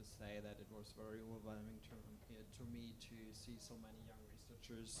wanted to say that it was very overwhelming to me to see so many young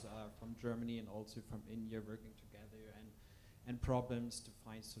researchers from Germany and also from India working together and problems to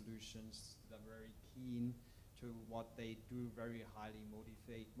find solutions. They're very keen to what they do, very highly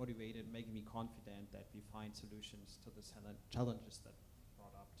motivated, making me confident that we find solutions to the challenges that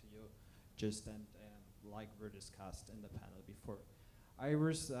brought up to you just and like were discussed in the panel before. I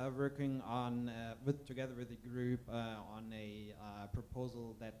was working on, together with a group, on a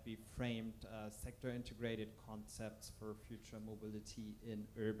proposal that we framed sector-integrated concepts for future mobility in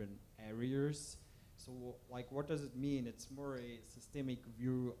urban areas. So, like, what does it mean? It's more a systemic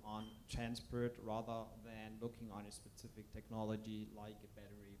view on transport rather than looking on a specific technology like a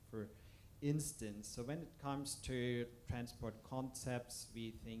battery, for instance. So when it comes to transport concepts,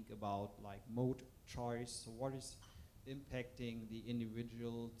 we think about like mode choice. So what is impacting the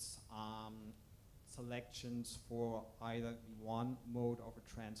individual's selections for either one mode of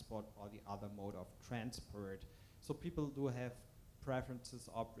a transport or the other mode of transport. So people do have preferences,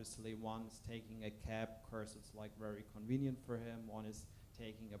 obviously. One is taking a cab because it's like very convenient for him. One is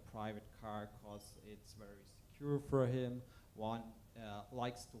taking a private car because it's very secure for him. One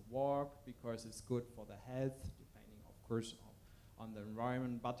likes to walk because it's good for the health, depending, of course, on the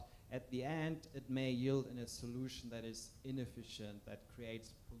environment. But at the end, it may yield in a solution that is inefficient, that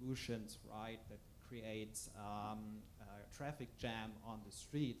creates pollutions, right, that creates traffic jam on the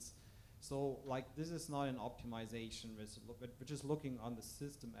streets. So, like, this is not an optimization, which is looking on the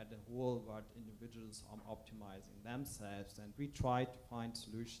system as a whole, but individuals are optimizing themselves. And we try to find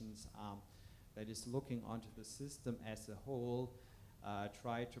solutions that is looking onto the system as a whole,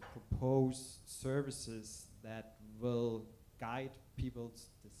 try to propose services that will guide people's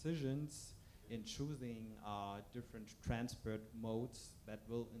decisions in choosing different transport modes that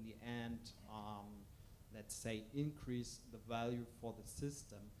will, in the end, let's say, increase the value for the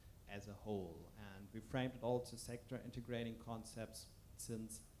system as a whole. And we framed it also sector integrating concepts,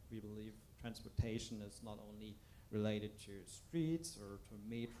 since we believe transportation is not only related to streets or to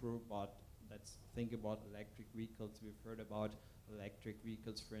metro, but Let's think about electric vehicles. We've heard about electric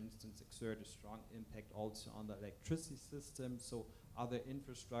vehicles, for instance, exert a strong impact also on the electricity system. So other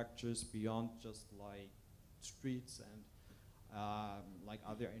infrastructures beyond just like streets and like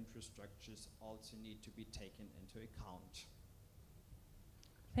other infrastructures also need to be taken into account.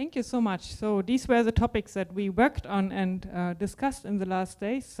 Thank you so much. So these were the topics that we worked on and discussed in the last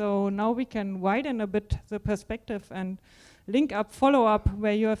days. So now we can widen a bit the perspective and link up, follow up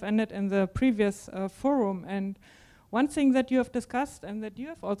where you have ended in the previous forum. And one thing that you have discussed and that you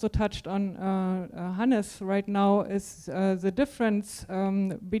have also touched on, Hannes, right now is the difference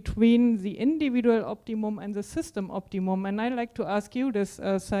between the individual optimum and the system optimum. And I'd like to ask you this,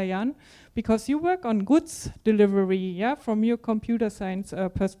 Sayan, because you work on goods delivery, yeah, from your computer science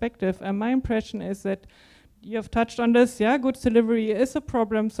perspective. And my impression is that you have touched on this, yeah, goods delivery is a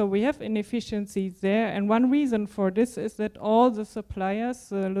problem, so we have inefficiencies there. And one reason for this is that all the suppliers,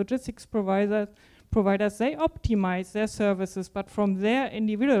 the logistics providers, they optimize their services, but from their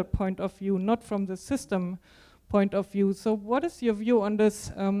individual point of view, not from the system point of view. So what is your view on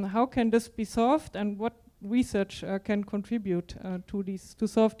this? How can this be solved, and what research can contribute to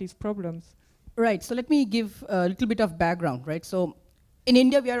solve these problems? Right, so let me give a little bit of background, right? So in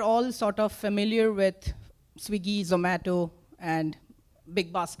India, we are all sort of familiar with Swiggy, Zomato, and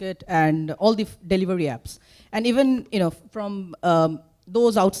Big Basket, and all the delivery apps. And even, you know, from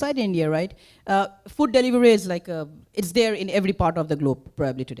those outside India, right? Food delivery is like, it's there in every part of the globe,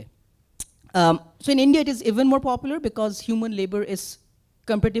 probably today. So in India, it is even more popular because human labor is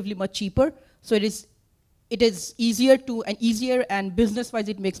comparatively much cheaper. So it is easier and business-wise,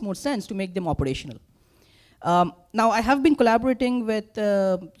 it makes more sense to make them operational. Now, I have been collaborating with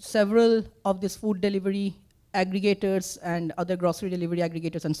several of these food delivery aggregators and other grocery delivery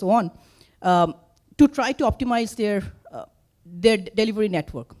aggregators and so on to try to optimize their delivery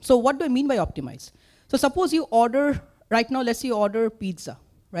network. So what do I mean by optimize? So suppose you order, right now, let's say you order pizza,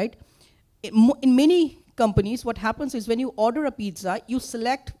 right? In many companies, what happens is when you order a pizza, you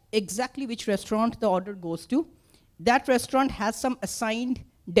select exactly which restaurant the order goes to. That restaurant has some assigned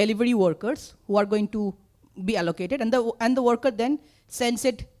delivery workers who are going to be allocated, and the worker then sends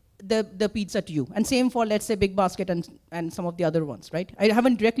the pizza to you. And same for, let's say, Big Basket and some of the other ones, right? I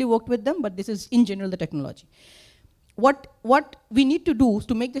haven't directly worked with them, but this is in general the technology. What we need to do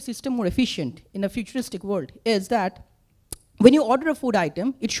to make the system more efficient in a futuristic world is that when you order a food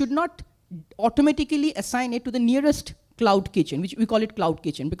item, it should not automatically assign it to the nearest cloud kitchen, which we call it cloud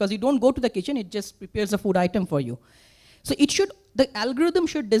kitchen, because you don't go to the kitchen, it just prepares a food item for you. So the algorithm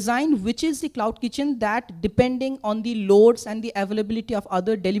should design which is the cloud kitchen that, depending on the loads and the availability of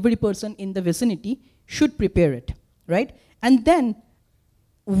other delivery person in the vicinity, should prepare it, right? And then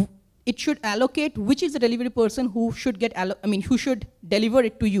it should allocate which is the delivery person who should who should deliver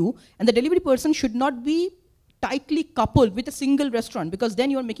it to you, and the delivery person should not be tightly coupled with a single restaurant, because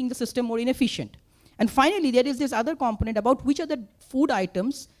then you are making the system more inefficient. And finally, there is this other component about which are the food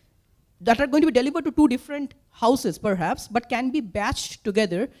items that are going to be delivered to two different houses, perhaps, but can be batched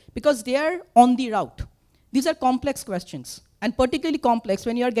together because they are on the route. These are complex questions, and particularly complex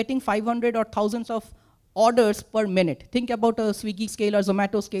when you are getting 500 or thousands of orders per minute. Think about a Swiggy scale or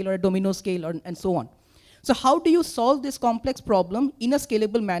Zomato scale or a Domino scale and so on. So how do you solve this complex problem in a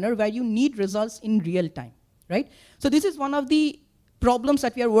scalable manner where you need results in real time, right? So this is one of the problems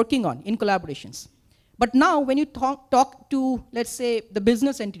that we are working on in collaborations. But now when you talk to, let's say, the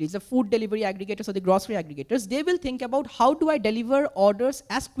business entities, the food delivery aggregators or the grocery aggregators, they will think about how do I deliver orders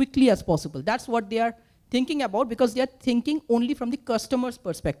as quickly as possible. That's what they are thinking about, because they are thinking only from the customer's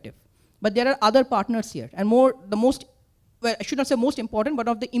perspective. But there are other partners here, and well, I should not say most important, but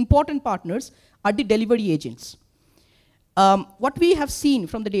of the important partners are the delivery agents. What we have seen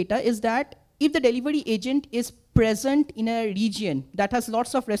from the data is that if the delivery agent is present in a region that has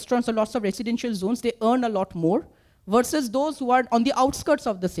lots of restaurants or lots of residential zones, they earn a lot more versus those who are on the outskirts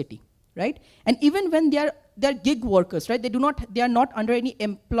of the city, right? And even when they're gig workers, right? They are not under any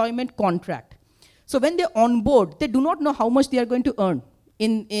employment contract. So when they onboard, they do not know how much they are going to earn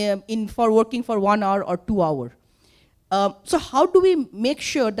for working for 1 hour or 2 hours. So how do we make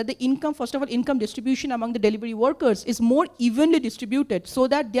sure that the income, first of all, income distribution among the delivery workers is more evenly distributed so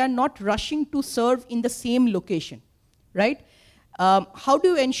that they are not rushing to serve in the same location, right? How do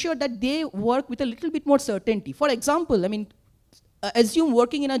you ensure that they work with a little bit more certainty? For example, assume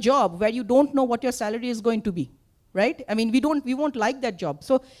working in a job where you don't know what your salary is going to be, right? We won't like that job.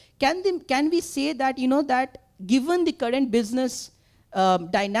 So can we say that, that given the current business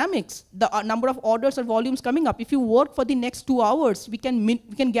dynamics, the number of orders or volumes coming up, if you work for the next 2 hours, we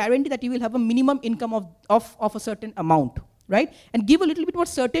can guarantee that you will have a minimum income of a certain amount, right? And give a little bit more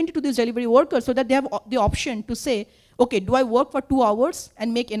certainty to these delivery workers so that they have the option to say, okay, do I work for 2 hours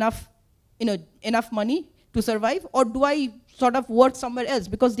and make enough, enough money to survive, or do I sort of work somewhere else?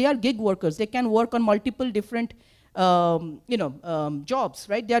 Because they are gig workers. They can work on multiple different jobs,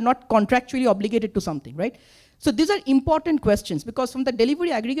 right? They are not contractually obligated to something, right? So these are important questions, because from the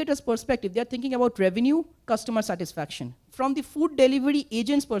delivery aggregator's perspective, they're thinking about revenue, customer satisfaction. From the food delivery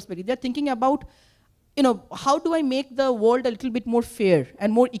agent's perspective, they're thinking about, how do I make the world a little bit more fair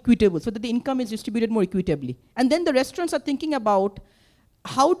and more equitable so that the income is distributed more equitably? And then the restaurants are thinking about,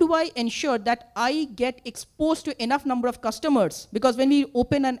 how do I ensure that I get exposed to enough number of customers? Because when we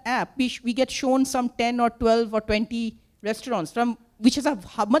open an app, we get shown some 10 or 12 or 20 restaurants from which has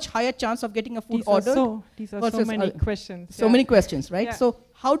a much higher chance of getting a food order. These are so many questions. So many questions, right? Yeah. So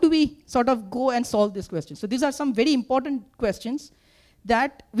how do we sort of go and solve these questions? So these are some very important questions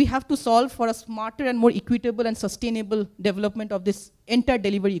that we have to solve for a smarter and more equitable and sustainable development of this entire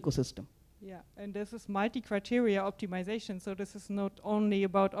delivery ecosystem. Yeah, and this is multi-criteria optimization. So this is not only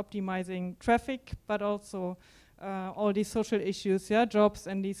about optimizing traffic, but also all these social issues, jobs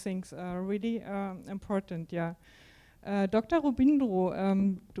and these things are really important, Dr.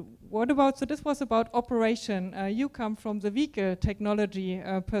 Rubindro, what about, so this was about operation. You come from the vehicle technology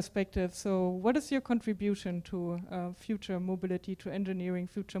perspective. So what is your contribution to future mobility, to engineering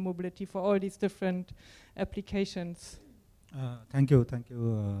future mobility for all these different applications? Thank you,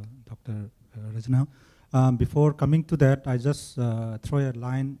 Dr. Rajna. Before coming to that, I just throw a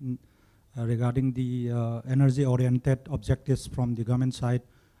line regarding the energy-oriented objectives from the government side.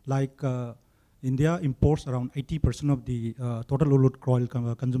 Like India imports around 80% of the total crude oil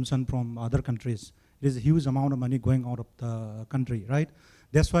consumption from other countries. There's a huge amount of money going out of the country, right?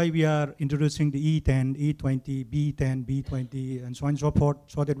 That's why we are introducing the E10, E20, B10, B20, and so on and so forth,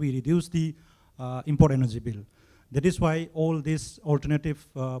 so that we reduce the import energy bill. That is why all this alternative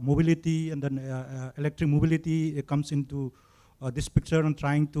mobility and then electric mobility comes into this picture and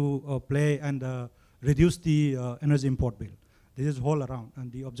trying to play and reduce the energy import bill. This is all around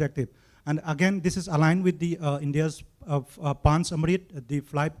and the objective. And again, this is aligned with the India's PAN Amrit, the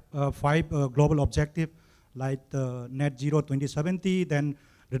five global objective, like net zero 2070, then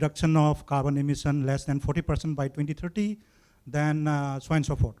reduction of carbon emission less than 40% by 2030, then so on and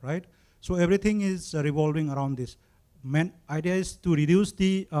so forth, right? So everything is revolving around this. Main idea is to reduce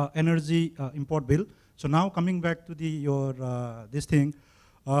the energy import bill. So now coming back to this thing,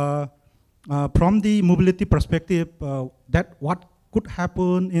 from the mobility perspective, that what could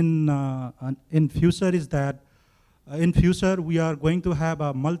happen in future is that in future we are going to have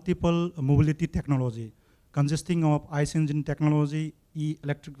a multiple mobility technology consisting of ICE engine technology,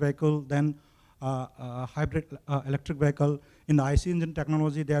 electric vehicle, then hybrid electric vehicle. In the ICE engine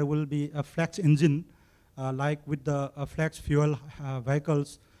technology, there will be a flex engine, like with the flex fuel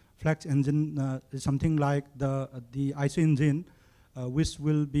vehicles. Flex engine is something like the ICE engine, which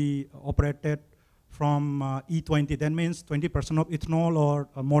will be operated from E20. That means 20% of ethanol or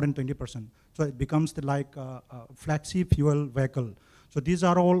more than 20%. So it becomes like a flexi fuel vehicle. So these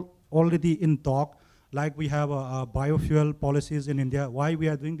are all already in talk. Like we have biofuel policies in India. Why we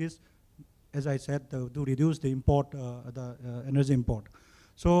are doing this? As I said, to reduce the import, energy import.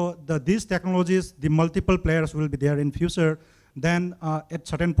 So these technologies, the multiple players will be there in future. Then at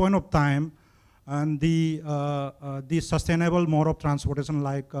certain point of time, and the sustainable mode of transportation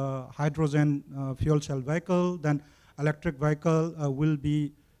like hydrogen fuel cell vehicle, then electric vehicle will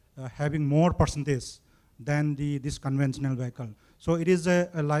be having more percentage than this conventional vehicle. So it is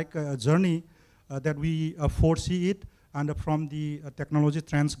like a journey that we foresee it, and from the technology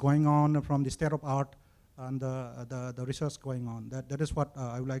trends going on, from the state of art and the research going on. That is what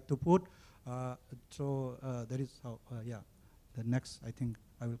I would like to put. So that is how, the next, I think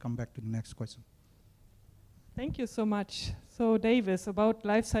I will come back to the next question. Thank you so much. So Davis, about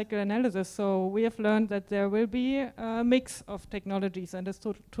life cycle analysis. So we have learned that there will be a mix of technologies, and this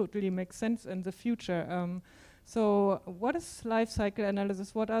totally makes sense in the future. So what is life cycle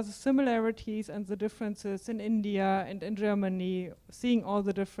analysis? What are the similarities and the differences in India and in Germany, seeing all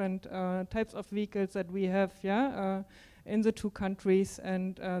the different types of vehicles that we have in the two countries,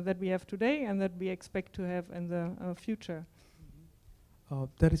 and that we have today and that we expect to have in the future?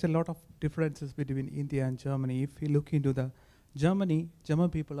 There is a lot of differences between India and Germany. If you look into the German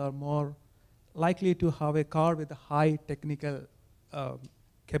people are more likely to have a car with a high technical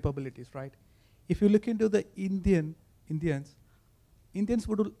capabilities, right? If you look into the Indians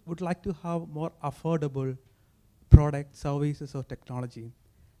would like to have more affordable product, services, or technology.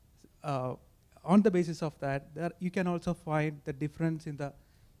 On the basis of that, you can also find the difference in the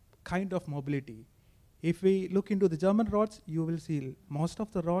kind of mobility. If we look into the German roads, you will see most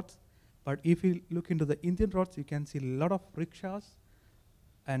of the roads. But if you look into the Indian roads, you can see a lot of rickshaws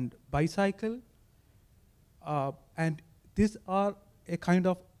and bicycle. And these are a kind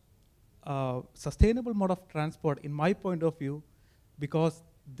of sustainable mode of transport in my point of view, because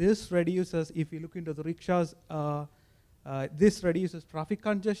this reduces, if you look into the rickshaws, this reduces traffic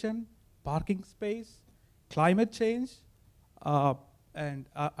congestion, parking space, climate change,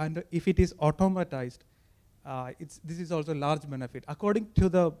 and if it is automatized, this is also a large benefit. According to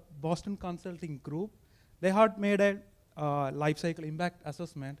the Boston Consulting Group, they had made a life cycle impact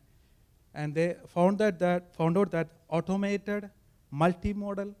assessment, and they found out that automated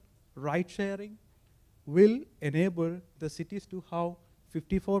multimodal ride sharing will enable the cities to have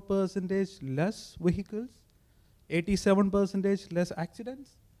 54% less vehicles, 87% less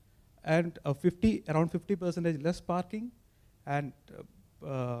accidents, and around 50% less parking, and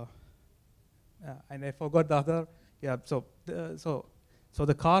I forgot the other. Yeah, so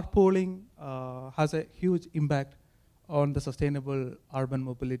the carpooling has a huge impact on the sustainable urban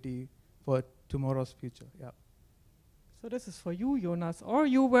mobility for tomorrow's future. Yeah. So this is for you, Jonas, or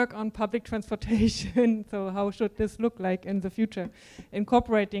you work on public transportation. So how should this look like in the future,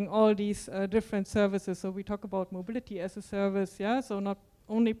 incorporating all these different services? So we talk about mobility as a service, yeah. So not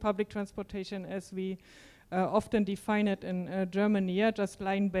only public transportation as we often define it in Germany, yeah, just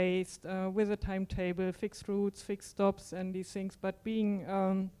line-based with a timetable, fixed routes, fixed stops, and these things, but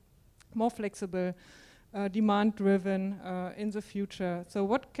being more flexible, demand-driven in the future. So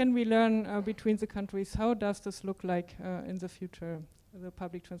what can we learn between the countries? How does this look like in the future, the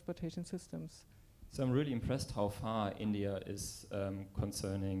public transportation systems? So I'm really impressed how far India is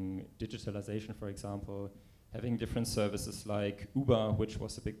concerning digitalization, for example, having different services like Uber, which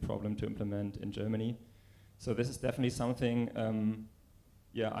was a big problem to implement in Germany. So this is definitely something,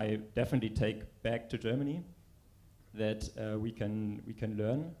 I definitely take back to Germany, that we can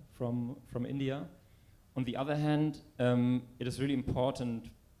learn from India. On the other hand, it is really important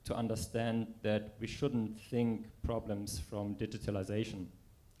to understand that we shouldn't think problems from digitalization,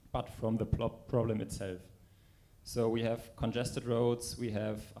 but from the problem itself. So we have congested roads, we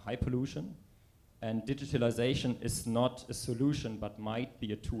have high pollution, and digitalization is not a solution, but might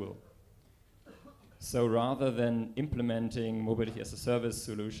be a tool. So rather than implementing mobility as a service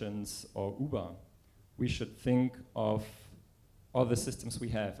solutions or Uber, we should think of all the systems we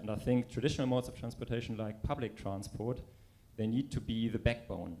have. And I think traditional modes of transportation like public transport, they need to be the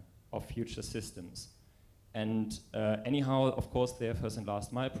backbone of future systems. And anyhow, of course, they have first and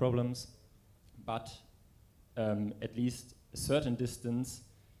last mile problems, but at least a certain distance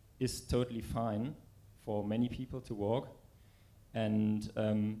is totally fine for many people to walk. And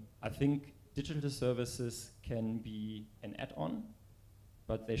I think digital services can be an add-on,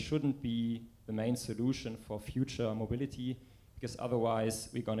 but they shouldn't be the main solution for future mobility, because otherwise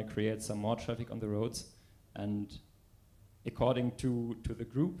we're going to create some more traffic on the roads. And according to the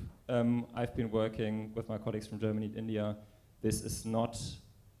group I've been working with my colleagues from Germany and India, this is not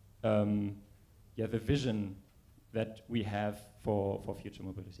the vision that we have for future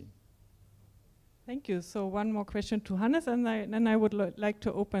mobility. Thank you. So one more question to Hannes, and then I would like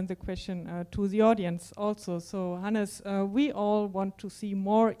to open the question to the audience also. So Hannes, we all want to see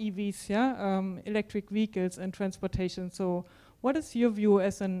more EVs, yeah, electric vehicles and transportation. So what is your view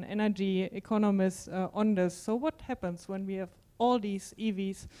as an energy economist on this? So what happens when we have all these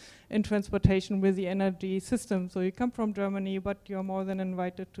EVs in transportation with the energy system? So you come from Germany, but you're more than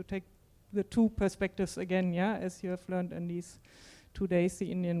invited to take the two perspectives again, yeah, as you have learned in these 2 days,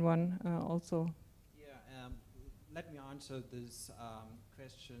 the Indian one also. Let me answer this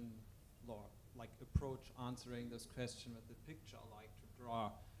question, like approach answering this question with the picture I like to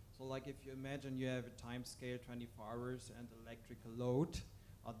draw. So like if you imagine you have a time scale 24 hours and electrical load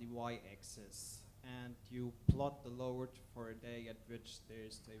on the y-axis, and you plot the load for a day at which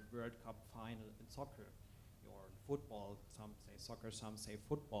there's a World Cup final in soccer or football, some say soccer, some say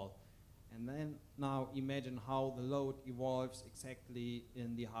football. And then now imagine how the load evolves exactly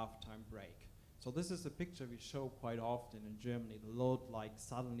in the halftime break. So this is a picture we show quite often in Germany. The load like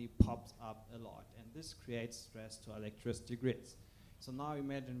suddenly pops up a lot, and this creates stress to electricity grids. So now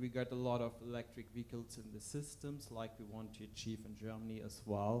imagine we got a lot of electric vehicles in the systems like we want to achieve in Germany as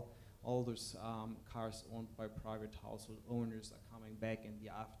well. All those cars owned by private household owners are coming back in the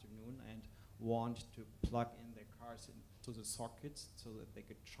afternoon and want to plug in their cars into the sockets so that they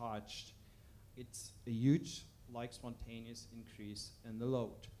get charged. It's a huge, like spontaneous increase in the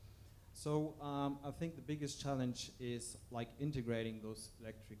load. So I think the biggest challenge is like integrating those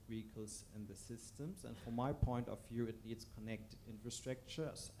electric vehicles in the systems. And from my point of view, it needs connected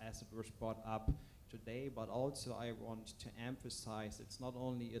infrastructure, as it was brought up today, but also I want to emphasize it's not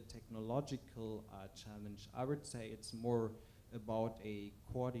only a technological challenge. I would say it's more about a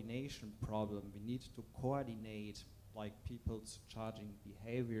coordination problem. We need to coordinate like people's charging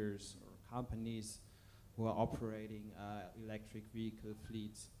behaviors or companies who are operating electric vehicle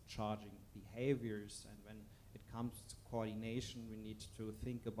fleets charging behaviors. And when it comes to coordination, we need to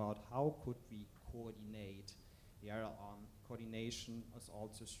think about how could we coordinate. Coordination is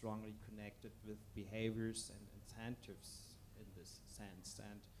also strongly connected with behaviors and incentives in this sense.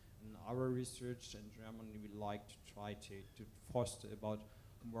 And in our research in Germany, we like to try to foster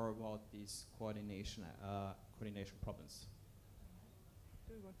more about these coordination problems.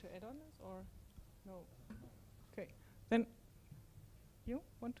 Do you want to add on this or no? Okay, then you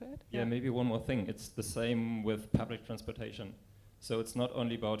want to add? Yeah, maybe one more thing. It's the same with public transportation. So it's not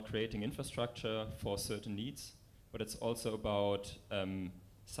only about creating infrastructure for certain needs, but it's also about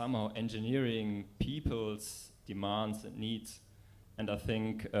somehow engineering people's demands and needs. And I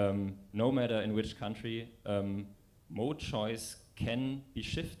think no matter in which country, mode choice can be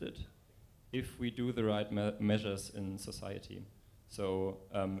shifted if we do the right measures in society. So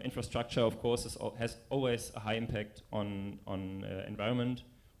infrastructure, of course, has always a high impact on environment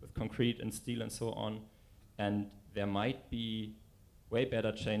with concrete and steel and so on. And there might be way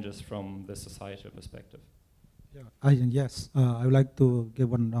better changes from the societal perspective. Yeah, yes, I would like to give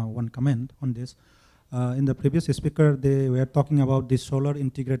one comment on this. In the previous speaker, they were talking about the solar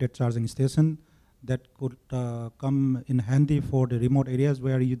integrated charging station that could come in handy for the remote areas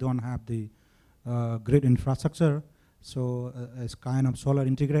where you don't have the grid infrastructure. So it's kind of solar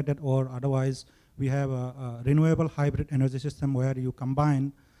integrated, or otherwise we have a renewable hybrid energy system where you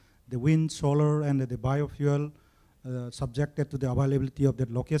combine the wind, solar, and the biofuel subjected to the availability of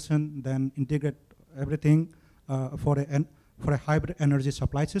that location, then integrate everything for a hybrid energy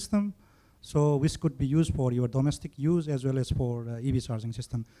supply system. So which could be used for your domestic use as well as for EV charging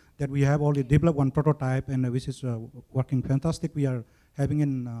system. That we have already developed one prototype, and which is working fantastic. We are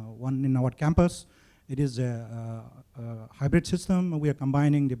having one in our campus. It is a hybrid system. We are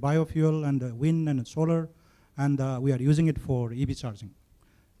combining the biofuel and the wind and the solar, and we are using it for EV charging.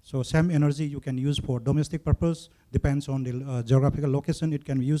 So same energy you can use for domestic purpose, depends on the geographical location. It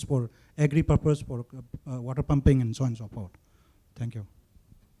can be used for agri purpose, for water pumping, and so on and so forth. Thank you.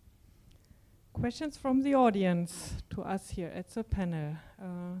 Questions from the audience to us here at the panel.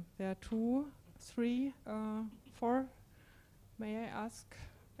 There are 2, 3, 4. May I ask?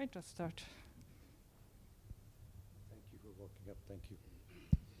 I just start. Thank you for walking up. Thank you.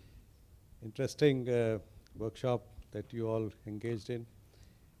 Interesting workshop that you all engaged in.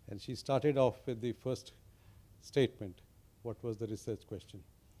 And she started off with the first statement. What was the research question?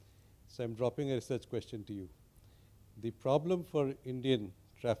 So I'm dropping a research question to you. The problem for Indian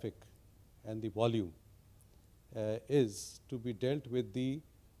traffic and the volume is to be dealt with the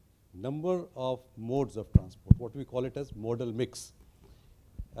number of modes of transport, what we call it as modal mix.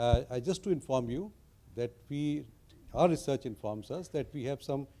 Just to inform you that our research informs us that we have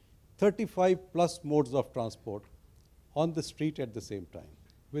some 35 plus modes of transport on the street at the same time,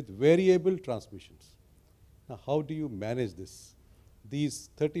 with variable transmissions. Now, how do you manage this?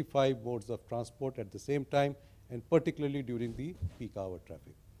 These 35 modes of transport at the same time, and particularly during the peak hour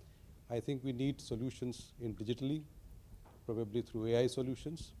traffic. I think we need solutions in digitally, probably through AI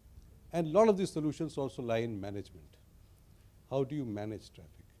solutions. And a lot of these solutions also lie in management. How do you manage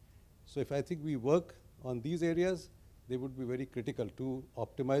traffic? So if I think we work on these areas, they would be very critical to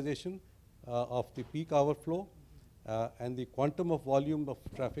optimization of the peak hour flow, and the quantum of volume of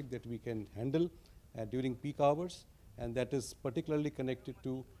traffic that we can handle during peak hours, and that is particularly connected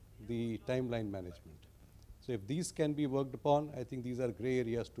to the timeline management. So if these can be worked upon, I think these are gray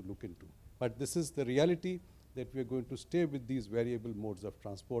areas to look into. But this is the reality, that we are going to stay with these variable modes of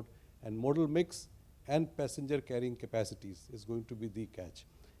transport, and modal mix and passenger carrying capacities is going to be the catch.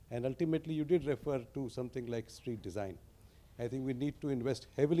 And ultimately, you did refer to something like street design. I think we need to invest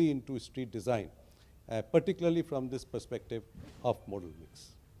heavily into street design, particularly from this perspective of modal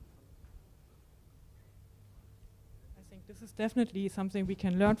mix. I think this is definitely something we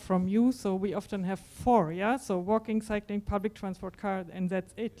can learn from you. So we often have 4, yeah? So walking, cycling, public transport, car, and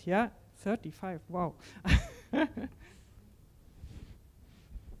that's it, yeah? 35, wow.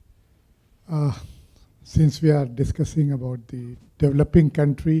 Since we are discussing about the developing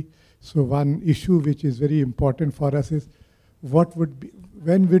country, so one issue which is very important for us is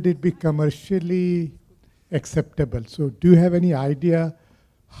when would it be commercially acceptable? So do you have any idea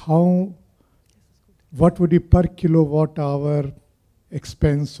what would be per kilowatt hour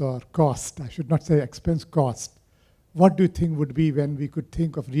expense or cost? I should not say expense, cost what do you think would be when we could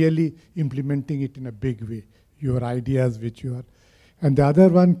think of really implementing it in a big way? Your ideas, which you are. And the other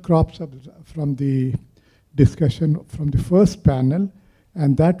one crops up from the discussion from the first panel,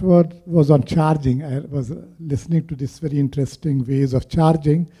 and that was on charging. I was listening to this very interesting ways of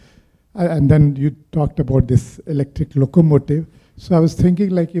charging, and then you talked about this electric locomotive. So I was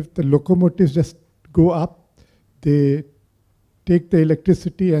thinking, like, if the locomotives just go up, they take the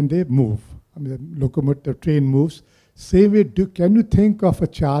electricity and they move. I mean, the locomotive train moves. Same way, can you think of a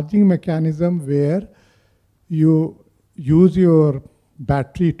charging mechanism where you use your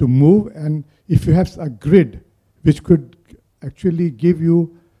battery to move, and if you have a grid which could actually give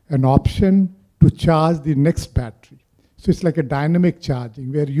you an option to charge the next battery. So it's like a dynamic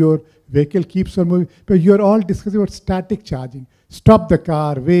charging where your vehicle keeps on moving, but you're all discussing about static charging. Stop the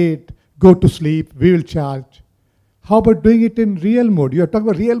car, wait, go to sleep, we will charge. How about doing it in real mode? You're talking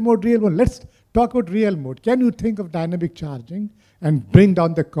about real mode, real mode. Let's talk about real mode. Can you think of dynamic charging and bring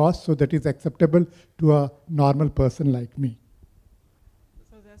down the cost so that it's acceptable to a normal person like me?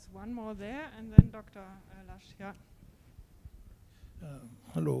 So there's one more there, and then Dr. Lash. Yeah.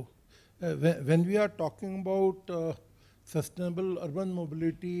 Hello. When we are talking about sustainable urban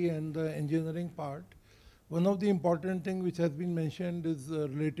mobility and the engineering part, one of the important things which has been mentioned is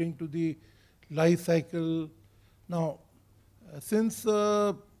relating to the life cycle. Now, since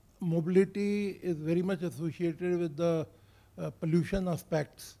mobility is very much associated with the pollution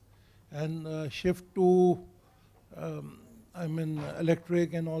aspects, and shift to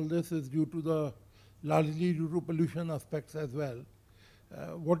electric and all this is due to the largely due to pollution aspects as well.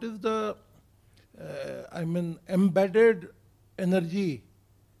 What is the embedded energy?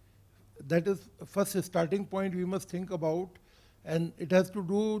 That is first starting point we must think about, and it has to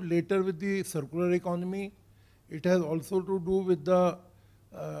do later with the circular economy. It has also to do with the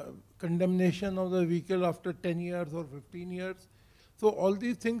condemnation of the vehicle after 10 years or 15 years. So all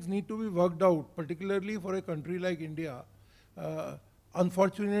these things need to be worked out, particularly for a country like India.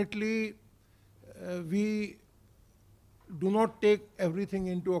 Unfortunately, we do not take everything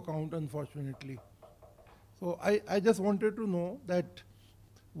into account, unfortunately. So I just wanted to know that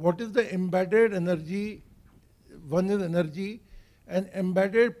what is the embedded energy? One is energy, and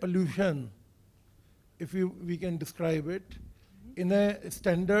embedded pollution, if we can describe it, in a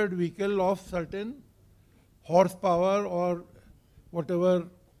standard vehicle of certain horsepower or whatever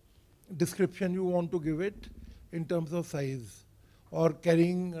description you want to give it in terms of size or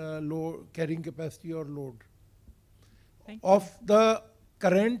carrying capacity or load. Of the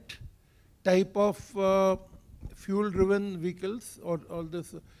current type of fuel-driven vehicles or all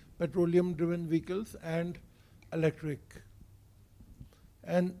this petroleum-driven vehicles and electric.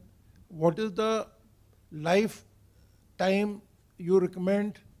 And what is the lifetime you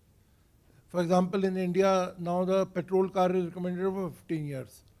recommend? For example, in India, now the petrol car is recommended for 15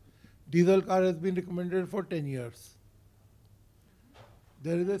 years. Diesel car has been recommended for 10 years.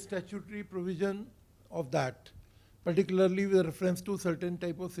 There is a statutory provision of that, particularly with reference to certain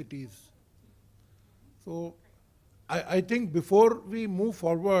type of cities. So I think before we move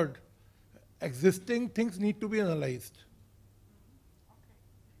forward, existing things need to be analyzed.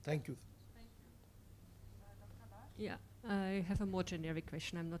 Thank you. Yeah, I have a more generic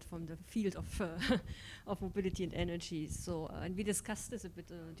question. I'm not from the field of of mobility and energy. So, and we discussed this a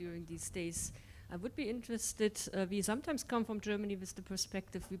bit during these days. I would be interested, we sometimes come from Germany with the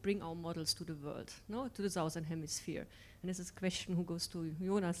perspective we bring our models to the world, no, to the southern hemisphere. And this is a question who goes to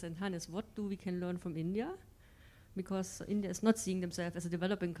Jonas and Hannes. What do we can learn from India? Because India is not seeing themselves as a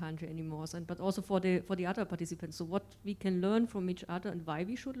developing country anymore, but also for the other participants. So what we can learn from each other and why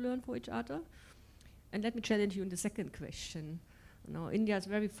we should learn from each other. And let me challenge you in the second question. Now, India is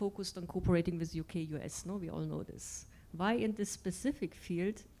very focused on cooperating with UK, US, no? We all know this. Why in this specific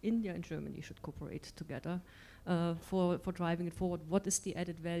field, India and Germany should cooperate together for driving it forward? What is the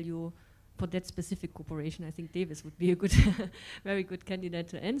added value for that specific cooperation? I think Davis would be a good, very good candidate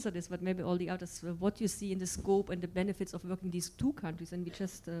to answer this, but maybe all the others, what you see in the scope and the benefits of working these two countries, and we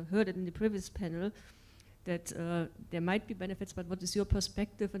just heard it in the previous panel, that there might be benefits, but what is your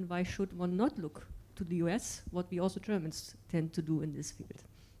perspective and why should one not look to the US, what we also Germans tend to do in this field?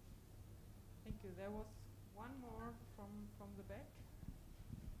 Thank you. There was one more from the back.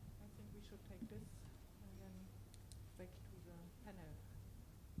 I think we should take this and then back to the panel.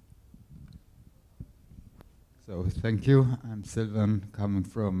 So thank you. I'm Silvan, coming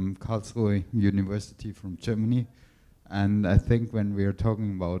from Karlsruhe University from Germany. And I think when we are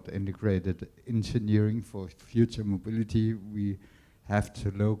talking about integrated engineering for future mobility, we have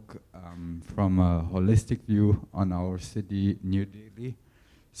to look from a holistic view on our city, New Delhi.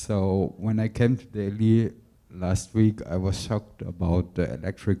 So when I came to Delhi last week I was shocked about the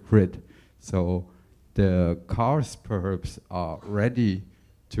electric grid. So the cars perhaps are ready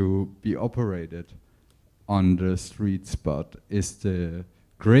to be operated on the streets, but is the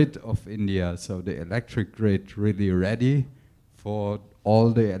grid of India, so the electric grid, really ready for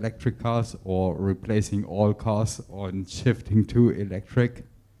all the electric cars, or replacing all cars on shifting to electric?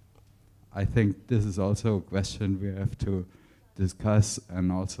 I think this is also a question we have to discuss,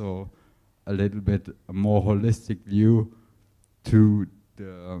 and also a little bit a more holistic view to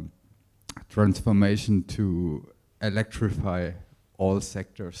the transformation to electrify all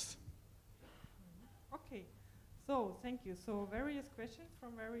sectors. Okay, so thank you. So various questions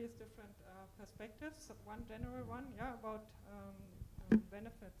from various different perspectives. One general one, yeah, about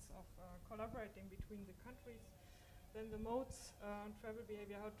benefits of collaborating between the countries. Then the modes, travel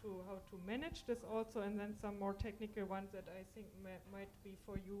behavior, how to manage this also, and then some more technical ones that I think might be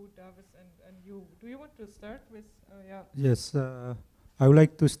for you, Davis, and you. Do you want to start with, yeah? Yes, I would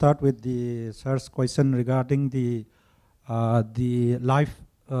like to start with the sir's question regarding the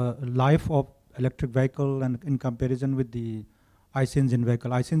life of electric vehicle, and in comparison with the IC engine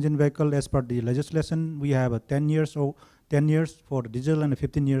vehicle. IC engine vehicle, as per the legislation, we have a 10 years for diesel and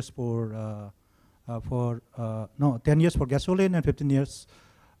 15 years for 10 years for gasoline and 15 years,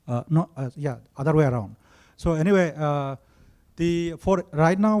 other way around. So anyway, for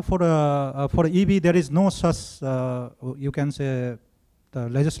right now for EV there is no such you can say the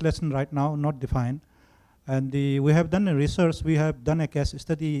legislation right now not defined, and we have done a research, we have done a case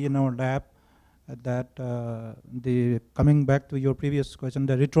study in our lab that coming back to your previous question,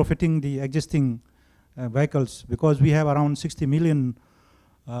 the retrofitting the existing vehicles, because we have around 60 million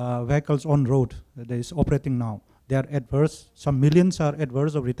vehicles on road that is operating now. They are adverse. Some millions are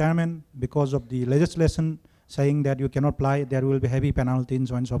adverse of retirement because of the legislation saying that you cannot apply, there will be heavy penalties and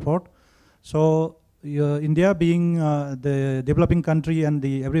so on and so forth. So India being the developing country, and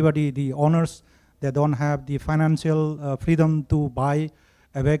everybody, the owners, they don't have the financial freedom to buy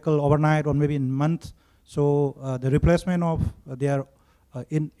a vehicle overnight or maybe in a month. So the replacement of their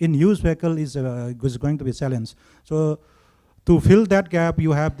in-use vehicle is going to be a challenge. So to fill that gap,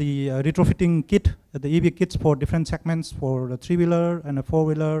 you have the retrofitting kit, the EV kits for different segments, for the 3-wheeler and a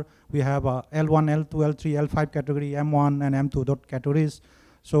 4-wheeler. We have L1, L2, L3, L5 category, M1 and M2 dot categories.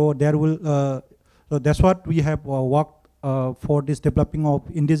 So there will, so that's what we have worked for this developing of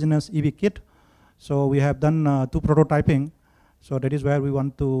indigenous EV kit. So we have done 2 prototyping. So that is where we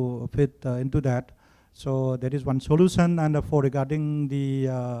want to fit into that. So that is one solution. And for regarding the,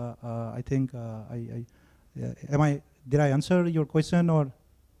 I think, did I answer your question or?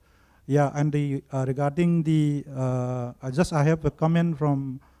 Yeah, and regarding the, I have a comment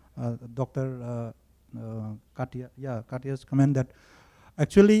from Dr. Katia. Yeah, Katia's comment that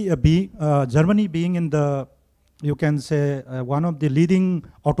actually Germany being in the, you can say, one of the leading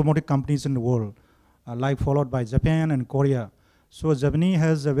automotive companies in the world, like followed by Japan and Korea. So Germany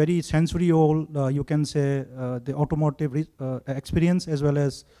has a very century-old, you can say, the automotive experience as well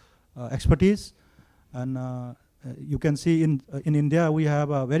as expertise. And you can see in India we have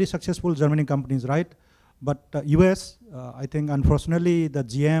very successful German companies, right? But US, I think unfortunately the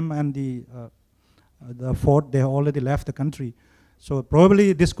GM and the Ford, they have already left the country. So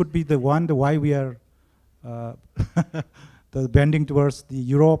probably this could be the why we are bending towards the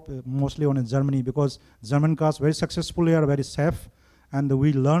Europe, mostly on Germany, because German cars very successfully are very safe, and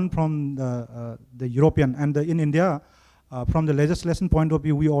we learn from the European. And in India, from the legislation point of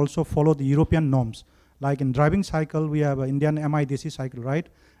view, we also follow the European norms. Like in driving cycle, we have an Indian MIDC cycle, right?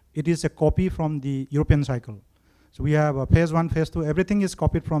 It is a copy from the European cycle. So we have phase 1, phase 2, everything is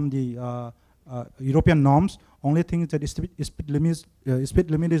copied from the European norms. Only thing is that speed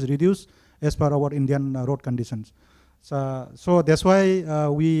limit is reduced as per our Indian road conditions. So that's why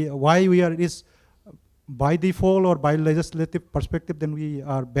we are is by default or by legislative perspective, then we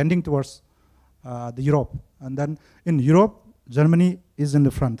are bending towards the Europe. And then in Europe, Germany is in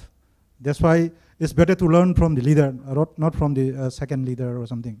the front. That's why it's better to learn from the leader, not from the second leader or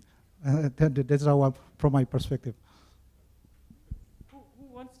something. That's how, from my perspective. Who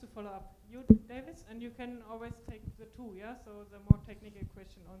wants to follow up? You, Davis, and you can always take the 2, yeah? So the more technical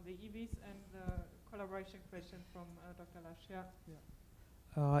question on the EVs and the collaboration question from Dr. Lash,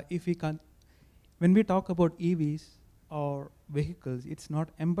 yeah? If we can, when we talk about EVs or vehicles, it's not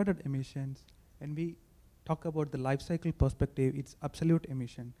embedded emissions. When we talk about the life cycle perspective, it's absolute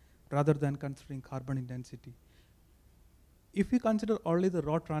emission, rather than considering carbon intensity. If we consider only the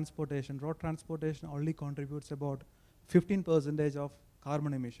road transportation only contributes about 15% of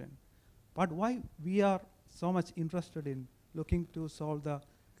carbon emission. But why we are so much interested in looking to solve the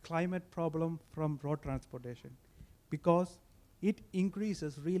climate problem from road transportation, because it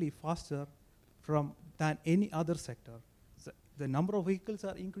increases really faster than any other sector. So the number of vehicles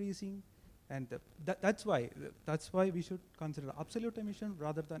are increasing, and that's why we should consider absolute emission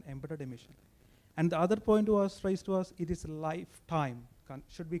rather than embedded emission. And the other point was raised to us, it is lifetime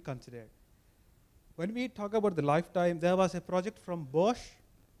should be considered. When we talk about the lifetime, there was a project from Bosch.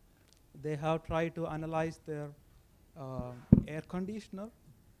 They have tried to analyze their air conditioner,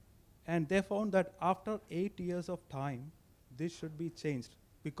 and they found that after 8 years of time, this should be changed,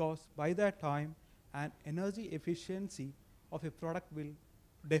 because by that time, an energy efficiency of a product will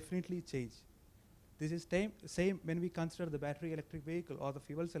definitely change. This is same when we consider the battery electric vehicle or the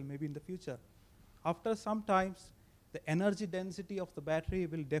fuel cell maybe in the future. After some times, the energy density of the battery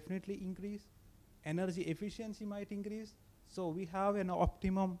will definitely increase, energy efficiency might increase, so we have an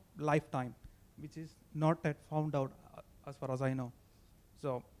optimum lifetime, which is not yet found out as far as I know.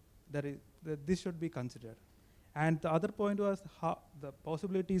 So this should be considered. And the other point was how the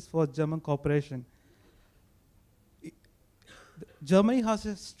possibilities for German cooperation. Germany has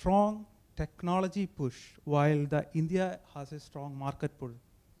a strong technology push, while India has a strong market pull.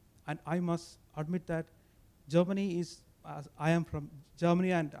 And I must admit that Germany is, as I am from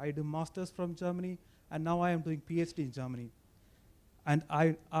Germany and I do masters from Germany, and now I am doing PhD in Germany. And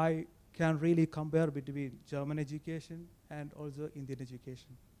I can really compare between German education and also Indian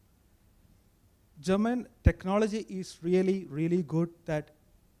education. German technology is really, really good that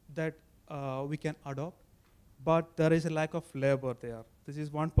we can adopt, but there is a lack of labor there. This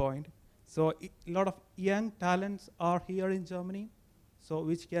is one point. So a lot of young talents are here in Germany, so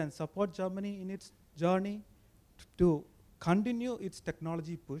which can support Germany in its journey to continue its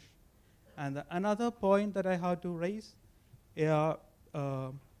technology push. And another point that I have to raise is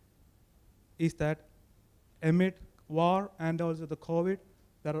that amid war and also the COVID,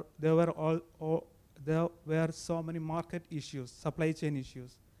 there were so many market issues, supply chain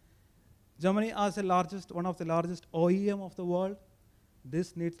issues. Germany as one of the largest OEM of the world,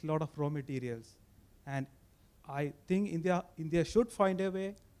 this needs a lot of raw materials. And I think India should find a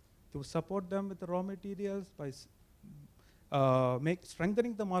way to support them with the raw materials by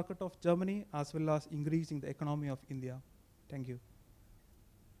strengthening the market of Germany as well as increasing the economy of India. Thank you.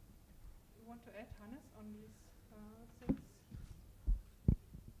 You want to add, Hannes, on these things?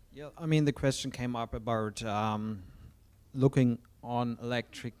 Yeah, I mean, the question came up about looking on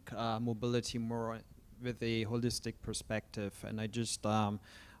electric mobility more with a holistic perspective, and I just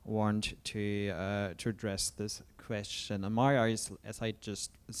want to address this question. In my eyes, as I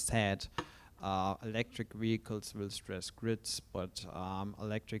just said, electric vehicles will stress grids, but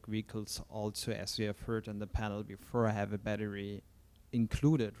electric vehicles also, as we have heard in the panel before, have a battery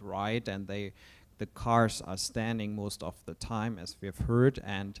included, right? And the cars are standing most of the time, as we have heard,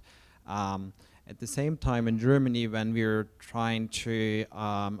 and at the same time in Germany, when we're trying to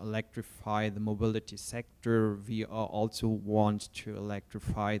electrify the mobility sector, we also want to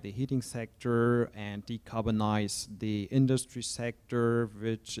electrify the heating sector and decarbonize the industry sector,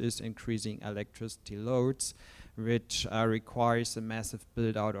 which is increasing electricity loads, which requires a massive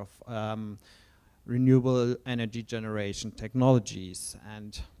build out of renewable energy generation technologies,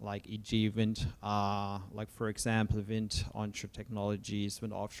 and like e.g. wind, like for example wind onshore technologies,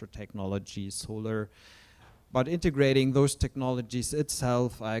 wind offshore technologies, solar. But integrating those technologies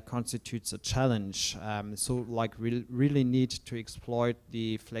itself constitutes a challenge. So like we really need to exploit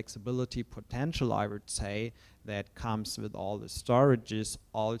the flexibility potential, I would say, that comes with all the storages,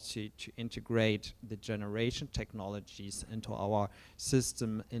 also to integrate the generation technologies into our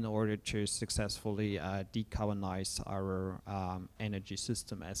system in order to successfully decarbonize our energy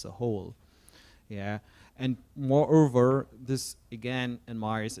system as a whole. Yeah, and moreover, this again in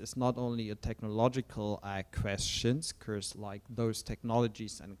my eyes is not only a technological questions, because like those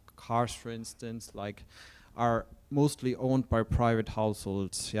technologies and cars, for instance, like are mostly owned by private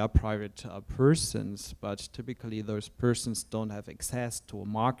households, yeah, private persons, but typically those persons don't have access to a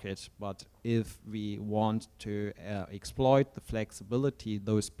market. But if we want to exploit the flexibility,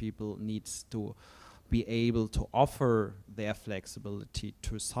 those people needs to be able to offer their flexibility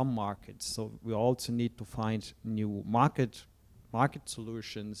to some markets. So we also need to find new market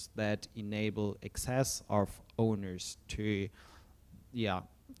solutions that enable access of owners to, yeah,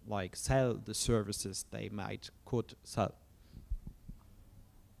 like sell the services they could sell.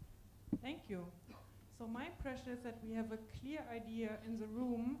 Thank you. So my impression is that we have a clear idea in the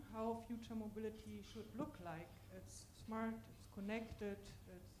room how future mobility should look like. It's smart, it's connected,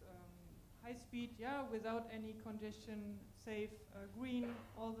 it's high speed, yeah, without any congestion, safe, green,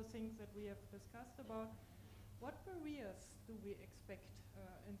 all the things that we have discussed about. What barriers do we expect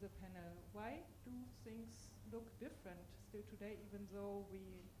in the panel. Why do things look different still today, even though we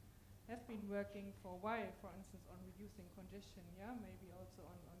have been working for a while, for instance, on reducing congestion, yeah, maybe also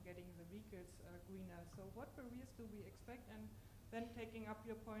on getting the vehicles greener. So what barriers do we expect? And then taking up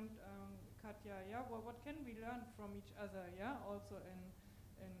your point, Katja, yeah, well, what can we learn from each other, yeah, also in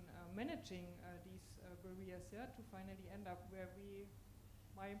managing these barriers, yeah, to finally end up where we,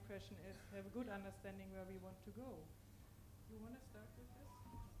 my impression is, have a good understanding where we want to go. You want to start with this?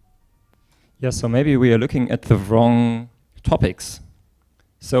 Yeah, so maybe we are looking at the wrong topics.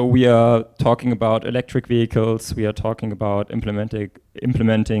 So we are talking about electric vehicles, we are talking about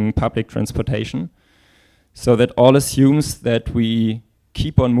implementing public transportation. So that all assumes that we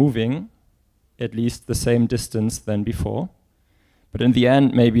keep on moving at least the same distance than before. But in the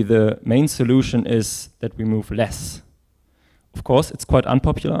end, maybe the main solution is that we move less. Of course, it's quite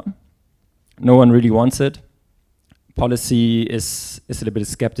unpopular. No one really wants it. Policy is a little bit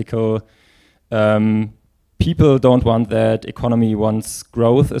skeptical. People don't want that. Economy wants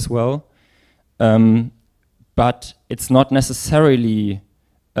growth as well. But it's not necessarily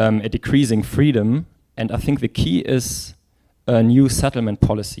a decreasing freedom. And I think the key is a new settlement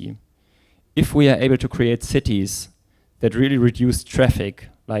policy. If we are able to create cities that really reduce traffic,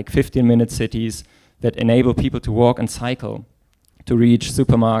 like 15-minute cities that enable people to walk and cycle, to reach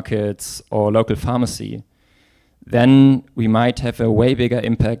supermarkets or local pharmacy, then we might have a way bigger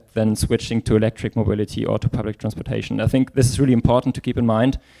impact than switching to electric mobility or to public transportation. I think this is really important to keep in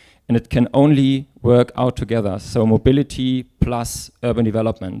mind, and it can only work out together. So mobility plus urban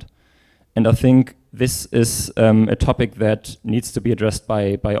development. And I think this is a topic that needs to be addressed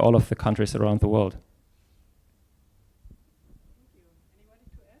by all of the countries around the world.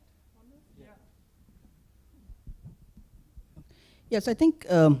 Yes, I think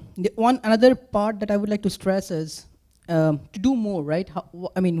another part that I would like to stress is to do more, right?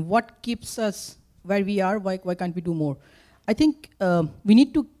 I mean, what keeps us where we are? Why can't we do more? I think we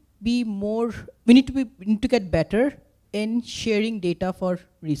need to be more. We need to get better in sharing data for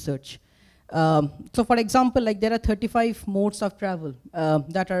research. So, for example, like there are 35 modes of travel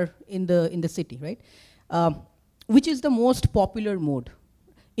that are in the city, right? Which is the most popular mode?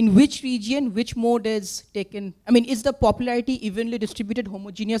 In which region, which mode is taken? I mean, is the popularity evenly distributed,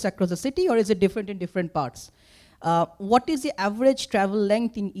 homogeneous across the city, or is it different in different parts? What is the average travel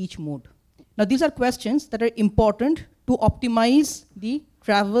length in each mode? Now, these are questions that are important to optimize the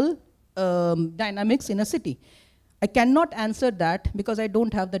travel dynamics in a city. I cannot answer that because I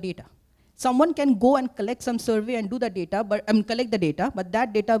don't have the data. Someone can go and collect some survey and do the data, collect the data, but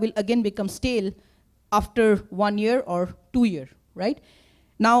that data will again become stale after 1 year or 2 years, right?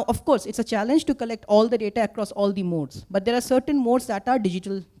 Now, of course, it's a challenge to collect all the data across all the modes, but there are certain modes that are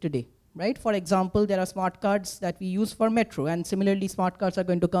digital today, right? For example, there are smart cards that we use for metro, and similarly, smart cards are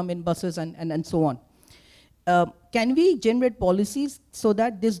going to come in buses and so on. Can we generate policies so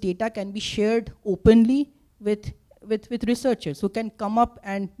that this data can be shared openly with researchers who can come up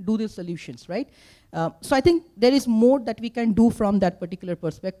and do these solutions, right? So I think there is more that we can do from that particular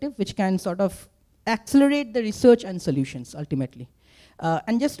perspective, which can sort of accelerate the research and solutions ultimately.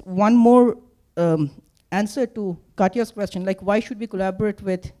 And just one more answer to Katya's question, like why should we collaborate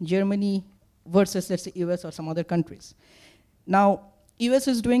with Germany versus, let's say, US or some other countries? Now, US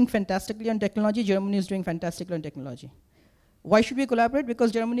is doing fantastically on technology, Germany is doing fantastically on technology. Why should we collaborate?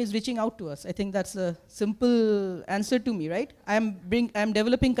 Because Germany is reaching out to us. I think that's a simple answer to me, right? I'm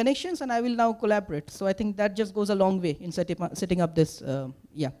developing connections and I will now collaborate. So I think that just goes a long way in setting up this,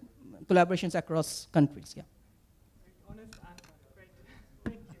 collaborations across countries, yeah.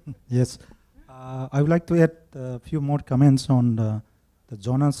 Yes, I would like to add a few more comments on the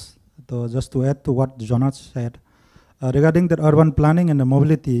Jonas, just to add to what Jonas said. Regarding the urban planning and the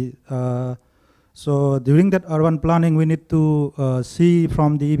mobility, so during that urban planning, we need to see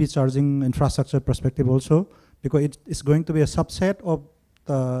from the EV charging infrastructure perspective also, because it's going to be a subset of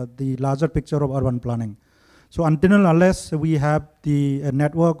the larger picture of urban planning. So until and unless we have the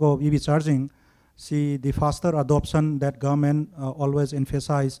network of EV charging, see the faster adoption that government always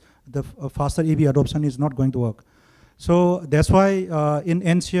emphasize, the faster EV adoption is not going to work. So that's why in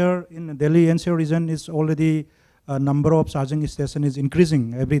NCR, in Delhi NCR region is already number of charging stations is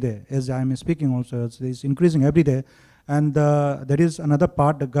increasing every day. As I am speaking also, it's increasing every day. And there is another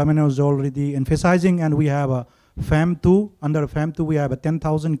part the government was already emphasizing, and we have a FAM2. Under FAM2 we have a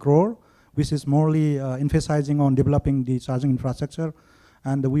 10,000 crore, which is morely emphasizing on developing the charging infrastructure.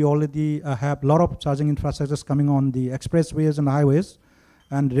 And we already have a lot of charging infrastructures coming on the expressways and highways,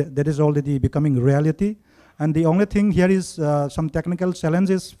 and that is already becoming reality. And the only thing here is some technical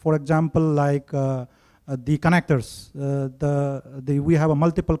challenges, for example, like the connectors. We have a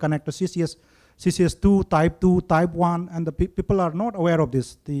multiple connector CCS2, type 2, type 1, and the people are not aware of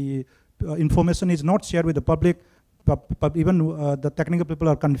this. The information is not shared with the public, but even the technical people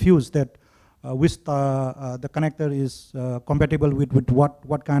are confused that which the connector is compatible with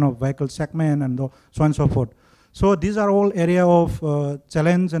what kind of vehicle segment and so on and so forth. So these are all area of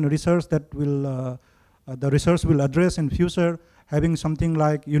challenge and research that will the research will address in future. Having something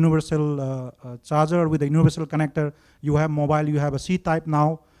like universal charger with a universal connector. You have mobile, you have a C-type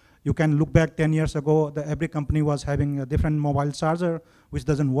now. You can look back 10 years ago, every company was having a different mobile charger, which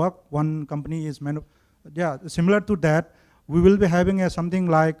doesn't work. One company is, similar to that, we will be having something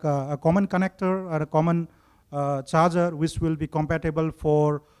like a common connector or a common charger, which will be compatible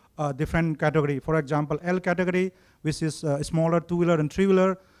for different category. For example, L category, which is smaller two-wheeler and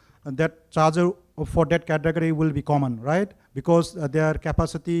three-wheeler, that charger for that category will be common, right? Because their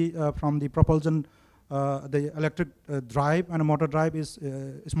capacity from the propulsion, the electric drive and a motor drive is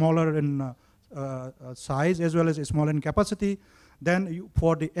smaller in size as well as smaller in capacity. Then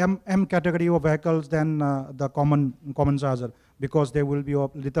for the M category of vehicles, then the common charger, because they will be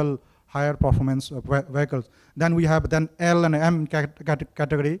of little higher performance of vehicles. Then we have then L and M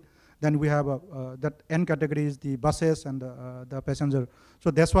category. Then we have that N category is the buses and the passenger.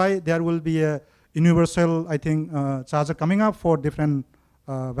 So that's why there will be a universal, I think, charger coming up for different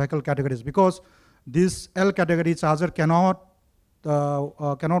vehicle categories, because this L category charger cannot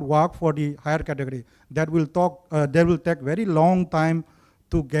work for the higher category. That will take very long time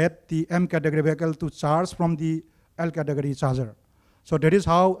to get the M category vehicle to charge from the L category charger. So that is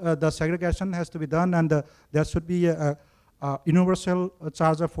how the segregation has to be done, and there should be a universal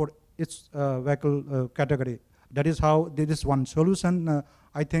charger for its vehicle category. That is how this is one solution.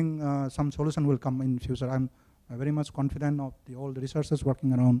 I think some solution will come in future. I'm very much confident of all the researchers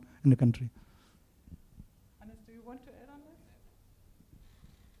working around in the country. Do you want to add on that?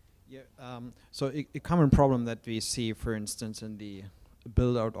 Yeah. So a common problem that we see, for instance, in the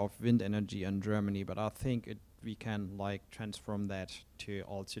build out of wind energy in Germany, but I think we can transform that to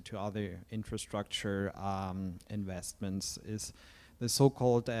also to other infrastructure investments, is the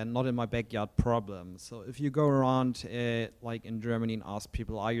so-called not in my backyard problem. So if you go around like in Germany and ask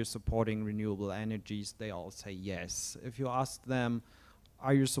people, are you supporting renewable energies? They all say yes. If you ask them,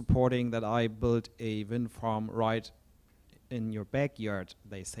 are you supporting that I build a wind farm right in your backyard?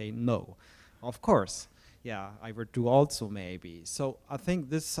 They say no. Of course. Yeah, I would do also maybe. So I think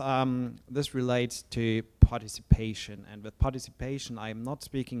this this relates to participation, and with participation, I am not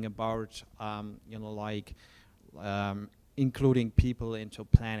speaking about including people into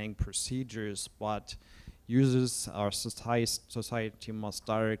planning procedures, but users or society must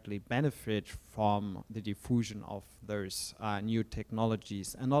directly benefit from the diffusion of those new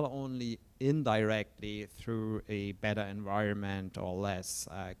technologies, and not only indirectly through a better environment or less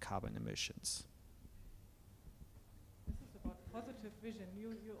carbon emissions. This is about positive vision.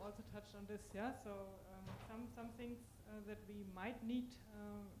 You also touched on this, yeah? So some things that we might need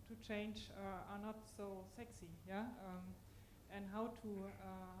to change are not so sexy, yeah? And how to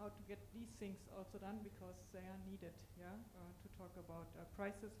get these things also done, because they are needed, yeah? To talk about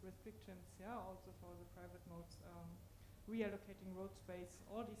prices, restrictions, yeah? Also for the private modes, reallocating road space,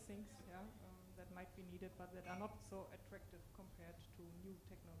 all these things, yeah? That might be needed, but that are not so attractive compared to new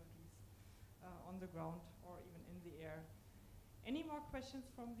technologies on the ground or even in the air. Any more questions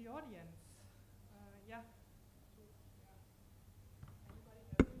from the audience? Yeah. Anybody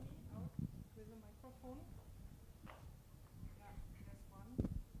helping me out with a microphone? Yeah, there's one.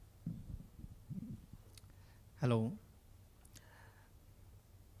 Hello.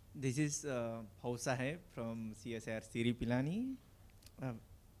 This is Paul Saheb from CSR Siri Pilani.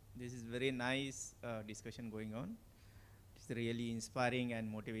 This is very nice discussion going on. It's really inspiring and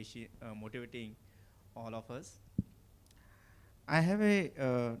motivating all of us. I have a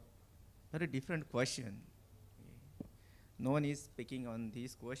very different question. No one is speaking on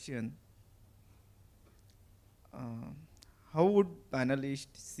this question. How would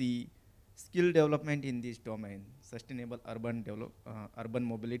panelists see skill development in this domain, sustainable urban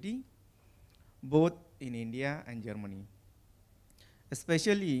mobility, both in India and Germany,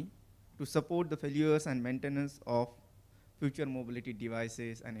 especially to support the failures and maintenance of future mobility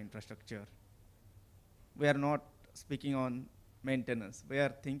devices and infrastructure? We are not speaking on maintenance. We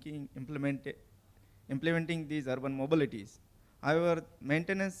are thinking implementing these urban mobilities. However,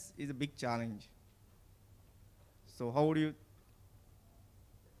 maintenance is a big challenge. So how would you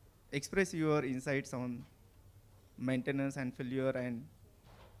express your insights on maintenance and failure and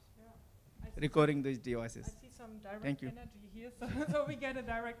recovering these devices? I see some direct Thank you. energy here, so we get a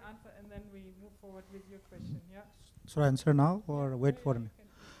direct answer, and then we move forward with your question. Yeah. Should I answer now or wait for it?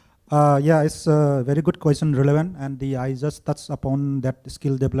 Yeah, it's a very good question, relevant, and I just touched upon that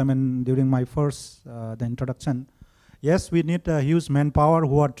skill development during my first the introduction. Yes, we need a huge manpower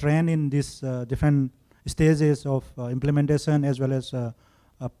who are trained in these different stages of implementation as well as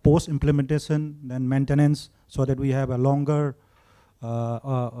post-implementation and maintenance, so that we have a longer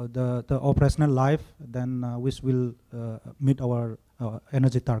the operational life than which will meet our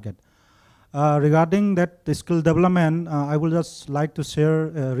energy target. Regarding that skill development, I would just like to share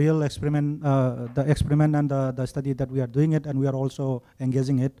a real experiment, the experiment and the study that we are doing it, and we are also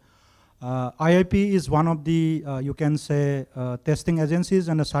engaging it. IIP is one of the, you can say, testing agencies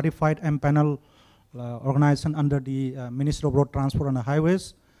and a certified M-panel organization under the Ministry of Road Transport and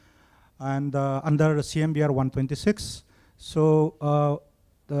Highways, and under CMBR 126. So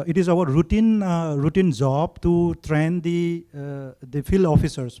it is our routine job to train the field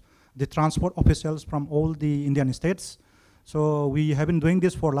officers, the transport officials from all the Indian states. So we have been doing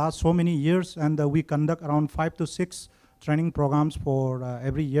this for last so many years, and we conduct around 5 to 6 training programs for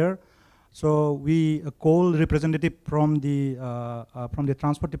every year. So we call representative from the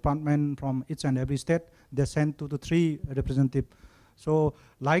transport department from each and every state. They send 2 to 3 representatives. So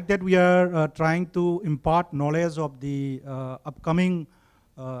like that, we are trying to impart knowledge of the upcoming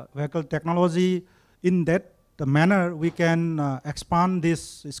vehicle technology. In that manner, we can expand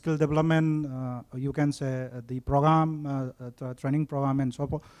this skill development, you can say the program, the training program and so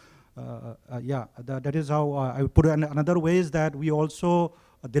forth. Yeah, that is how I would put it. And another way is that we also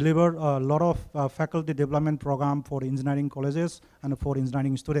deliver a lot of faculty development program for engineering colleges and for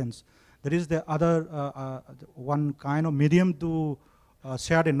engineering students. There is the other one kind of medium to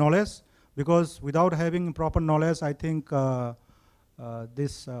share the knowledge, because without having proper knowledge, I think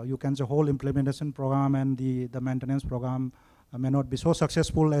this you can say whole implementation program and the maintenance program may not be so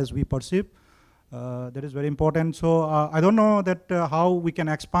successful as we perceive. That is very important. So I don't know that how we can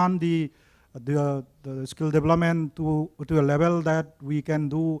expand the skill development to a level that we can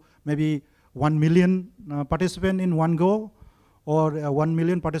do maybe 1 million participants in one go, or 1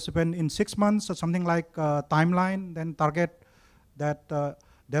 million participants in 6 months, or something like timeline, then target that.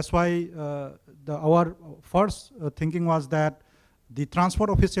 That's why our first thinking was that the transport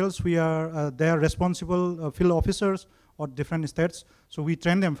officials, they are responsible field officers or different states, so we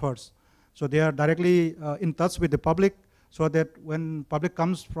train them first. So they are directly in touch with the public, so that when public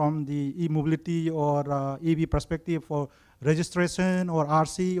comes from the e-mobility or EV perspective for registration or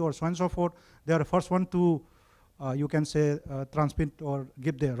RC or so on and so forth, they are the first one to, you can say, transmit or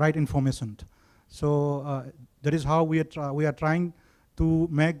give the right information. So that is how we are trying to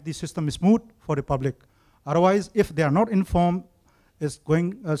make the system smooth for the public. Otherwise, if they are not informed,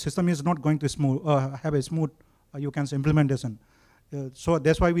 system is not going to have a smooth, you can say, implementation. So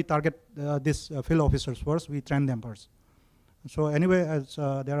that's why we target these field officers first. We train them first. So anyway,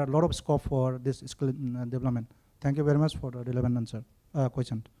 there are a lot of scope for this skill development. Thank you very much for the relevant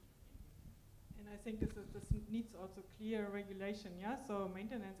question. And I think this needs also clear regulation. Yeah. So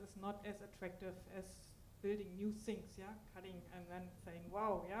maintenance is not as attractive as building new things. Yeah. Cutting and then saying,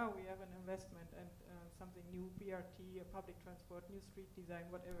 wow, yeah, we have an investment and something new, BRT, public transport, new street design,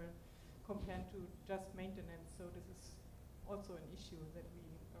 whatever, compared to just maintenance. So this is also an issue that we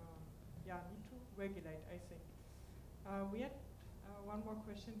need to regulate, I think. We had one more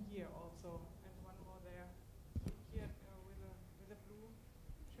question here also, and one more there. Here with a blue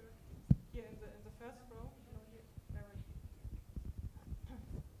shirt. Here in the first row. No, here,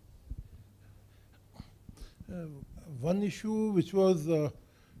 directly. One issue which was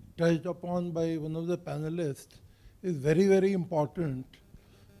touched upon by one of the panelists is very, very important.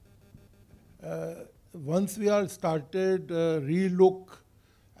 Once we are started relook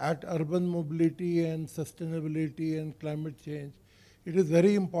at urban mobility and sustainability and climate change, it is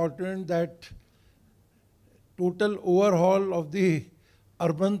very important that total overhaul of the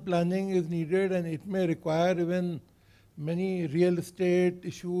urban planning is needed, and it may require even many real estate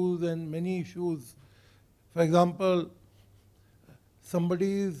issues and many issues. For example,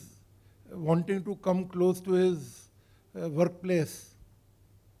 somebody is wanting to come close to his workplace.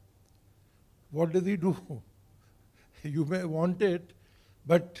 What does he do? You may want it,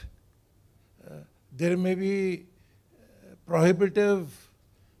 but there may be prohibitive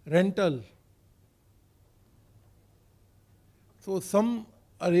rental. So some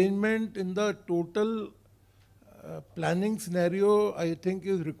arrangement in the total planning scenario, I think,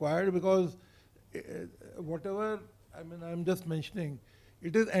 is required, because whatever, I mean, I'm just mentioning,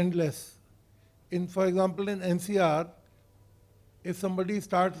 it is endless. For example, in NCR, if somebody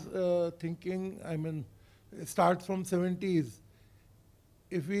starts thinking, I mean, starts from 70s,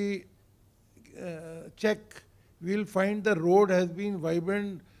 if we check, we'll find the road has been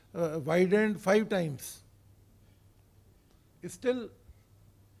widened 5 times. It's still,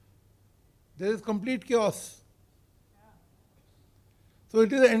 there is complete chaos. So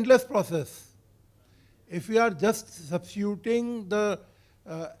it is an endless process. If we are just substituting the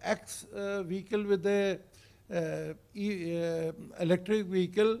X vehicle with a electric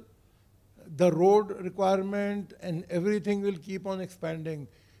vehicle, the road requirement and everything will keep on expanding.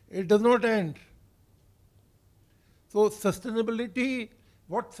 It does not end. So sustainability,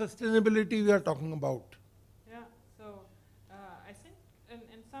 what sustainability we are talking about? Yeah, so I think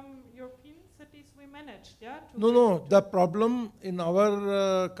in some European cities we managed, yeah? No, the problem in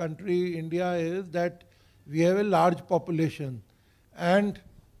our country, India, is that we have a large population, and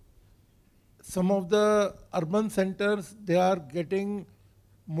some of the urban centers, they are getting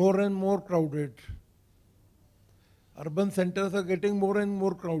more and more crowded. Urban centers are getting more and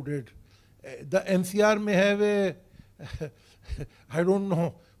more crowded. The NCR may have a, I don't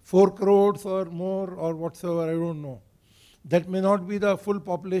know, 4 crores or more or whatsoever, I don't know. That may not be the full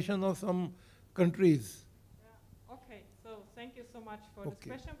population of some countries. Yeah. Okay, so thank you so much for this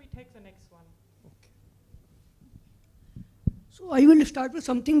question. We take the next one. So I will start with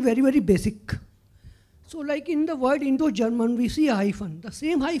something very, very basic. So like in the word Indo-German, we see a hyphen. The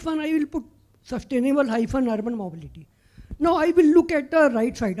same hyphen I will put sustainable hyphen urban mobility. Now I will look at the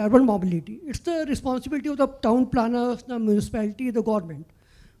right side, urban mobility. It's the responsibility of the town planners, the municipality, the government.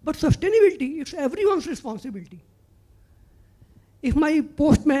 But sustainability, it's everyone's responsibility. If my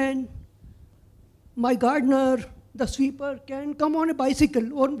postman, my gardener, the sweeper can come on a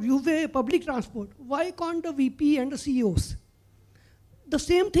bicycle or use a public transport, why can't the VP and the CEOs? The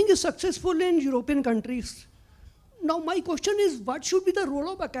same thing is successful in European countries. Now my question is, what should be the role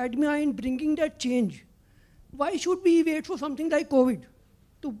of academia in bringing that change? Why should we wait for something like COVID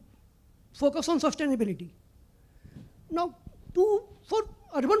to focus on sustainability? Now, for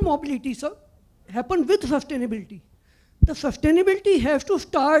urban mobility, sir, happen with sustainability. The sustainability has to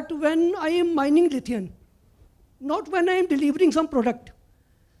start when I am mining lithium, not when I am delivering some product.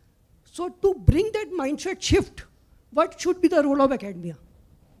 So to bring that mindset shift, what should be the role of academia?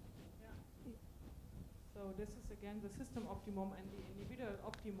 So this is again the system optimum and the individual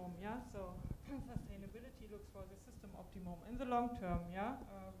optimum, yeah? So sustainability looks for the system optimum in the long term, yeah?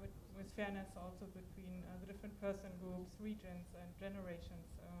 With fairness also between the different person groups, regions and generations.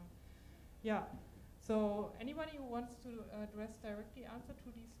 Yeah, so anybody who wants to address directly answer to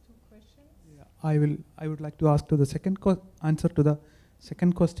these 2 questions? Yeah, I would like to ask to the answer to the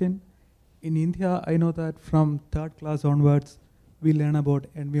second question. In India, I know that from 3rd class onwards, we learn about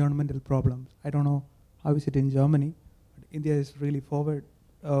environmental problems. I don't know how is it in Germany, but India is really forward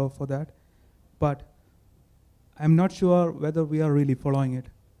for that. But I'm not sure whether we are really following it,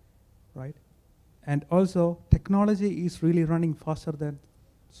 right? And also, technology is really running faster than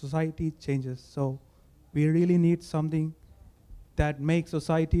society changes. So we really need something that makes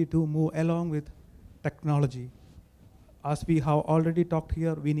society to move along with technology. As we have already talked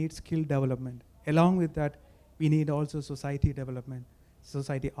here, we need skill development. Along with that, we need also society development,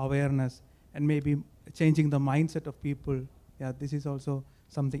 society awareness, and maybe changing the mindset of people. Yeah, this is also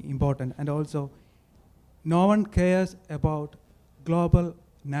something important. And also, no one cares about global,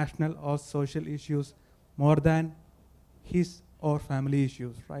 national, or social issues more than his or family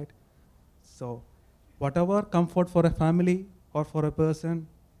issues, right? So whatever comfort for a family or for a person,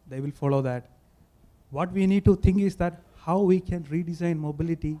 they will follow that. What we need to think is that how we can redesign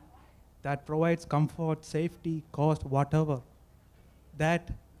mobility that provides comfort, safety, cost, whatever, that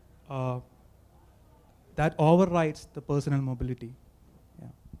that overrides the personal mobility.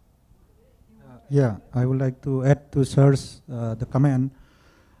 Yeah, I would like to add to Sir's the comment.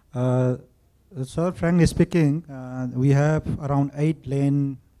 Sir, frankly speaking, we have around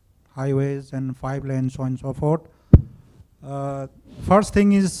 8-lane highways and 5 lanes, so on and so forth. First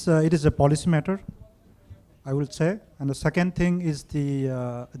thing is it is a policy matter, I will say, and the second thing is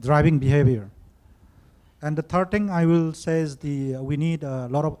the driving behavior. And the third thing I will say is we need a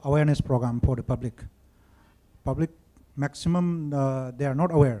lot of awareness program for the public. Public maximum, they are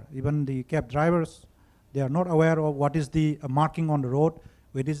not aware. Even the cab drivers, they are not aware of what is the marking on the road.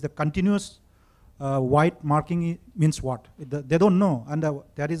 It is the continuous white marking means what. They don't know. And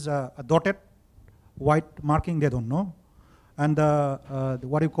there is a dotted white marking, they don't know. And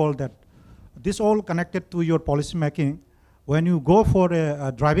what do you call that? This all connected to your policy making. When you go for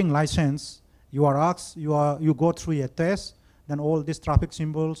a driving license, you are asked, you go through a test, then all these traffic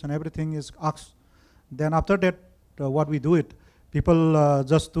symbols and everything is asked. Then after that, what we do it, people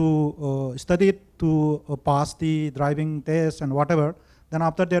just to study it to pass the driving test and whatever. Then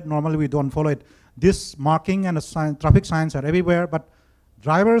after that, normally we don't follow it. This marking and traffic signs are everywhere, but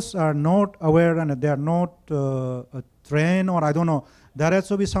drivers are not aware and they are not trained, or I don't know. There has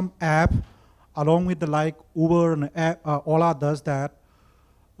to be some app along with the like Uber and Ola does that.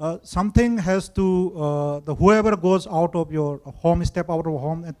 Something has to, whoever goes out of your home, step out of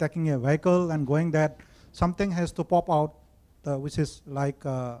home and taking a vehicle and going that, something has to pop out, which is like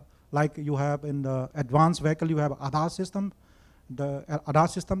you have in the advanced vehicle, you have ADAS system. The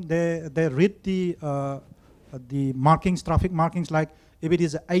ADAS system, they read the markings, traffic markings, like if it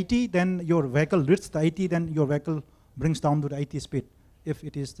is 80, then your vehicle reads the 80, then your vehicle brings down to the 80 speed. If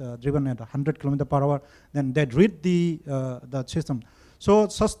it is driven at 100 km/h, then they read the system. So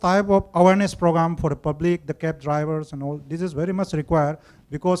such type of awareness program for the public, the cab drivers and all, this is very much required,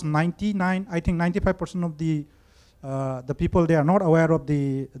 because 95% of the people, they are not aware of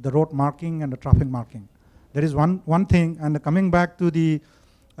the road marking and the traffic marking. There is one thing, and coming back to the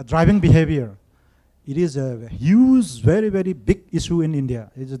driving behavior, it is a huge, very, very big issue in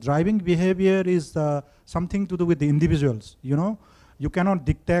India. Driving behavior is something to do with the individuals, you know. You cannot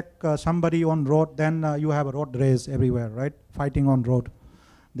dictate somebody on road, then you have a road race everywhere, right? Fighting on road.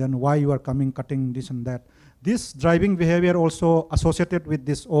 Then why you are coming, cutting this and that. This driving behavior also associated with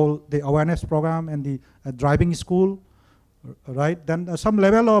this all, the awareness program and the driving school, right? Then some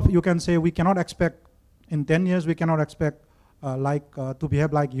level of, you can say, we cannot expect, in 10 years, we cannot expect to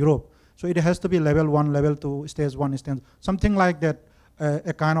behave like Europe. So it has to be level 1, level 2, stage 1, stage, something like that,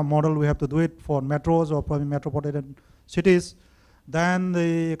 a kind of model we have to do it for metros or probably metropolitan cities.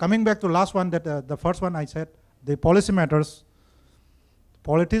 Then coming back to last one, that the first one I said, the policy matters.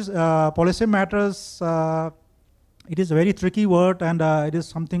 Policy matters, it is a very tricky word, and it is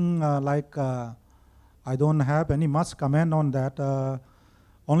something like, I don't have any much comment on that.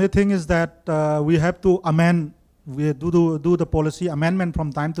 Only thing is that we have to amend, we do the policy amendment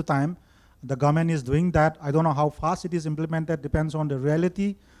from time to time. The government is doing that. I don't know how fast it is implemented, depends on the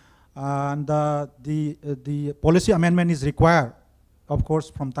reality. And the policy amendment is required, of course,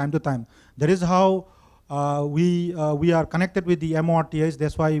 from time to time. That is how we are connected with the MORTAs.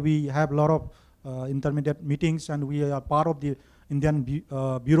 That's why we have a lot of intermediate meetings, and we are part of the Indian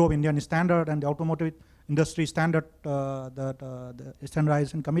Bureau of Indian Standard and the Automotive Industry Standard, the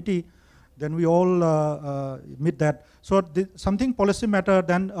standardization committee. Then we all meet that. So something policy matter,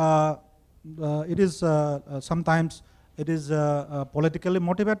 then it is sometimes it is politically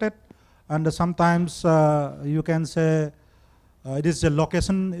motivated, and sometimes you can say it is a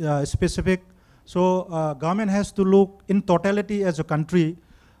location specific. So government has to look in totality as a country.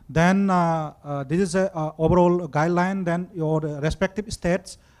 Then this is a overall guideline. Then your respective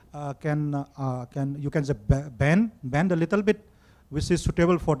states can you can say bend a little bit, which is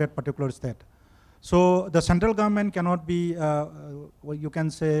suitable for that particular state. So the central government cannot be, you can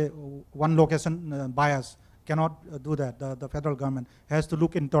say, one location bias, cannot do that. The federal government has to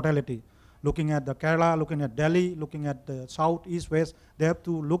look in totality, looking at the Kerala, looking at Delhi, looking at the south, east, west. They have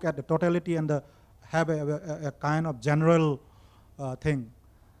to look at the totality and have a kind of general thing.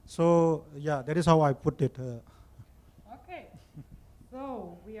 So yeah, that is how I put it. Okay,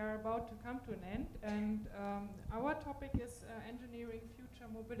 so we are about to come to an end, and our topic is engineering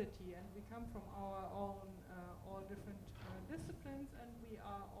future mobility, and we come from our own all different disciplines, and we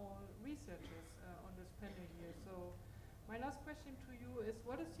are all researchers on this panel here. So my last question to you is,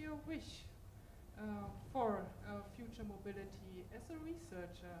 what is your wish for future mobility as a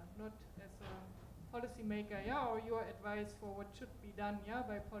researcher, not as a policymaker, yeah, or your advice for what should be done, yeah,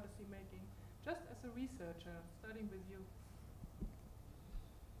 by policy making, just as a researcher, starting with you.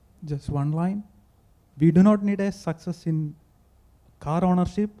 Just one line. We do not need a success in car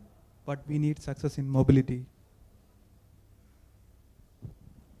ownership, but we need success in mobility.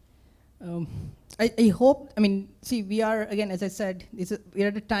 I hope, I mean, see, we are, again, as I said, we are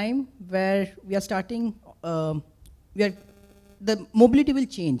at a time where we are starting, the mobility will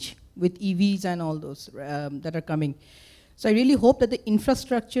change with EVs and all those that are coming. So I really hope that the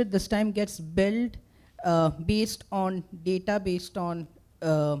infrastructure this time gets built based on data, based on,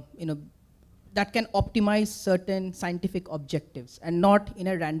 that can optimize certain scientific objectives and not in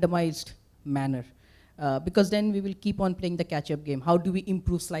a randomized manner. Because then we will keep on playing the catch-up game. How do we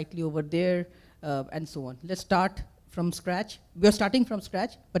improve slightly over there, and so on. Let's start from scratch. We're starting from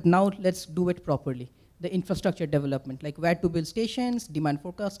scratch, but now let's do it properly. The infrastructure development, like where to build stations, demand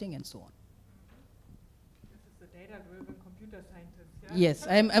forecasting, and so on. This is the data-driven computer scientist, yeah? Yes,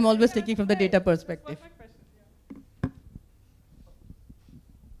 I'm always taking from the data perspective.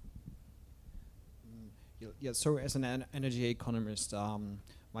 Yeah, so as an energy economist,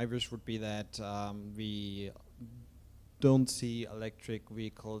 my wish would be that we don't see electric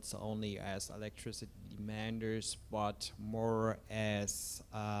vehicles only as electricity demanders, but more as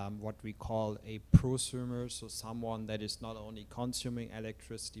what we call a prosumer, so someone that is not only consuming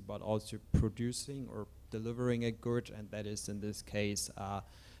electricity but also producing or delivering a good, and that is in this case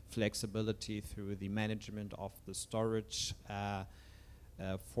flexibility through the management of the storage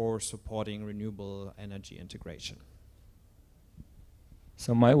for supporting renewable energy integration.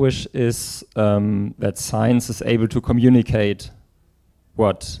 So my wish is that science is able to communicate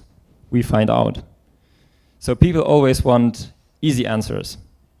what we find out. So people always want easy answers,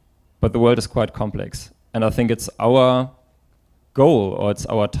 but the world is quite complex. And I think it's our goal, or it's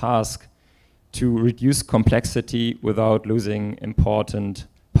our task, to reduce complexity without losing important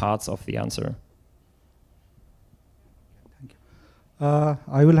parts of the answer.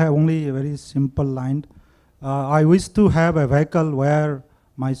 I will have only a very simple line. I wish to have a vehicle where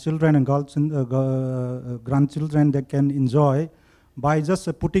my children and grandchildren, they can enjoy by just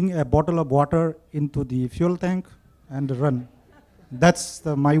putting a bottle of water into the fuel tank and run. That's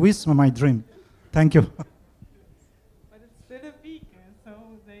my wish, my dream. Thank you. But it's still a vehicle, so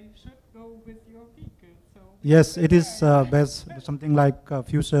they should go with your vehicle. So Yes, it is best, something like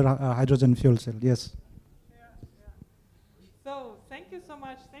future hydrogen fuel cell, yes. So thank you so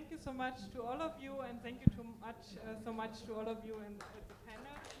much. Thank you so much to all of you, and thank you so much to all of you in the panel.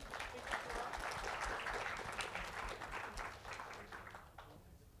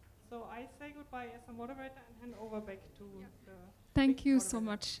 So I say goodbye as a moderator and hand over back to the Thank you so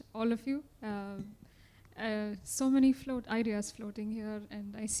much, all of you. So many ideas floating here,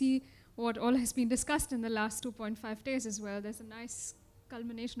 and I see what all has been discussed in the last 2.5 days as well. There's a nice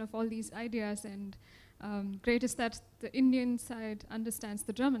culmination of all these ideas, and great is that the Indian side understands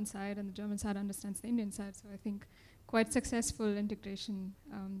the German side, and the German side understands the Indian side. So I think quite successful integration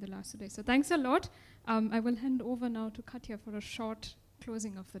the last 2 days. So thanks a lot. I will hand over now to Katja for a short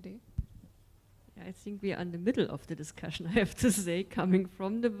closing of the day. Yeah, I think we are in the middle of the discussion, I have to say, coming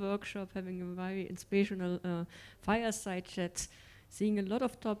from the workshop, having a very inspirational fireside chat, seeing a lot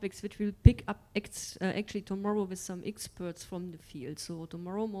of topics which we'll pick up actually tomorrow with some experts from the field. So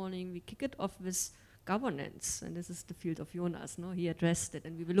tomorrow morning we kick it off with governance, and this is the field of Jonas, no? He addressed it,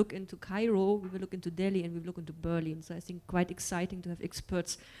 and we will look into Cairo, we will look into Delhi, and we will look into Berlin. So I think quite exciting to have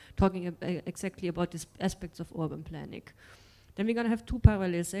experts talking exactly about these aspects of urban planning. Then we're going to have 2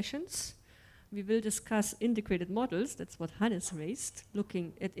 parallel sessions. We will discuss integrated models, that's what Hannes raised,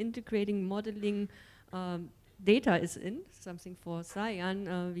 looking at integrating modeling. Data is in, something for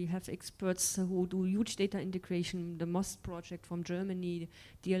Sayan. We have experts who do huge data integration, the MOST project from Germany,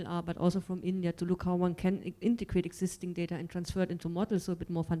 DLR, but also from India, to look how one can integrate existing data and transfer it into models, so a bit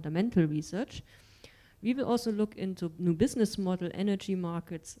more fundamental research. We will also look into new business model, energy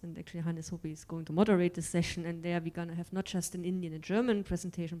markets, and actually Hannes Hoppe is going to moderate the session, and there we're going to have not just an Indian and German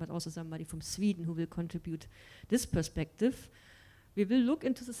presentation, but also somebody from Sweden who will contribute this perspective. We will look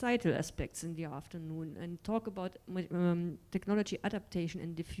into societal aspects in the afternoon and talk about technology adaptation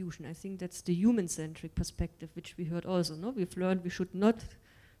and diffusion. I think that's the human-centric perspective, which we heard also. No? We've learned we should not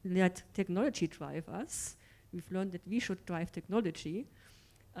let technology drive us. We've learned that we should drive technology.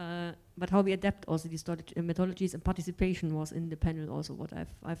 But how we adapt also these methodologies, and participation was in the panel also what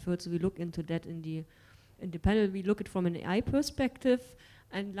I've heard. So we look into that in the panel. We look at from an AI perspective.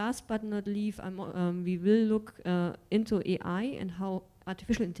 And last but not least, we will look into AI and how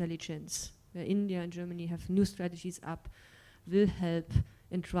artificial intelligence, where India and Germany have new strategies up, will help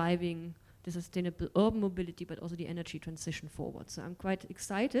in driving the sustainable urban mobility, but also the energy transition forward. So I'm quite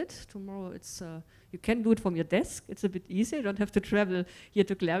excited. Tomorrow it's you can do it from your desk. It's a bit easier. You don't have to travel here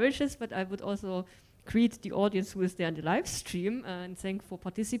to Clarishes, but I would also greet the audience who is there on the live stream and thank for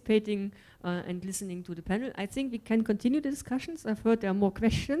participating and listening to the panel. I think we can continue the discussions. I've heard there are more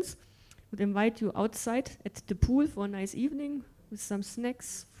questions. Would invite you outside at the pool for a nice evening with some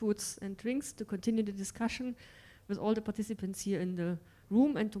snacks, foods and drinks to continue the discussion with all the participants here in the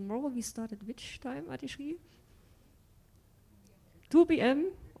room. And tomorrow we start at which time, Adishri? 2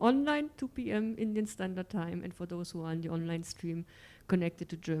 p.m. online, 2 p.m. Indian Standard Time. And for those who are on the online stream connected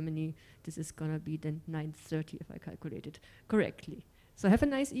to Germany, this is gonna be then 9:30 if I calculated correctly. So have a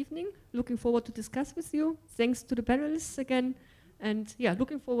nice evening. Looking forward to discuss with you. Thanks to the panelists again. And yeah,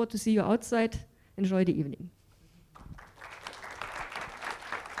 looking forward to see you outside. Enjoy the evening.